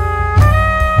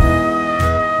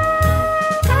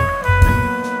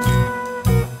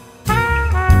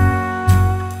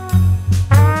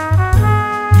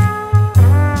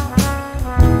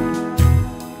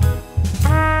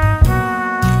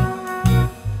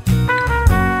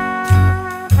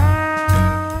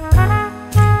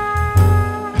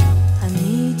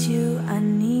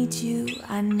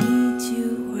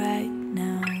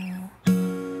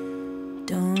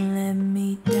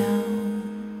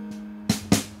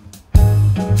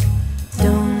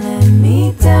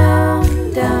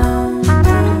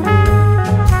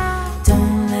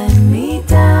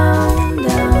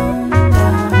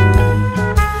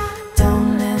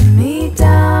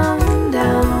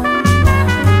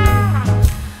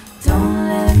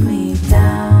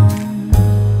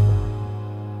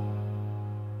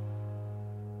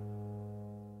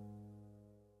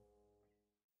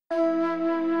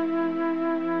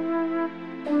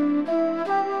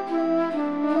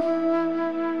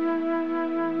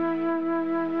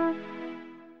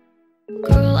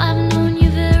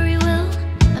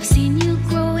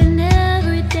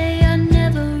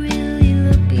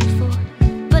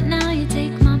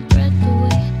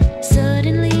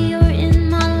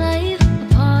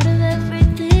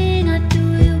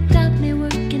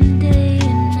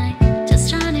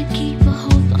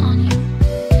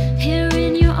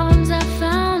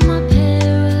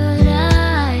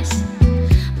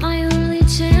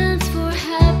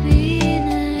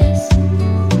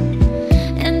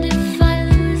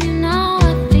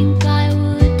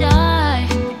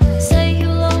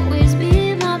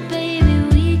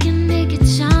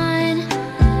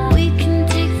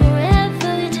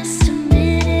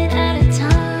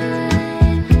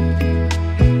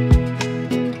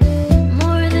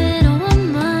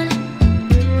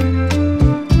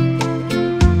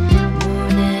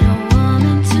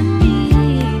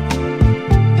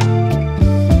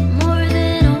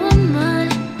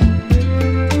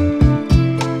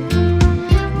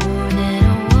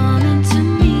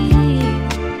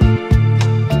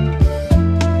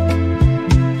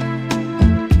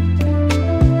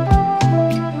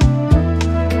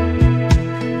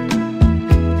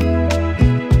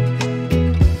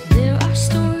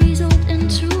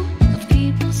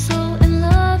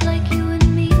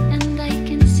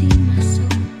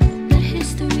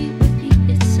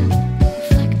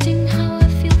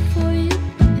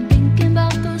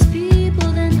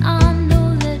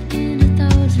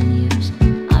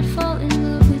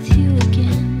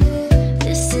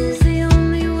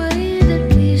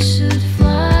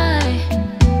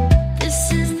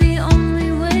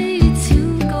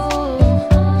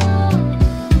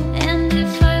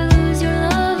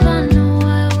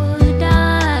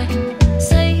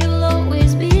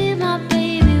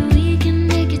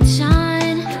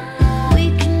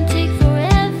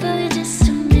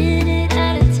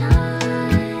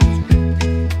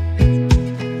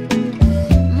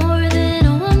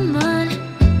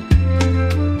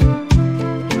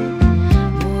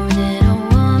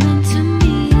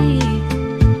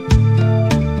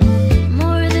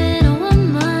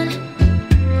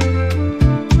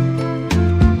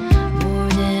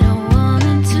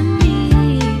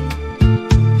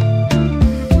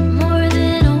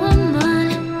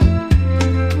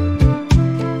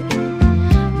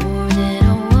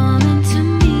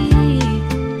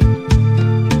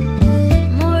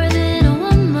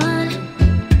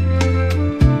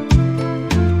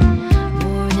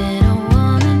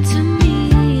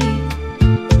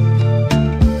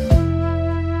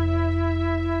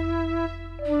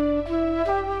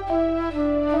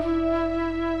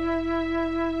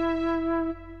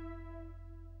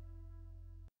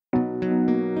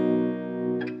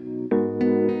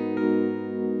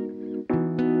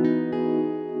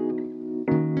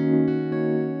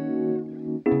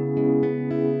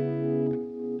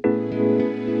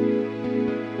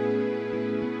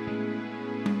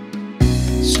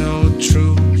 so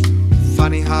true.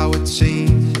 Funny how it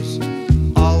seems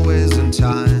always in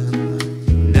time,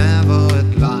 never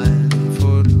at line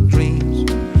for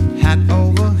dreams. Head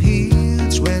over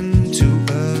heels, went to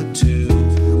a two.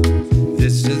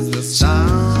 This is the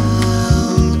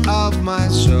sound of my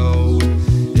soul.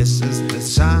 This is the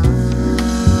sound.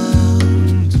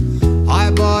 I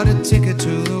bought a ticket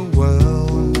to the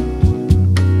world.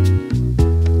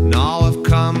 Now I've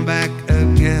come back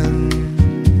again.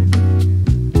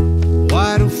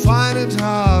 Why to find it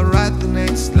hard, write the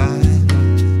next line.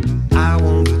 I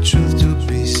want the truth to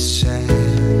be said.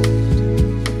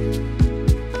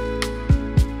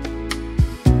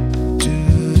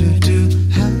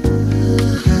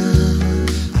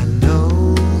 I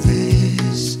know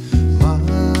this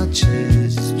much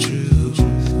is true.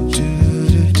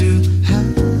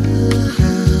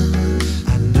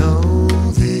 I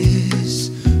know this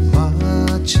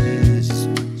much is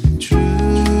true.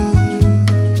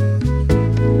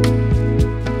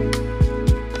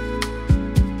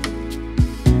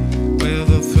 With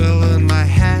a fill in my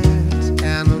head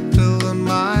and a pill in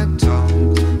my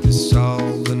tongue, it's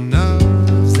all the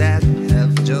nerves that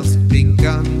have just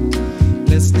begun.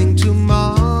 Listening to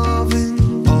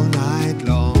Marvin all night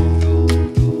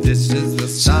long. This is the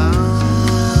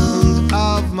sound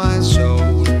of my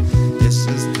soul. This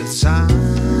is the sound,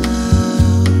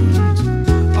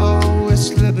 always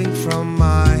slipping from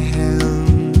my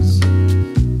hands.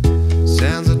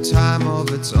 Sands a time of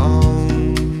its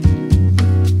own.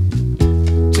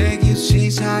 Take your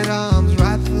seaside arms,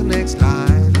 write the next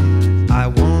line. I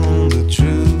want the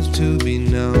truth to be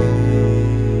known.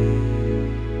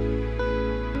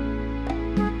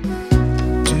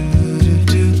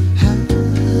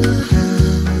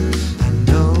 I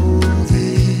know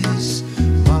this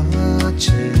much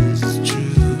is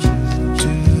true.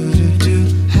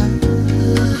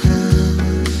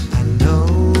 I know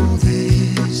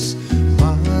this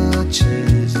much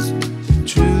is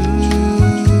true.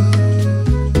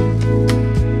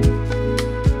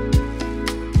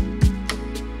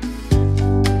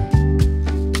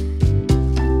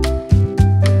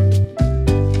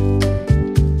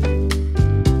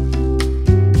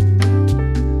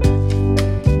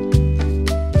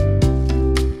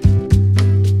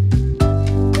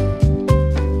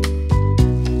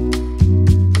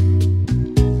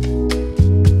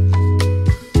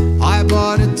 I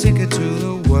bought a ticket to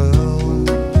the world.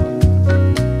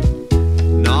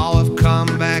 Now I've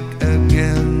come back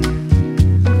again.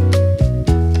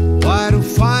 Why to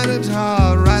find it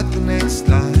hard, write the next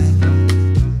line.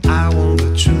 I want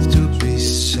the truth to be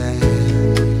said.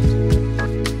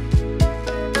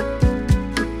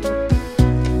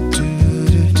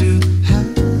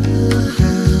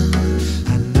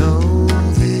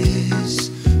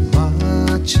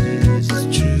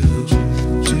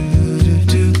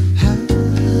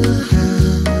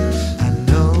 I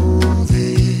know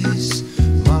this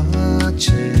much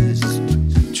is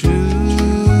true. I know this much is true.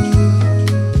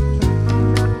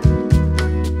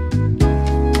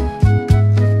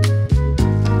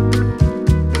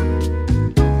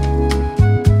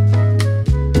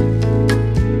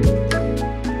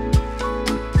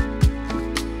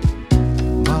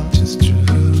 Much is true,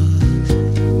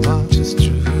 much is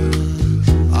true.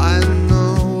 I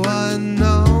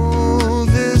know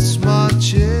this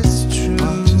much is true.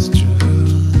 Much is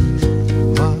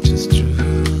true, much is true.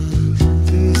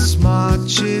 This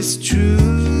much is true.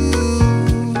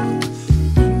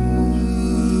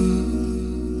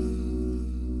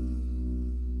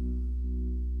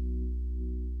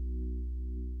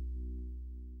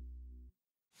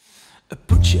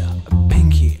 Put your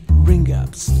pinky ring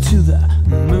ups to the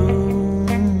moon.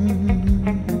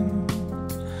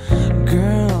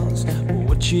 Girls,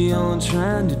 what you all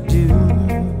trying to do?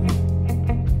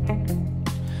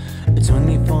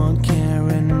 24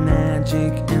 karat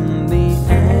magic in the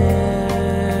air.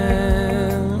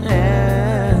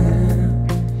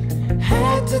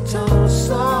 Head to toe,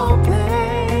 so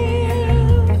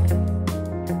plain.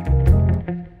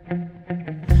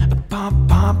 Pop,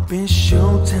 pop, it's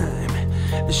showtime.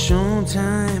 It's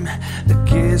showtime.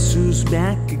 Guess who's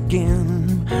back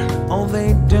again? Oh,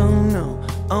 they don't know.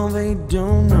 Oh, they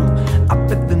don't know. I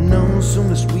bet they know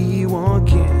soon as we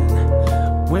walk in.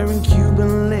 Wearing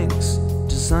Cuban links,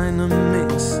 designer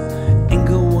mix,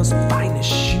 Inglewood's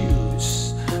finest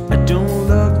shoes. But don't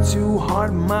look too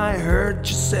hard, might hurt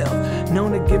yourself.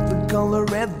 Known to give the color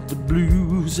red the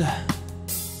blues.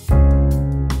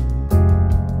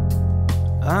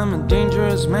 I'm a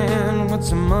dangerous man with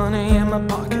some money in my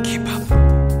pocket. Keep up.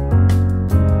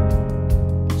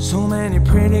 So many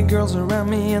pretty girls around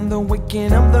me and the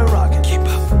waking of the rocket. Keep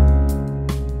up.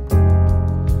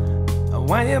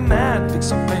 Why you mad? Fix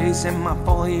your face and my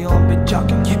folly all be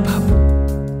jogging. Keep up.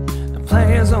 The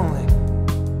players only.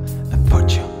 And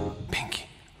put your pinky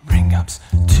ring ups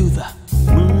to the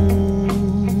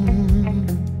moon.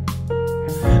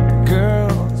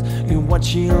 Girls,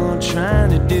 what you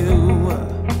trying to do?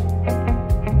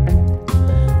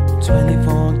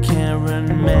 24 karat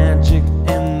magic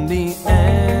in the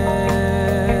air.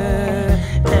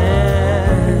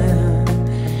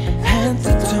 Head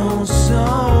to toe, so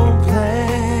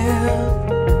plain.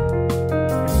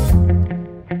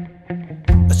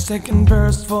 A second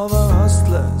verse for the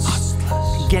hustlers,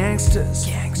 gangsters,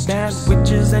 bad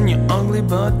witches, and your ugly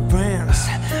butt friends.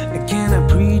 Can I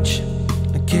preach?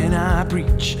 Can I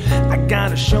preach? I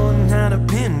gotta show them how to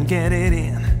pin, get it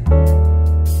in.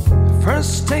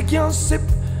 First take your sip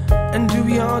and do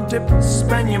your dip.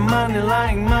 Spend your money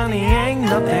like money ain't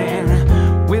nothing.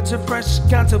 We're too fresh,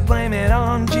 got to blame it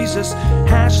on Jesus.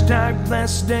 Hashtag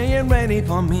blessed day and ready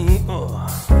for me.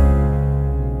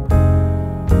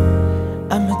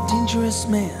 I'm a dangerous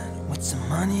man with some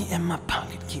money in my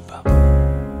pocket, keep up.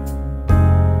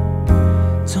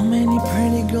 So many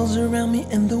pretty girls around me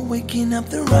and they're waking up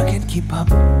the rocket, keep up.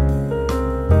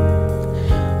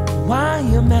 Why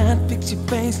you mad? Fix your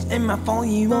face and my phone,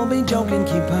 you won't be joking,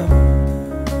 keep up.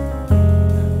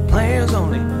 Players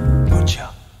only, put your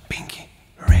pinky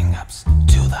ring ups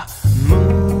to the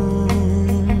moon.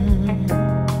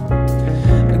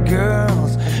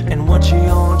 Girls, and what you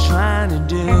all trying to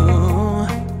do?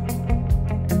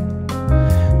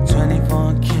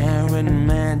 24 karat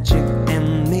magic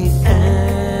in the air.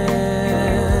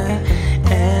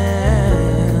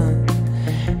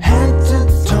 Head to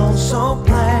toe, so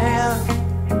player.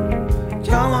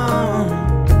 Come on.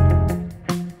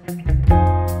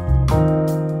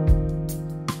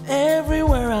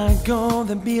 Everywhere I go,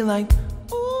 they be like,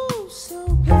 ooh, so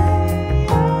player.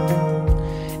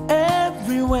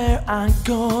 Everywhere I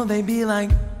go, they be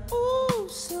like, ooh,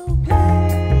 so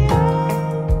player.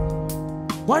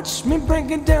 Watch me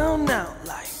break it down now,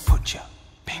 like put your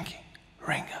pinky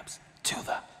ring ups to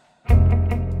the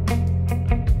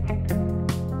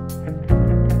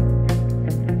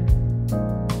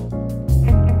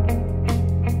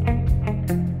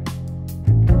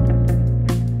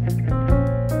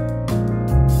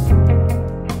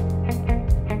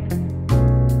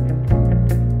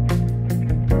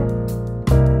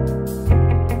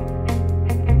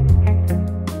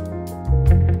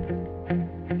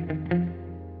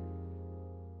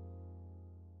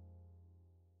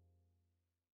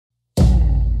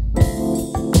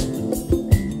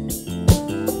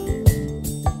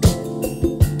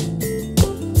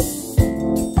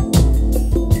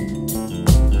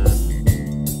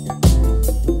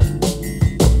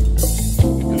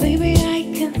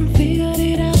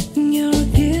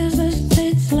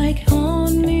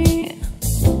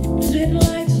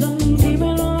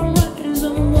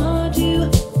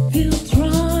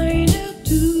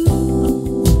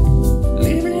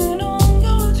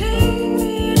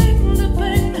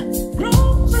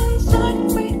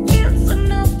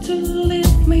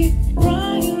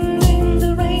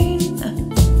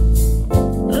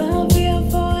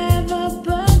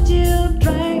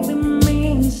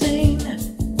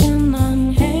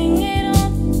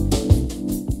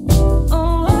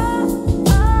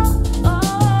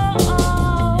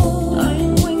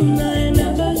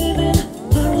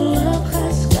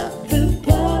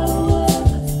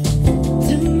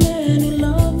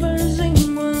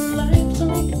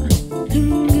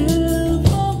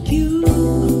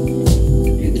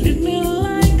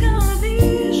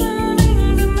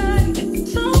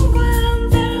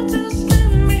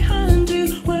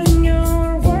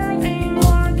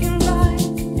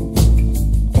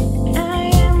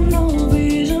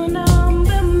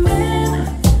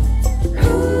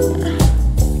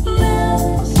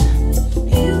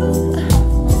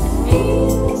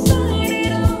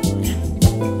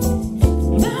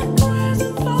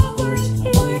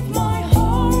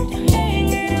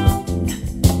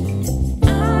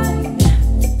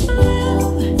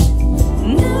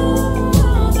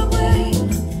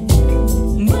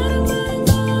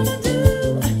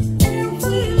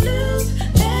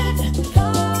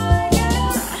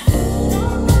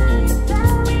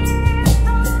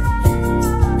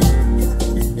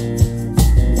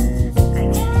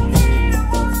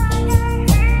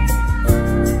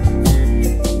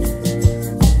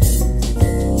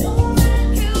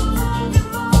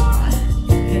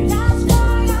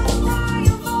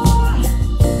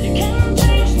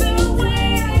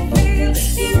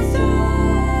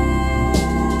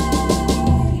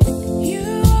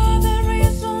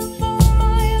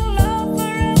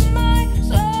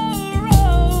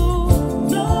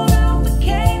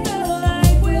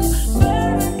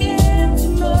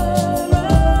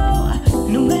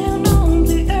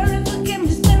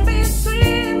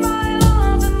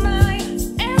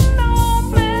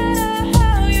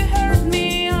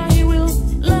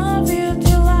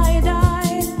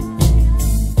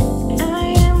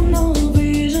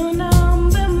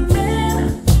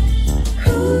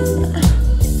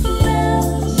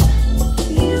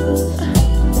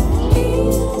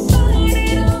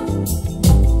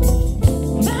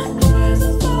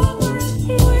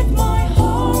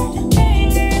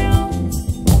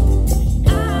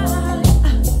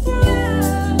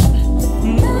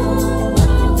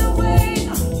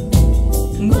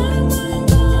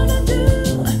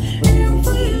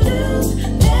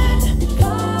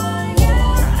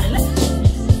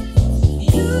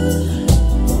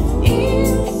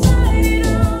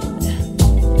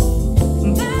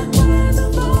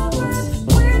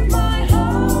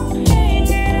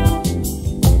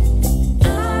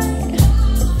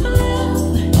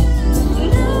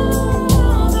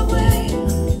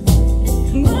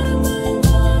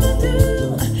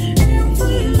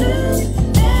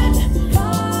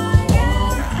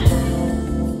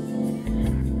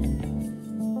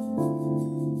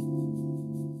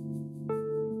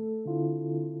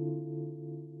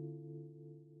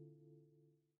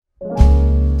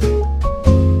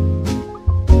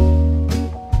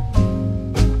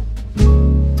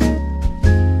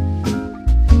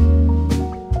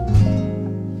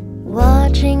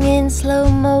Watching in slow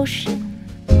motion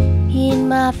in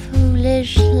my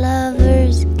foolish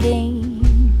lover's game.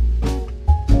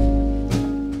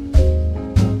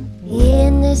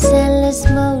 In this endless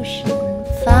motion,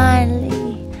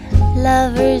 finally,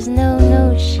 lovers know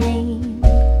no shame.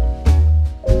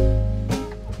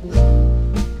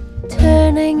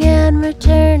 Turning and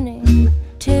returning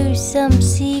to some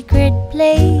secret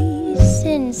place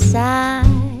inside.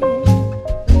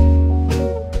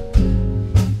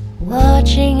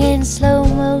 Watching in slow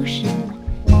motion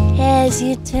as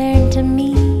you turn to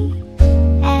me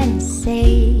and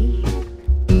say,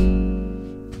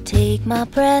 take my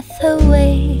breath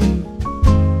away,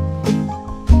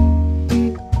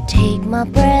 take my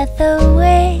breath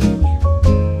away,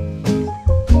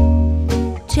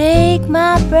 take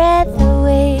my breath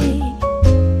away,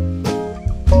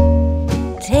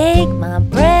 take my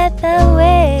breath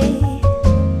away.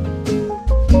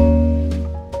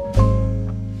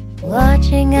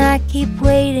 Watching, I keep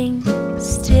waiting,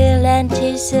 still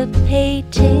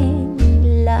anticipating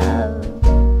love.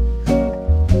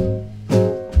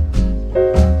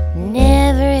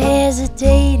 Never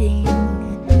hesitating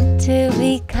to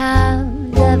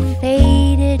become the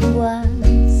fated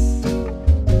ones.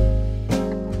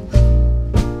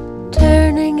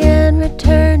 Turning and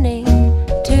returning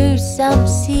to some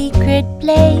secret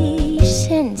place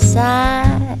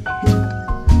inside.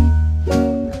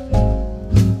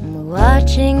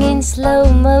 Watching in slow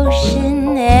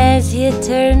motion as you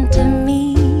turn to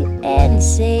me and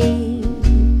say,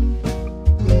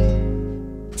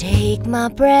 take my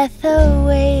breath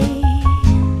away,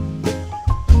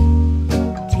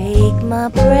 take my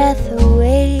breath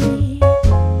away,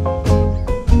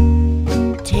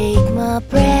 take my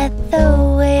breath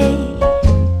away,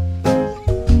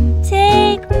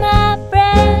 take my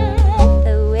breath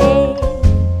away.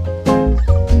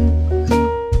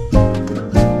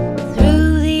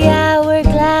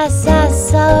 I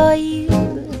saw you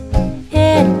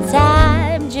and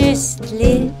time just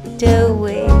slipped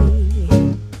away.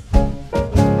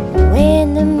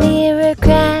 When the mirror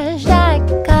crashed, I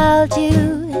called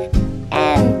you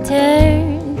and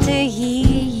turned to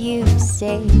hear you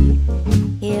say,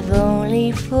 if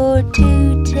only for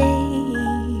today,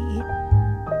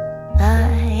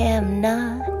 I am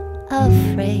not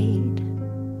afraid.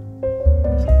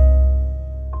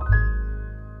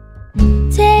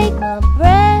 Take my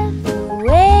breath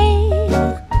away,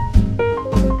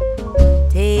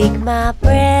 take my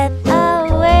breath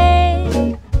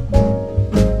away,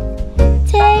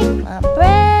 take my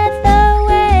breath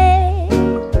away,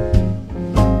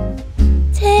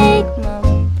 take my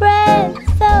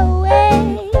breath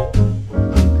away,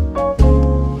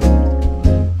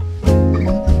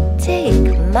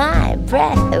 take my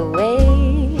breath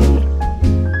away,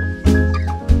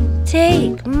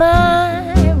 take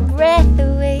my breath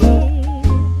away,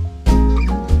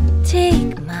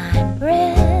 take my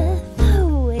breath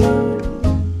away.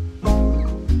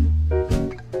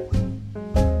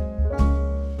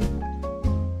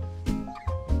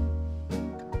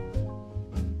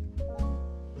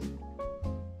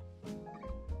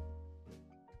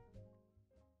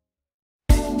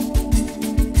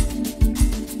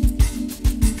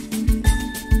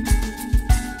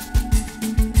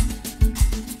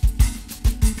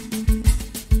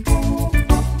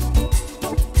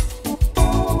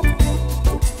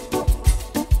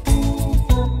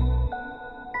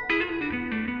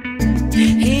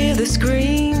 Hear the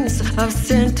screams of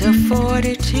Center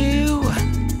 42,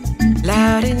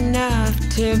 loud enough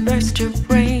to burst your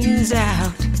brains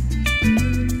out.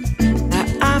 The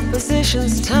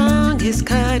opposition's tongue is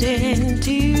cut in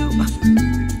two.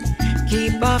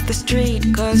 Keep off the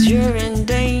street, 'cause you're in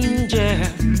danger.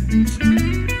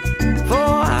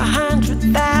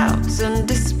 400,000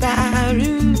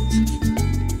 disparates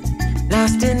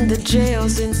lost in the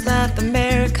jails in South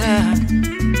America.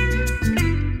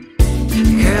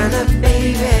 Curl up,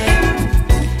 baby.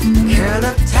 Curl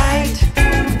up tight.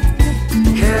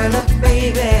 Curl up,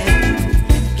 baby.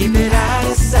 Keep it out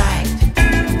of sight.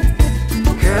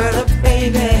 Curl up,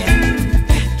 baby.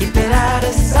 Keep it out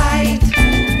of sight.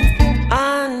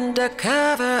 Under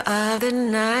cover of the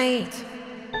night.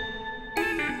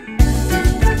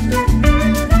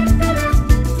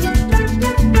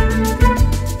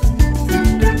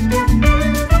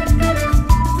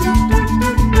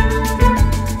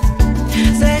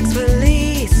 Sex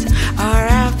police are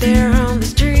out there on the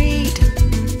street.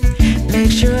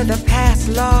 Make sure the past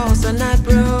laws are not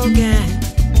broken.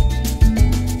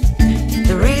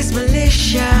 The race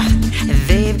militia,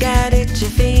 they've got itchy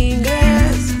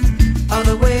fingers, all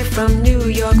the way from New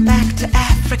York back to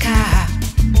Africa.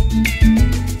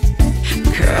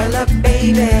 Curl up,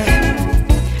 baby.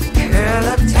 Curl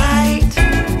up tight.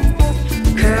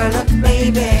 Curl up,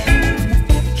 baby.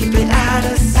 Keep it out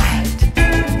of sight.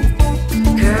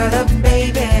 Curl up,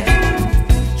 baby.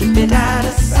 Keep it out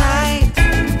of sight.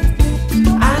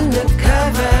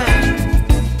 Undercover.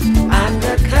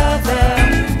 Undercover.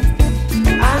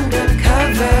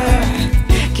 Undercover.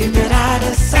 Keep it out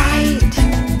of sight.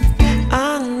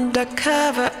 Under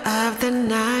cover of the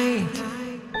night.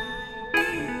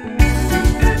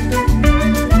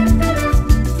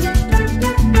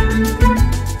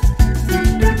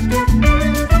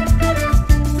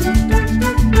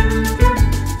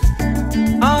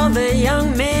 All the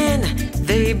young men,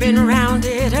 they've been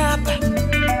rounded up,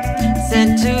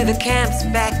 sent to the camps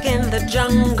back in the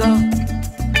jungle.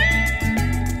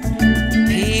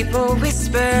 People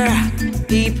whisper,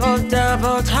 people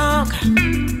double talk.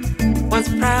 Once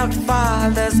proud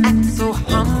fathers act so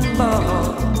humble.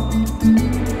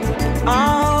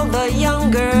 All the young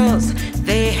girls,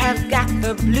 they have got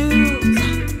the blues.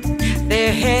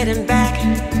 They're heading back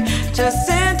to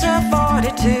Center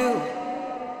 42.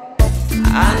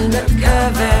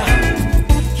 Undercover,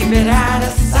 keep it out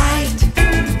of sight.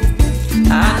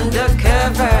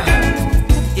 Undercover,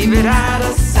 keep it out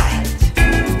of sight.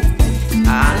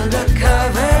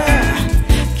 Undercover,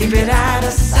 keep it out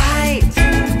of sight.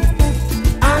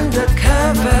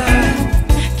 Undercover,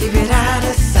 keep it out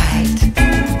of sight.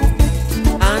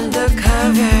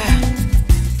 Undercover,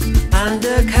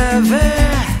 undercover,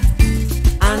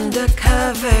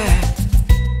 undercover,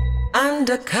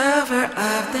 undercover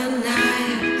of the night.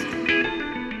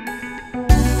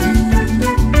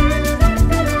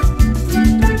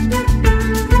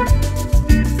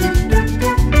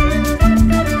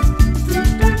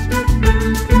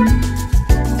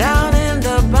 Down in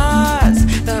the bars,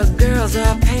 the girls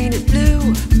are painted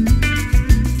blue,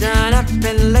 done up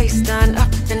in lace, done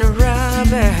up in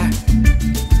rubber.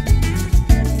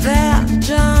 Their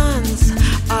Johns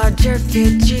are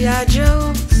jerky G.I.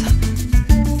 Joes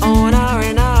on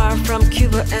R&R from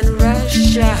Cuba and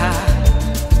Russia.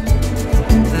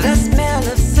 The smell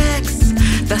of sex,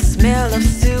 the smell of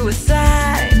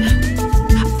suicide,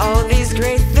 all these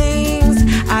great things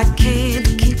I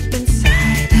can't keep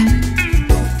inside.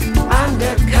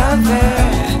 Undercover,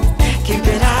 keep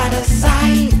it out of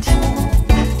sight.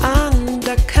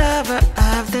 Undercover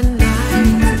of the night.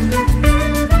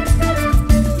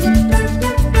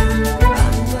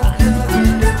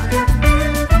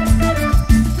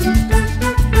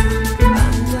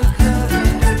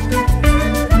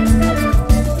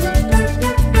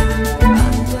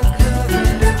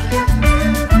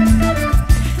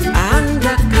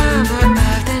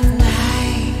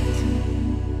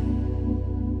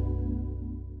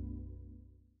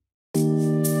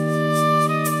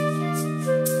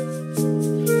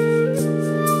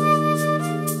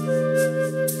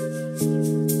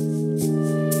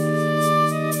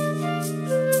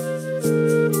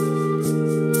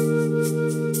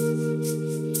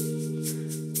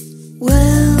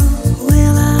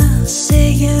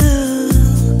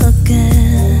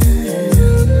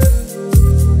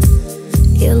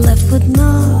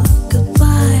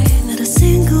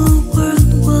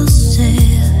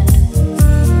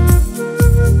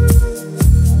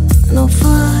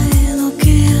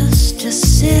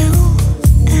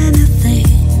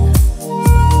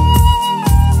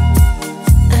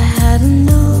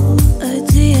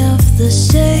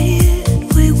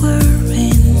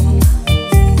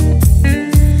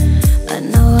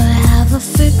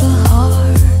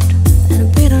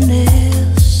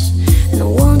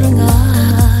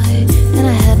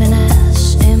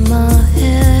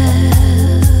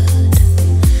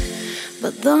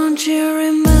 Don't you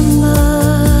remember?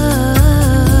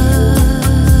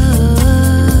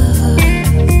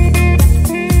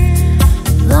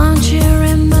 Don't you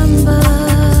remember?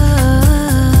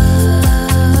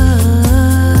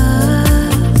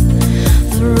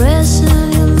 The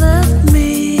reason you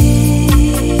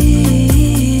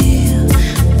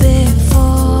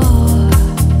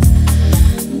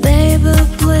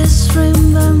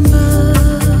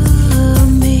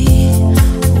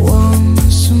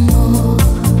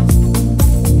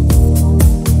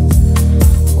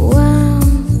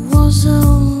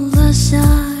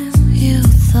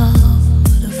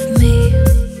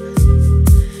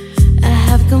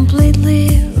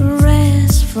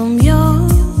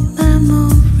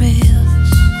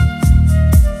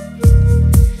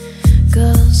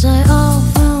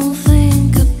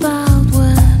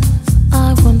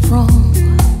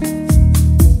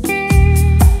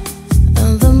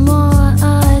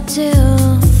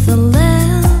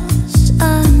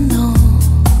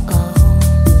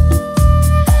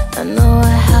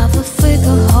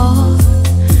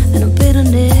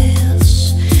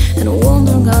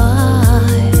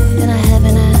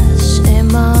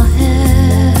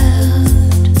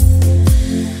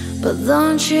But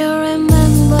don't you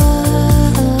remember?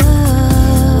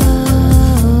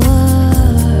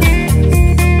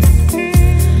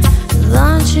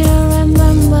 Don't you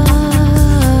remember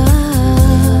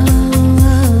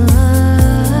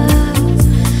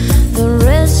the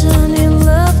reason you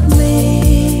loved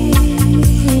me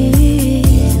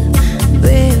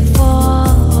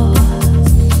before?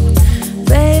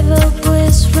 Baby,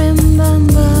 please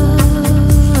remember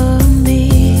me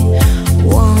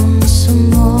once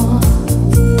more.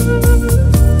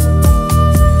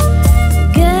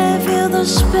 Gave you the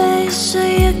space so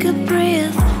you could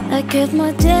breathe. I kept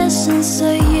my distance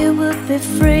so you would be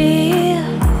free.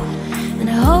 And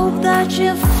I hope that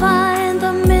you find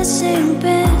the missing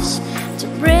piece to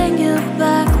bring you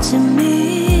back to me.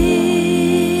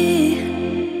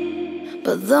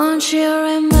 But don't you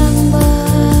remember?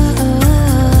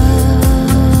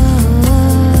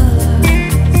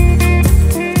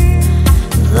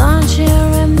 Don't you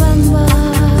remember?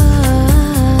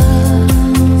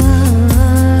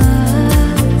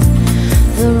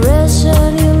 The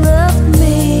reason you loved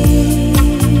me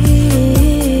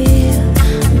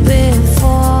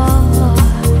before?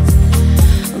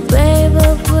 Baby,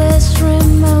 please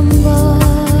remember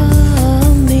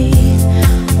me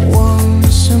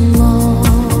once more.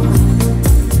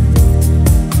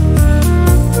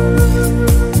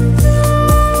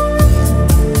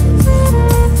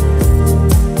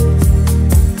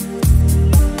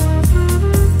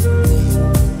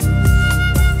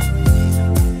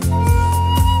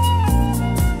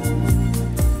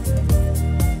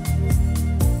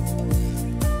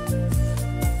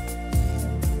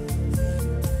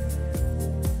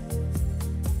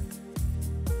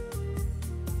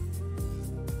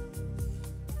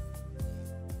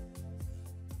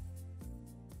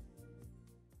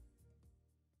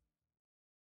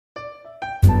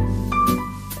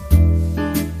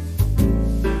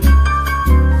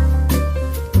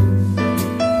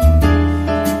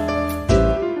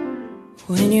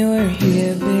 When you were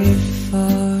here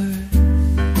before,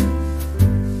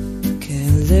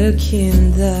 can look in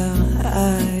the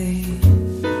eye.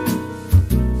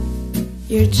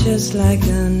 You're just like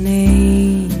an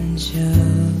angel.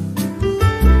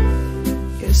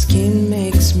 Your skin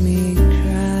makes me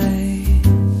cry.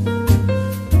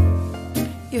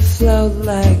 You float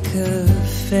like a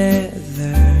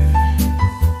feather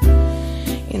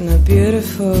in a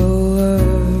beautiful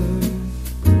world.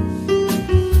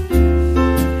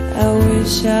 I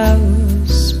wish I was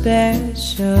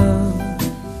special.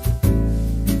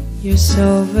 You're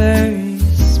so very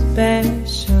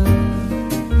special.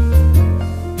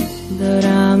 But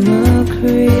I'm a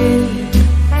creep,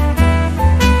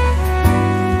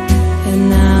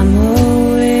 and I'm a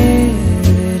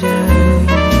widow.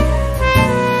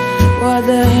 What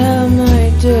the hell am I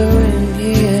doing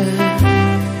here?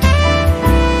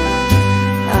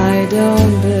 I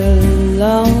don't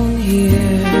belong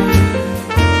here.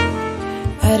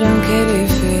 I don't care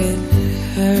if it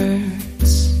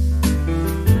hurts.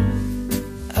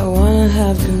 I wanna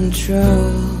have control.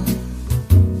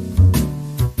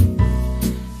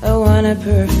 I want a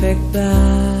perfect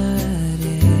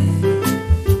body.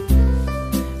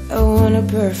 I want a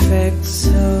perfect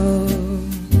soul.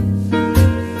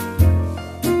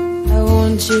 I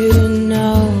want you to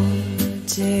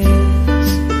notice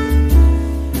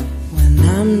when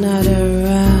I'm not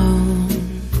around.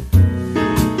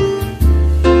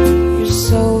 You're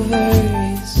so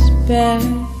very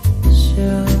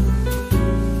special.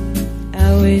 I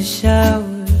wish I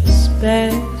was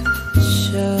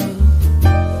special.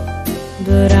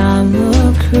 But I'm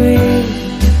a creep.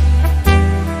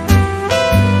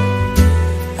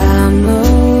 I'm a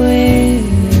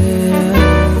widow.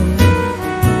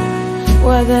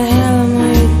 What the hell am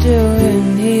I doing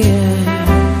here?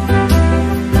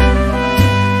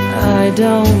 I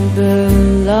don't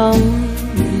belong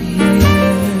here.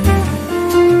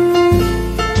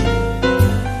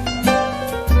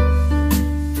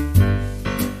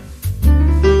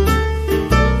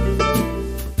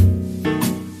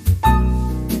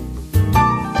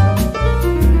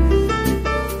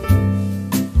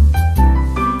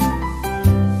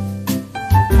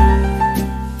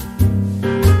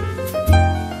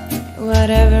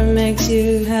 Whatever makes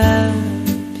you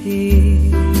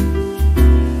happy,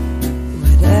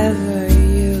 whatever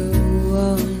you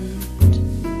want.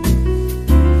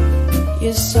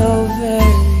 You're so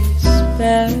very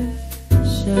special.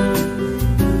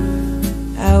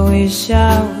 I wish I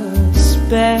was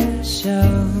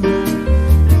special.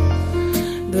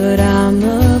 But I'm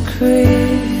a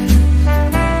creep.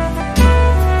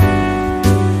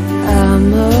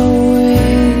 I'm a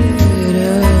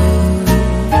widow.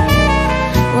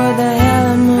 What the hell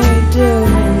am I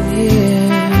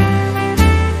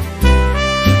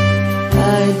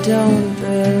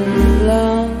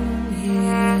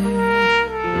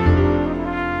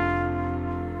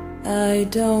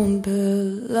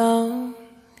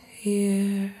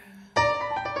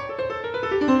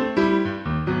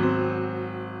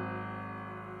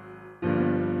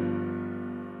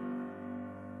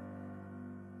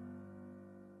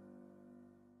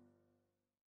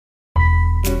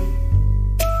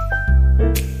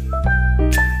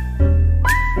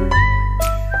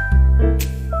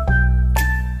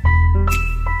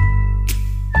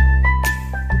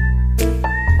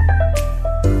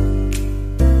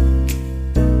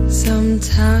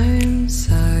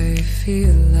Sometimes I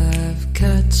feel I've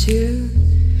got you.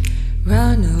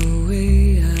 Run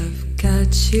away, I've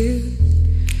got you.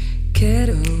 Get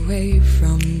away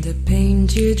from the pain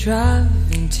you drive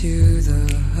into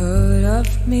the heart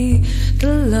of me.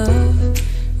 The love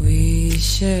we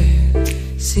share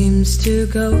seems to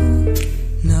go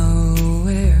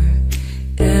nowhere,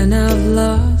 and I've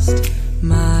lost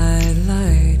my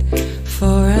light.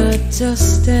 For I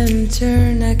just and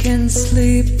turn, I can't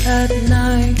sleep at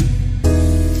night.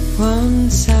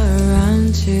 Once I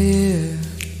ran to you,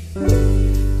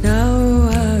 now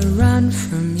I run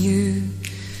from you.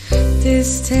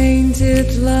 This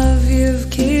tainted love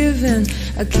you've given,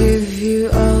 I give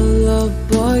you all a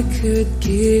boy could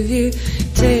give you.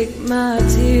 Take my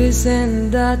tears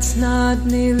and that's not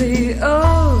nearly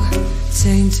all.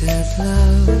 Tainted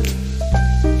love,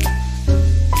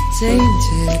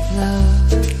 tainted love.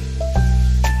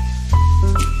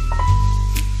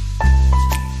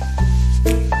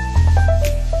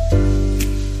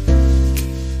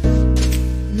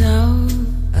 Now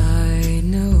I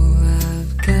know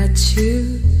I've got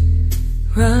you.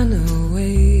 Run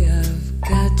away, I've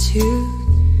got you.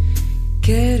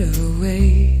 Get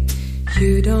away.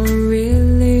 You don't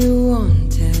really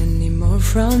want any more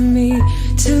from me.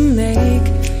 To make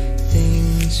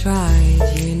things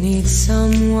right, you need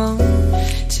someone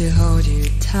to hold you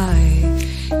tight.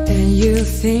 And you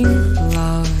think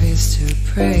love is to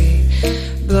pray,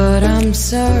 but I'm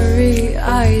sorry,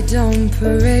 I don't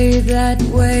parade that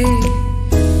way.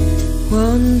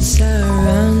 Once I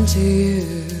ran to you,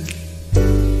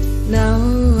 now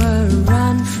I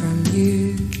run from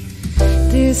you.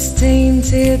 This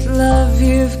tainted love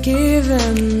you've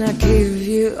given, I give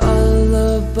you all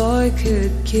a boy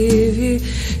could give you.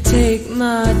 Take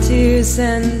my tears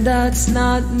and that's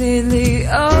not nearly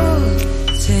all.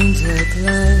 Tainted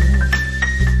love,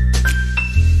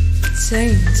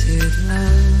 tainted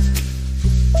love.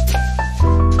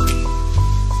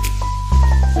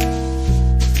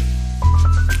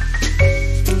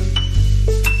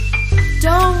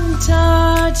 Don't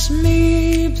touch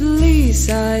me, please,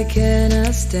 I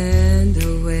cannot stand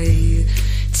the way you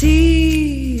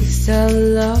tease. I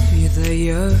love you, though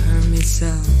you hurt me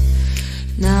so.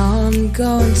 Now I'm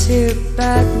going to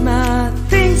pack my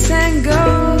things and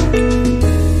go.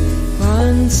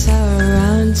 Once I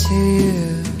ran to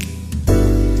you,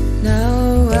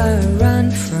 now I run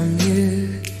from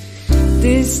you.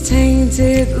 This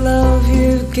tainted love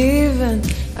you've given,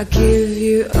 I give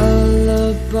you all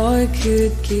a boy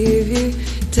could give you.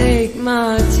 Take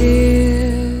my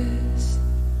tears,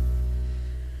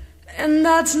 and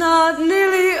that's not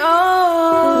nearly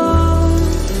all.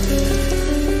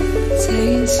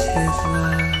 Tainted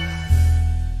love.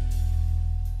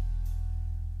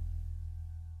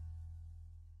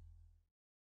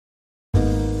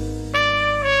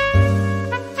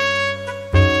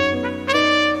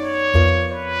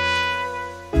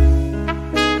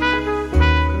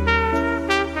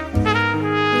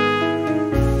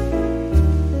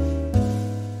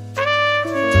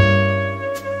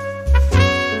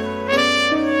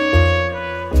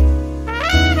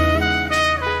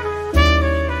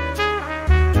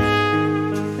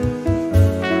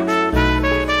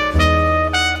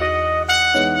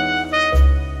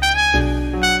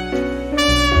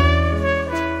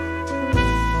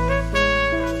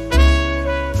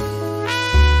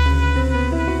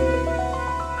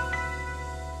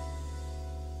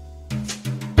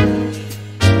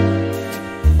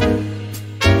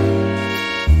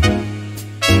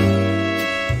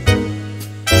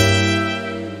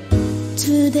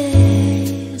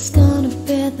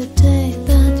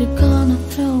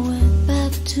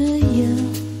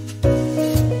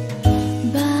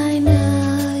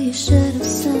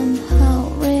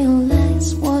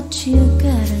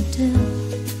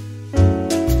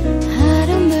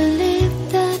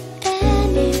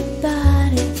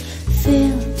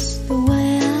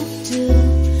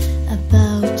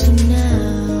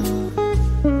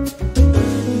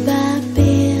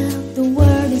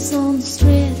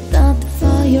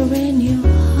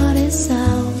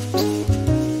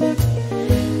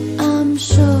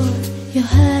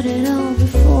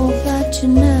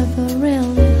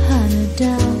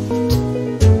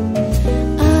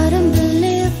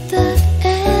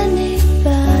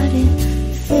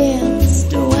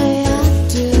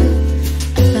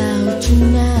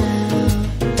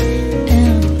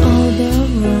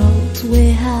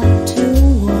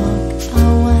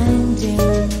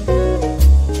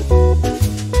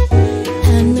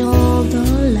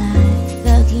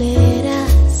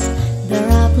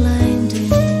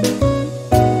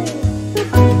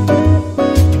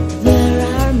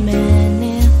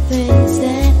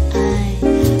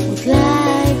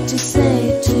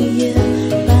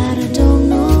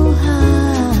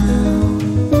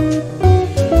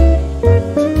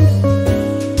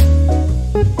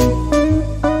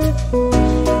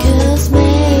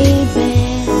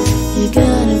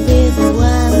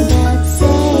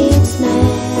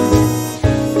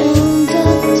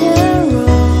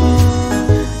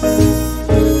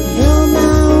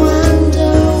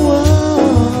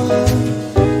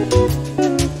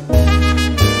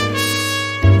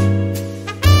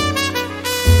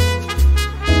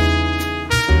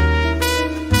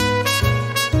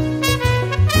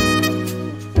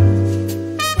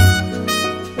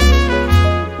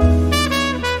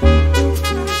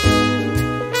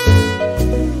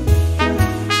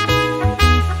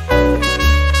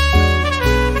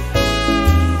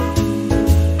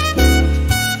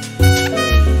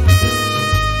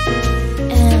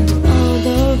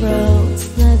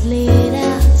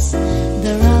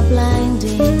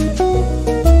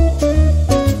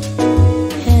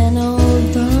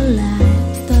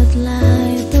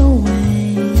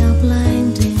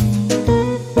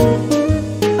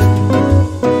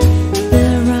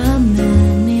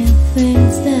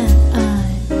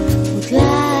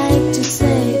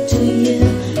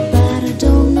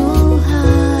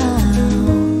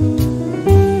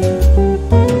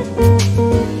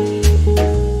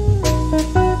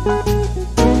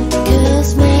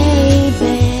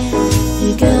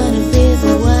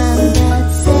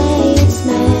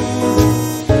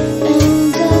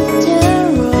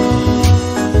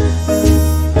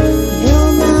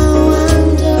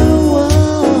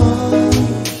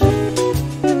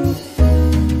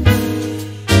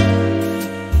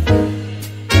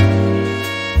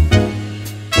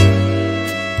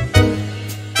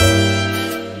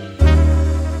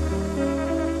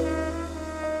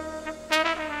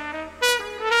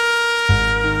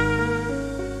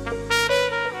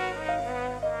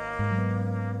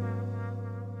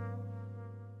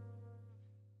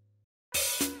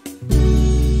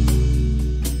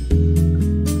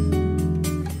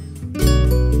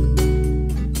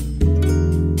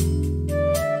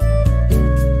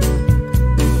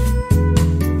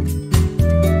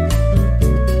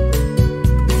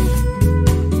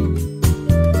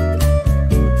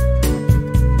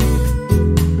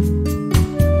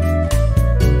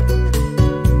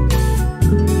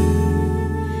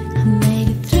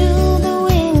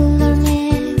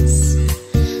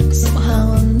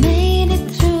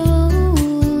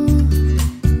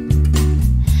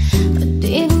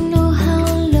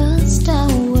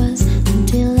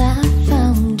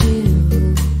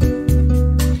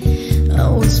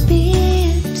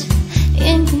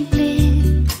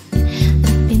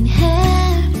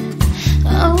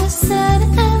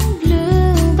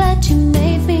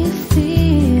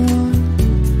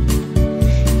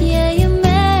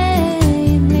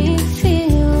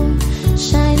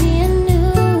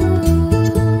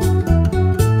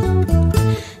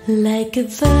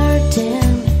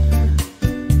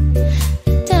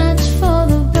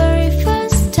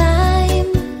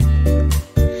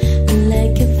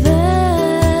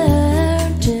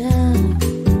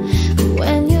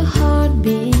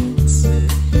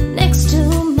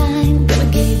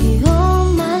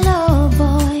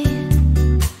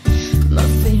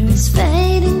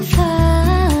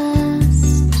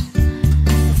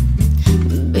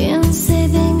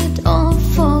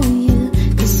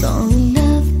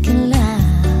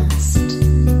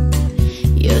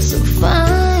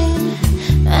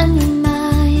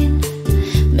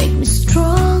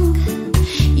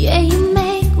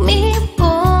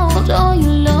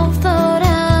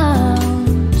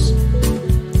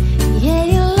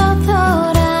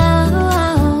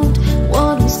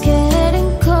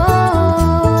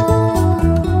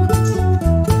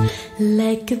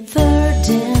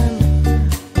 virgin,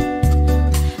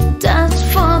 danced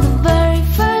for the very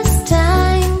first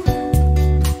time,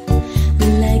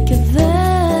 like a virgin,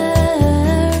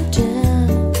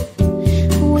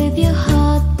 with your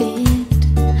heartbeat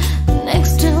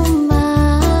next to mine.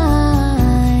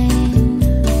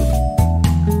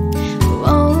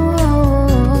 Whoa, whoa,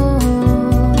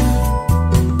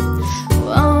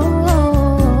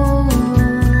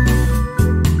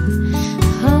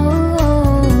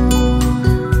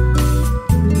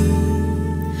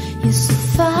 you're so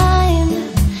fine,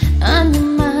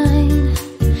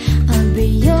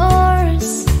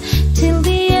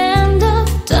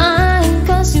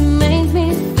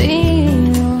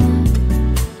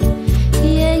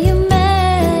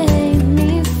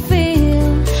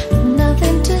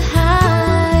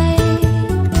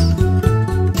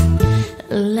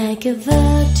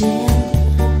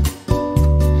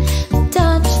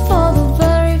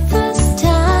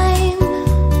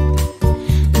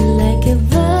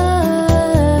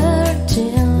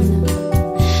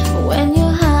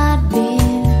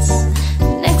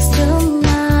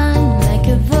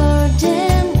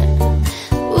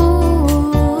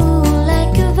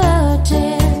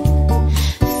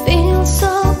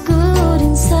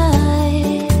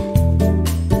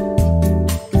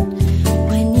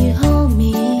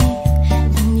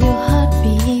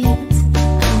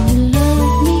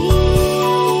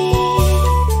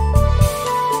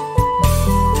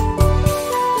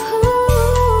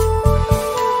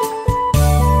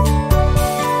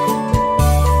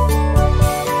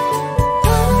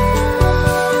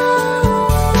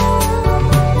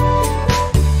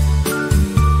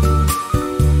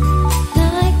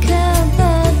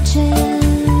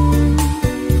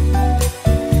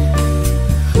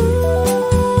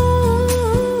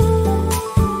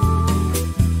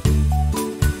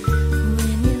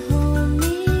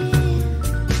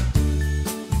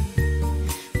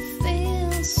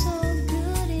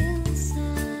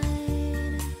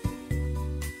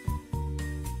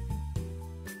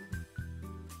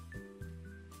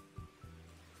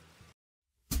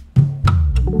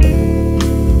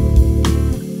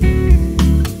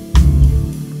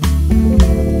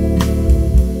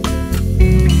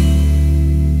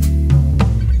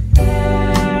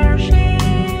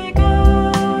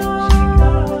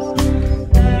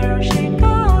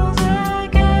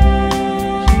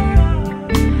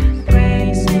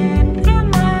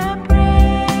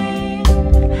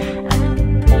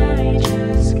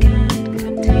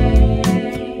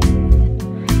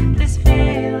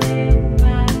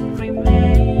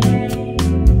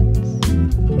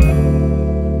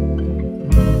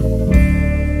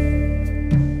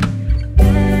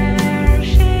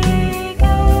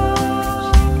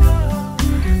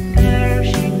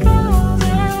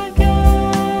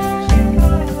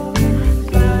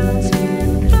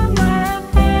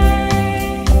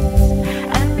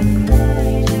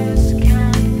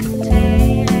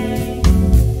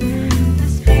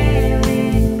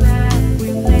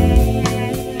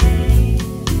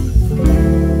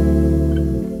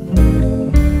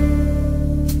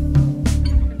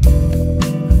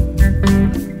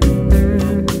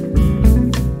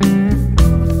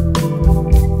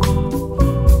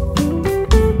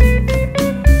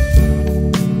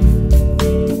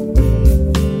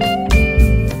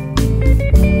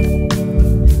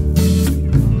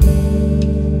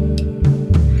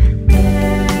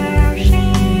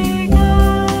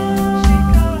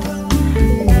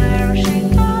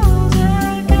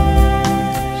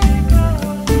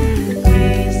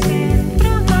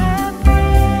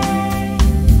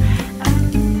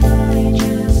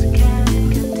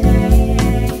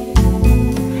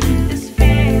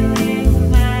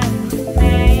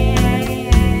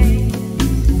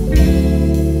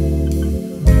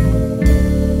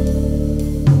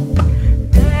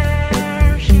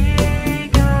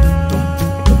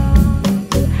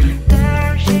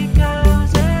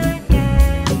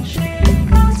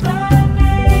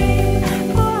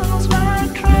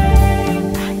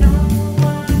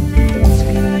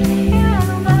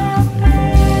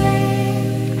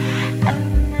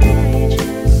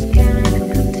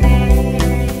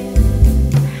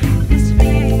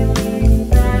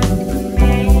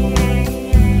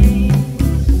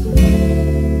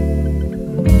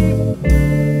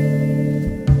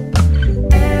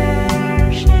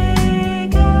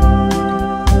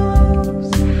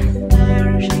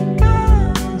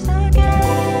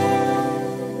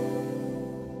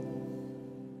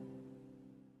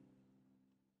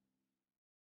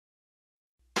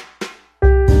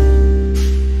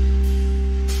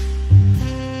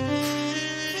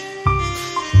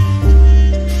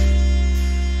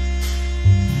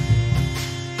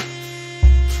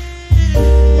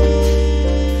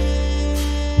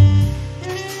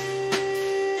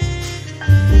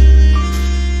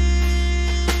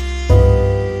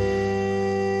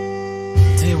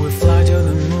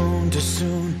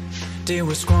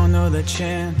 another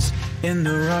chance in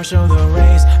the rush of the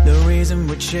race. The reason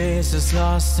we chase is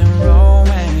lost in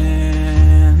romance,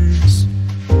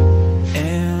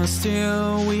 and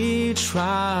still we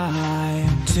try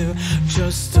to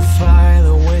justify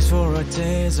the waste for our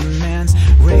days of man's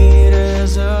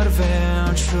greatest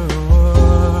adventure.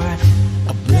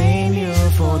 I blame you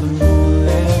for the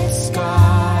moonlit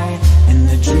sky and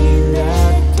the dream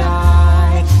that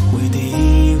died with the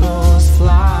eagle's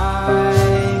flight.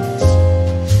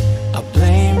 I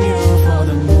blame you for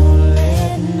the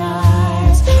moonlit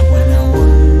nights when I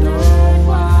wonder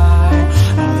why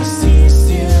are the seas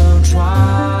still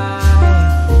dry.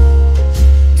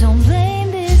 Don't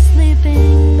blame this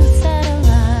sleeping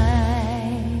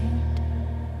satellite.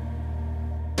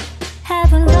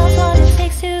 Haven't lost what it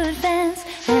takes to advance.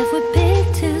 Have we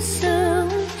picked too soon?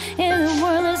 In the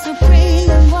world is supreme,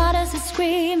 and why does it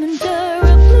scream under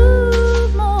a blue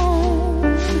moon?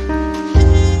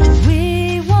 We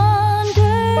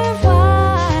wonder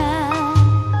why,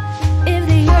 if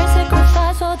the earth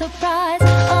sacrificed for the prize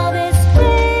of its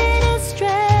greatest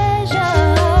treasure.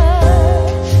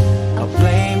 I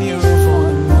blame you for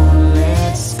the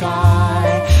moonlit sky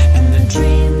and the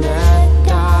dream that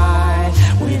died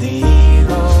with the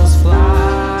eagle's flight.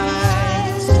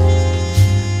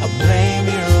 I blame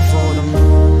you for the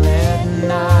moonlit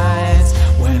nights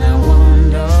when I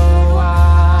wonder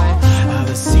why are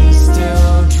the seas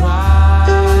still dry.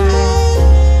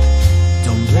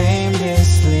 Don't blame this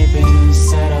sleeping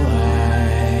satellite.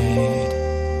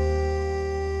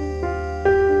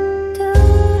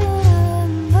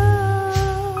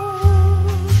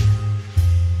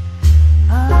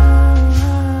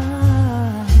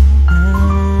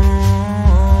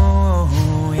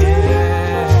 Oh, yeah.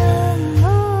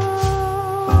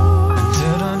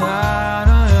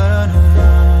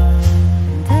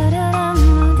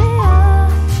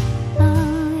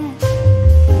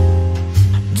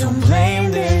 Don't blame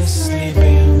this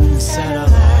sleeping satellite.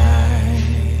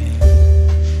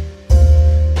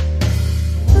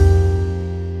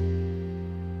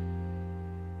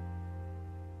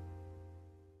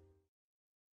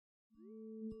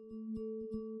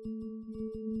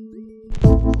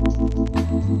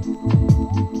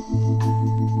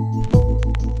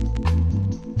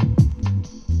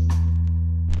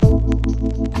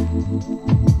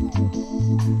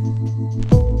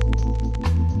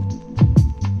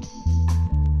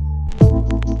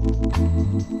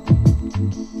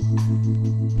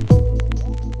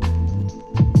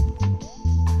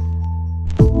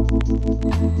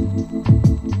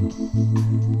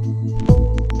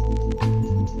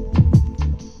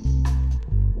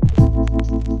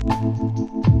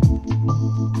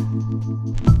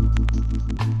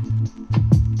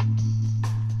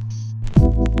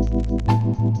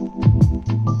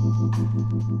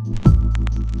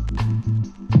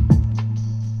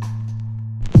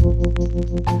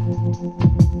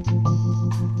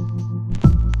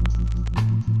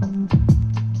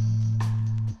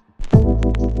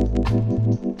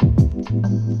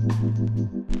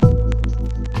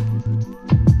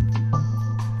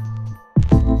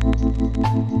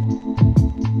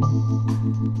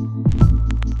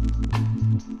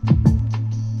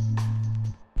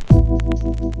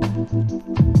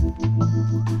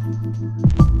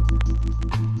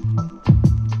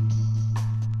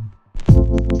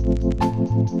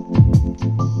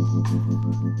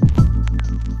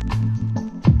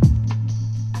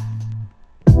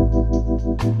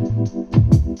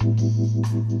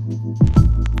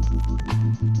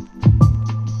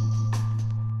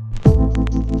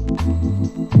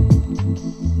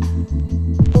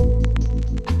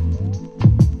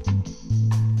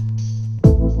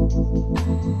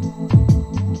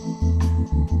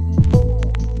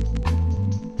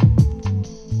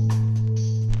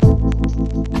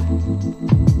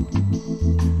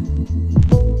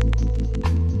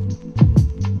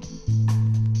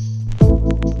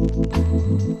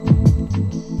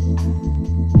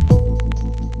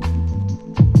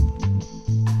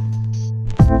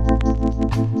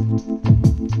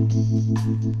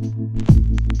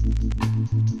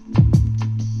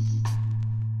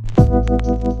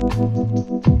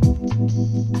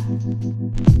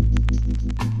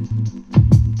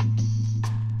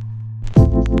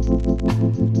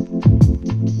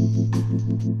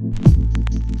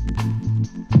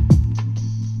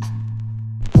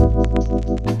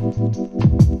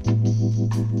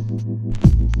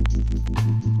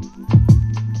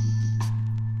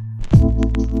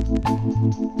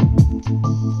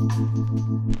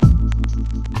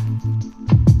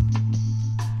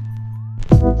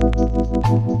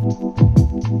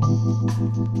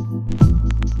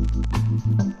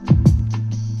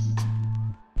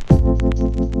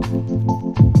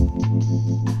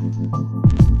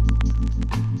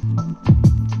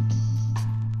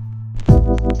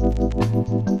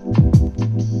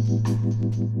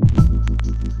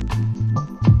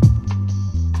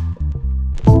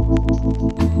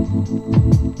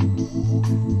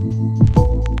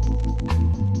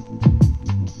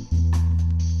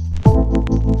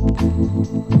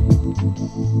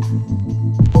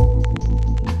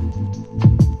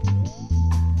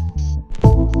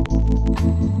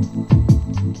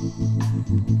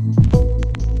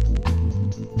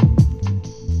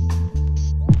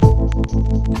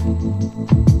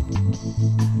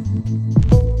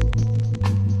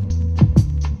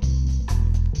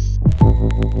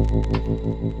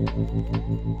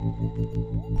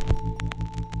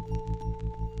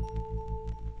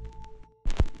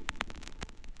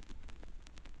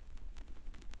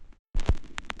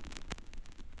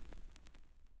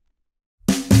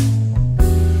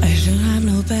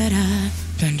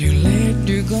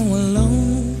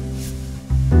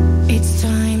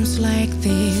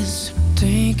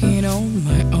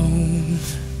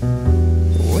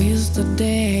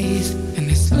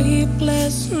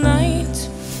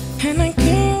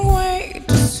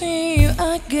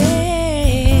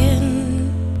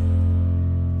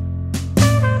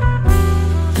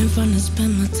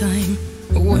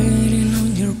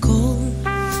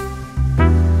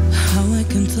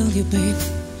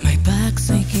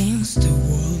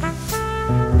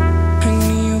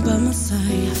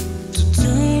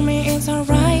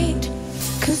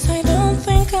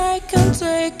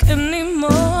 Take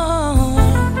anymore.